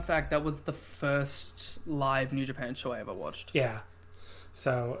 fun fact, that was the first live New Japan show I ever watched. Yeah.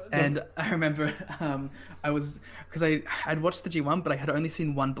 So. And I remember because I'd watched the G1, but I had only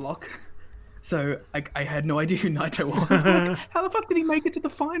seen one block. So I had no idea who Naito was. Like, how the fuck did he make it to the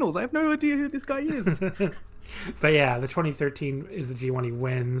finals? I have no idea who this guy is. But yeah, the 2013 is the G1 he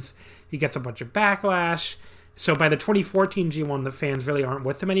wins. He gets a bunch of backlash. So by the 2014 G1, the fans really aren't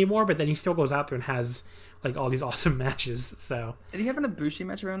with him anymore, but then he still goes out there and has like all these awesome matches. So did he have an Ibushi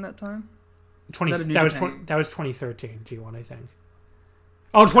match around that time? That was 2013 G1, I think.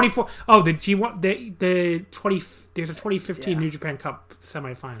 Oh, 24. Oh, the G1 the 20 there's a 2015 New Japan Cup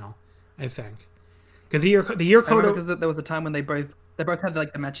semifinal, I think. Because the year Kota, because there was a time when they both had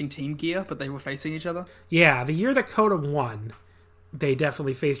like the matching team gear, but they were facing each other. Yeah, the year that Kota won, they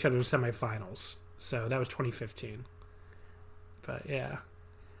definitely faced each other in semifinals. So that was 2015. But yeah,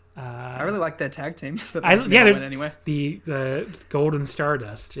 I really like their tag team. Went anyway. The Golden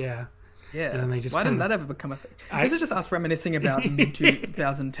Stardust, yeah. Yeah. And then they just didn't that ever become a thing? This is just us reminiscing about mid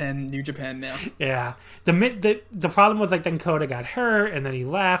 2010 New Japan now. Yeah. The problem was like then Kota got hurt and then he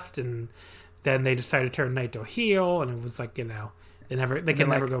left and then they decided to turn Naito heel and it was like they can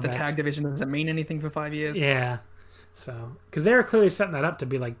never go back. The tag division doesn't mean anything for 5 years. Yeah. So because they were clearly setting that up to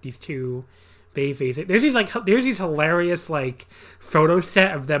be like these two. Babyface. There's these hilarious like photo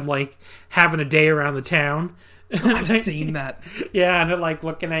set of them like having a day around the town. I've seen that. Yeah, and they're like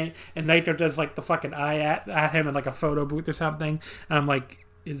looking at, and Naito does like the fucking eye at him in like a photo booth or something. And I'm like,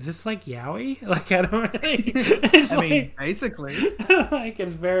 is this like Yowie? Like I don't really. Mean, basically, like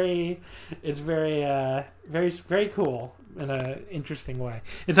it's very very cool in an interesting way.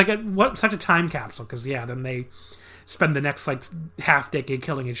 It's like such a time capsule because then they spend the next like half decade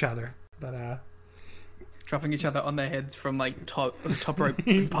killing each other. But dropping each other on their heads from like top rope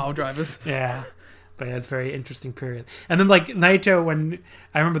pile drivers. Yeah. But yeah, it's a very interesting period. And then like Naito, when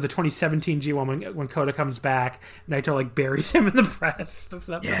I remember the 2017 G1 when Kota comes back, Naito like buries him in the press to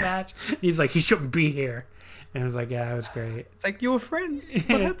set up the match. He's like, he shouldn't be here. And it was like, yeah, it was great. It's like, you're a friend.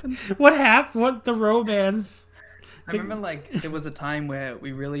 What happened? What happened? What the romance? I remember like there was a time where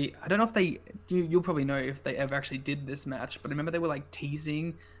we really, I don't know if you'll probably know if they ever actually did this match, but I remember they were like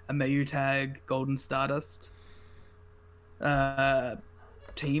teasing a Mayu Tag Golden Stardust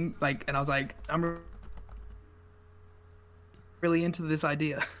team, like, and I was like, I'm really into this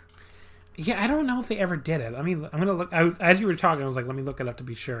idea. Yeah, I don't know if they ever did it. I mean, I'm gonna look. As you were talking, I was like, let me look it up to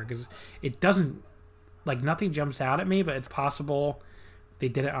be sure because it doesn't like nothing jumps out at me, but it's possible they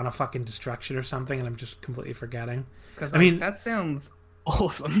did it on a fucking Destruction or something, and I'm just completely forgetting. Because I mean, that sounds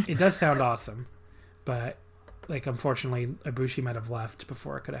awesome. It does sound awesome, but like unfortunately, Ibushi might have left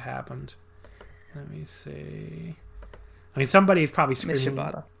before it could have happened. Let me see. I mean, somebody's probably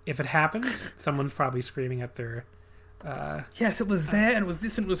screaming. If it happened, someone's probably screaming at their. Yes, it was there, and it was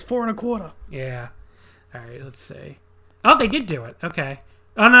this, and it was 4 1/4. Yeah. All right, let's see. Oh, they did do it. Okay.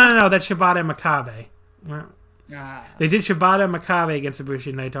 Oh no, that's Shibata and Makabe. Well, they did Shibata and Makabe against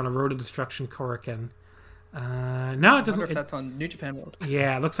Ibushi Naito on a Road to Destruction Korakuen. No, it doesn't. I wonder if that's on New Japan World.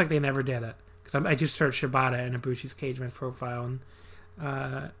 Yeah, it looks like they never did it because I just searched Shibata and Ibushi's Cagematch profile,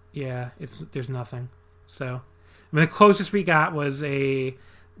 and there's nothing. So, I mean, the closest we got was the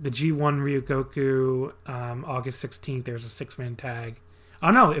G1 Ryogoku August 16th. There's a 6-man tag.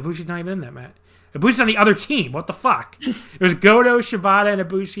 Oh no, Ibushi's not even in that match. Ibushi's on the other team. What the fuck? It was Goto, Shibata, and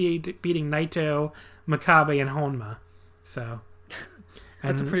Ibushi beating Naito, Makabe, and Honma. So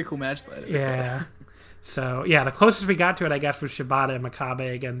That's a pretty cool match, though. yeah. So yeah, the closest we got to it, I guess, was Shibata and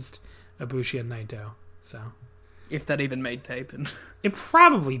Makabe against Ibushi and Naito. So if that even made tape, and it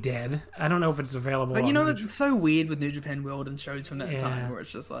probably did. I don't know if it's available. but you on know, YouTube. it's so weird with New Japan World and shows from that Yeah. time, where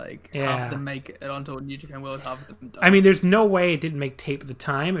it's just like Yeah. half of them make it onto New Japan World, half of them don't. I mean, there's no way it didn't make tape at the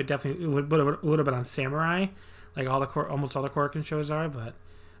time. It definitely would have been on Samurai, like almost all the Korakuen shows are.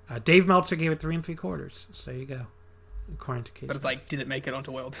 But Dave Meltzer gave it 3 3/4. So there you go. According to Keith. But it's like, did it make it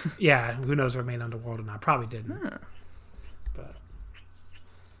onto World? Yeah, who knows if it made Underworld or not? Probably didn't. Huh. But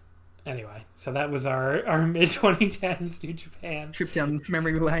anyway, so that was our mid 2010s New Japan. Trip down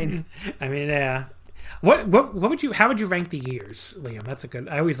memory lane. I mean, yeah. What would you? How would you rank the years, Liam? That's a good.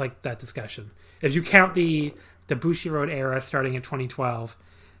 I always like that discussion. If you count the Bushiroad era starting in 2012,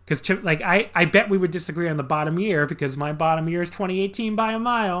 because like I bet we would disagree on the bottom year because my bottom year is 2018 by a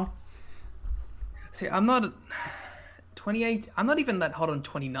mile. See, I'm not 28. I'm not even that hot on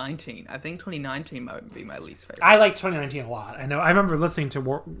 2019. I think 2019 might be my least favorite. I like 2019 a lot. I know. I remember listening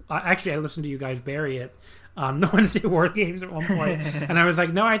to actually I listened to you guys bury it on the Wednesday War Games at one point, and I was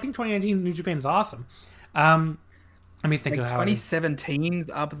like, no, I think 2019 New Japan's awesome. Let me think Like of how. 2017's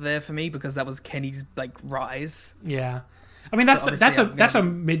up there for me because that was Kenny's like rise. Yeah, I mean that's So that's a obviously that's a I'm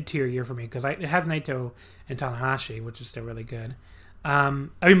gonna mid tier year for me because it has Naito and Tanahashi, which is still really good. I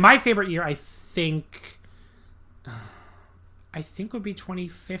mean, my favorite year, I think would be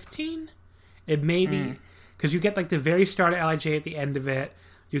 2015. It may be because you get like the very start of LIJ at the end of it.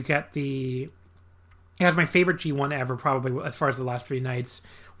 You get it has my favorite G1 ever, probably as far as the last 3 nights,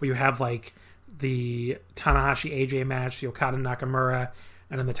 where you have like the Tanahashi AJ match, the Okada Nakamura,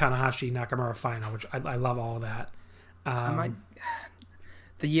 and then the Tanahashi Nakamura final, which I love all of that.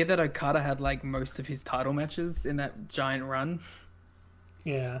 The year that Okada had like most of his title matches in that giant run,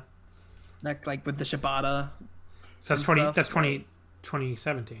 Yeah. like with the Shibata. So that's and stuff,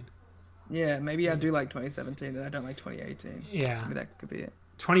 2017. Yeah, maybe I do like 2017 and I don't like 2018. Yeah. Maybe that could be it.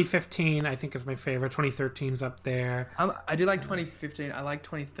 2015, I think, is my favorite. 2013's up there. I do like 2015. I like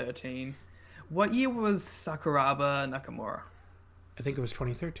 2013. What year was Sakuraba Nakamura? I think it was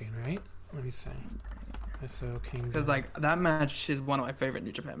 2013, right? Let me see. So Kingdom. Because like that match is one of my favorite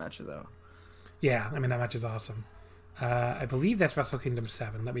New Japan matches, though. Yeah, I mean, that match is awesome. I believe that's Wrestle Kingdom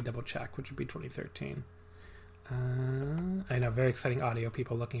 7. Let me double check, which would be 2013. I know, very exciting audio,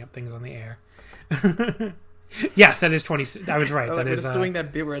 people looking up things on the air. Yes, that is 20. I was right. Like, That we're is. just doing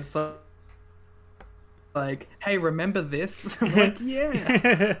that bit where it's like, hey, remember this? I'm like,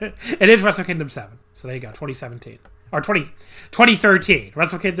 yeah. It is Wrestle Kingdom 7. So there you go, 2017. Or 2013.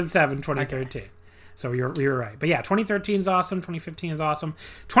 Wrestle Kingdom 7, 2013. Okay. So you're right. But yeah, 2013 is awesome. 2015 is awesome.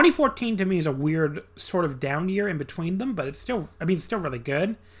 2014 to me is a weird sort of down year in between them, but it's still really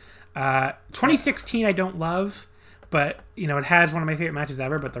good. 2016 I don't love, but you know, it has one of my favorite matches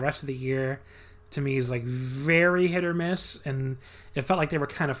ever, but the rest of the year to me is like very hit or miss, and it felt like they were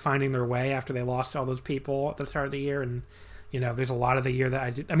kind of finding their way after they lost all those people at the start of the year. And you know, there's a lot of the year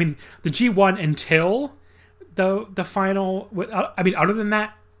that I mean, the G1 until the final. I mean, other than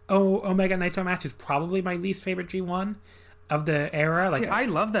that, Omega Naito match is probably my least favorite G1 of the era. Like, see, I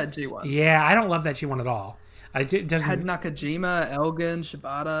love that G1. Yeah, I don't love that G1 at all. It doesn't. Had Nakajima, Elgin,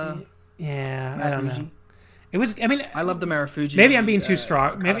 Shibata. Yeah, Marufuji. I don't know. It was. I mean, I love the Marufuji. Maybe I'm being too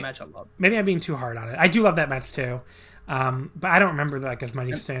strong. Match I love. Maybe I'm being too hard on it. I do love that match too, but I don't remember like as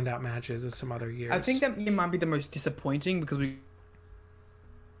many standout matches as some other years. I think that it might be the most disappointing because we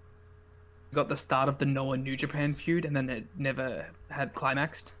got the start of the Noah New Japan feud and then it never had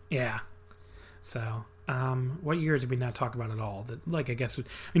climaxed. Yeah. So, what years did we not talk about at all? That, like, I guess,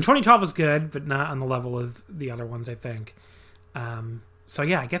 2012 was good, but not on the level of the other ones, I think. So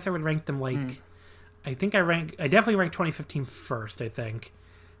yeah, I guess I would rank them like, I definitely ranked 2015 first, I think.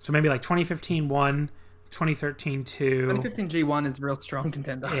 So maybe like 2015 1, 2013 2. 2015 G1 is a real strong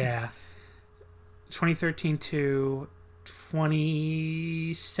contender. Yeah. 2013 2,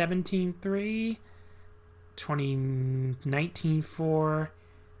 2017 3, 2019 4,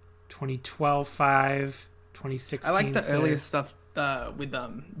 2012 5, 2016 I like the 6. earlier stuff with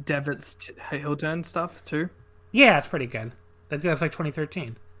Devitt's heel turn stuff too. Yeah, it's pretty good. That's like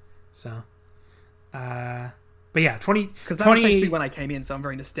 2013. So, but yeah, because that was basically when I came in, so I'm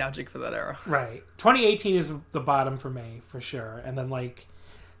very nostalgic for that era. Right. 2018 is the bottom for me for sure, and then like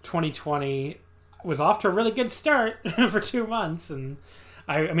 2020 was off to a really good start for 2 months, and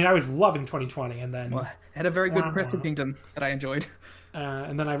I mean I was loving 2020, and then it had a very good Wrestle Kingdom that I enjoyed.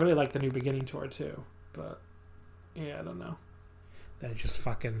 And then I really liked the New Beginning tour too, but yeah, I don't know. That just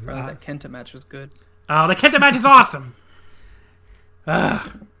fucking... That Kenta match was good. Oh, the Kenta match is awesome!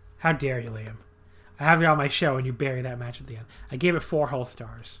 Ugh. How dare you, Liam. I have you on my show and you bury that match at the end. I gave it 4 whole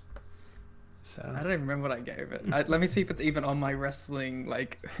stars. So I don't even remember what I gave it. Let me see if it's even on my wrestling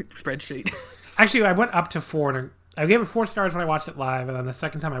spreadsheet. Actually, I went up to 4. I gave it 4 stars when I watched it live, and then the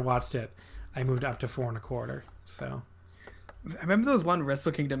second time I watched it, I moved up to 4.25. So I remember there was one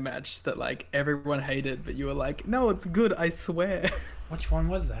Wrestle Kingdom match that everyone hated, but you were like, "No, it's good, I swear." Which one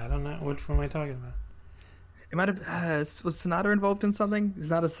was that? I don't know. Which one am I talking about? It might have was Sonata involved in something?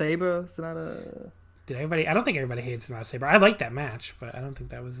 Sonata Saber? Sonata. Did everybody? I don't think everybody hated Sonata Saber. I liked that match, but I don't think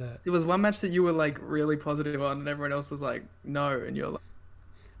that was it. There was one match that you were really positive on, and everyone else was like, "No," and you're like,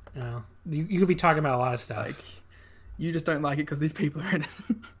 "No." You could be talking about a lot of stuff. You just don't like it because these people are in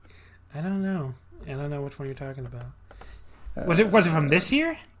it. I don't know. I don't know which one you're talking about. Was it from this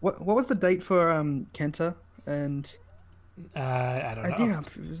year? What was the date for Kenta and? I don't know. I think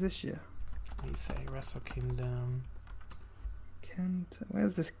it was this year. Let me say Wrestle Kingdom. Kenta,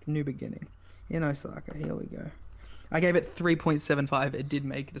 where's this New Beginning? In Osaka. Here we go. I gave it 3.75. It did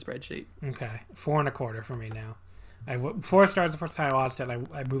make the spreadsheet. Okay, 4.25 for me now. 4 stars the first time I watched it.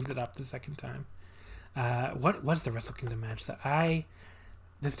 I moved it up the second time. What's the Wrestle Kingdom match that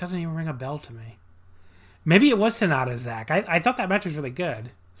this doesn't even ring a bell to me. Maybe it was Sonata Zack. I thought that match was really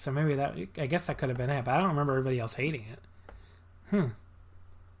good. So maybe I guess that could have been it, but I don't remember everybody else hating it.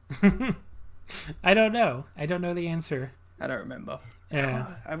 I don't know. I don't know the answer. I don't remember. Yeah.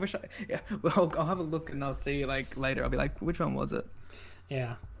 I wish well, I'll have a look and I'll see later. I'll be like, which one was it?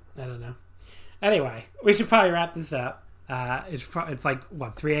 Yeah. I don't know. Anyway, we should probably wrap this up. It's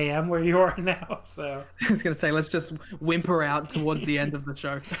like, 3 a.m. where you are now? So I was going to say, let's just whimper out towards the end of the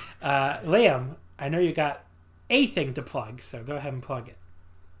show. Liam, I know you got a thing to plug, so go ahead and plug it.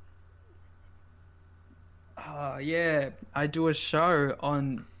 Yeah, I do a show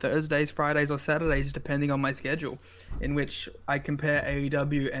on Thursdays, Fridays, or Saturdays, depending on my schedule, in which I compare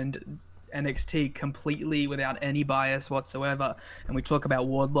AEW and NXT completely without any bias whatsoever, and we talk about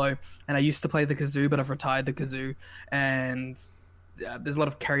Wardlow. And I used to play the kazoo, but I've retired the kazoo, and there's a lot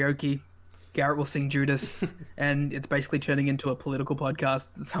of karaoke. Garrett will sing Judas, and it's basically turning into a political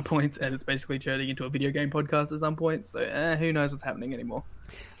podcast at some points, and it's basically turning into a video game podcast at some point. So who knows what's happening anymore.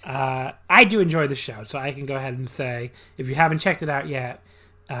 I do enjoy the show, so I can go ahead and say, if you haven't checked it out yet,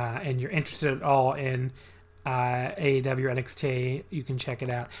 and you're interested at all in AEW or NXT, you can check it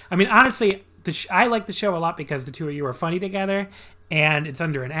out. I mean, honestly, I like the show a lot because the two of you are funny together, and it's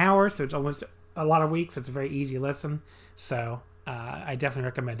under an hour, so it's almost a lot of weeks. So it's a very easy listen. So I definitely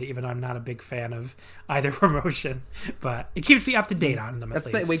recommend it, even though I'm not a big fan of either promotion. But it keeps me up to date on them, at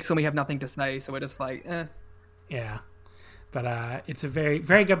least. That's the weeks when we have nothing to say, so we're just like, eh. Yeah. But it's a very,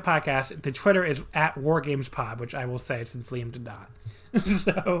 very good podcast. The Twitter is at WarGamesPod, which I will say since Liam did not.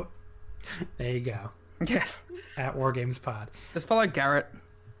 So there you go. Yes. At WarGamesPod. Just follow Garrett.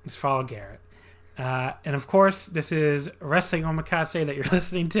 Just follow Garrett. And of course, this is Wrestling Omakase that you're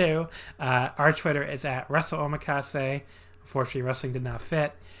listening to. Our Twitter is at WrestleOmakase. Unfortunately, wrestling did not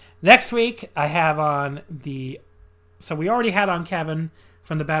fit. Next week, I have on so we already had on Kevin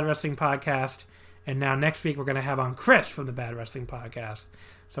from the Bad Wrestling Podcast. And now next week, we're going to have on Chris from the Bad Wrestling Podcast.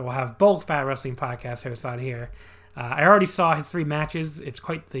 So we'll have both Bad Wrestling Podcast hosts on here. I already saw his 3 matches. It's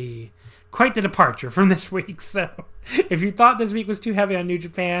quite the departure from this week. So if you thought this week was too heavy on New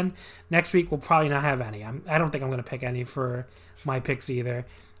Japan, next week we'll probably not have any. I don't think I'm going to pick any for my picks either.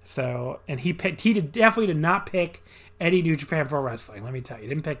 So, and he definitely did not pick any New Japan Pro Wrestling. Let me tell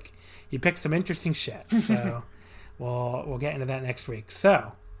you, he picked some interesting shit. So we'll get into that next week.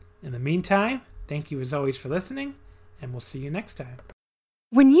 So in the meantime, thank you as always for listening, and we'll see you next time.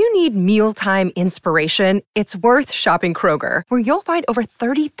 When you need mealtime inspiration, it's worth shopping Kroger, where you'll find over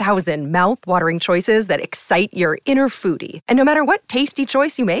 30,000 mouth-watering choices that excite your inner foodie. And no matter what tasty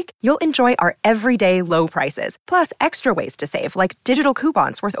choice you make, you'll enjoy our everyday low prices, plus extra ways to save, like digital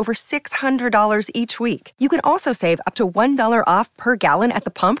coupons worth over $600 each week. You can also save up to $1 off per gallon at the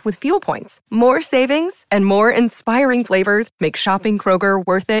pump with fuel points. More savings and more inspiring flavors make shopping Kroger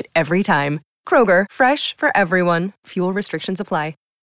worth it every time. Kroger, fresh for everyone. Fuel restrictions apply.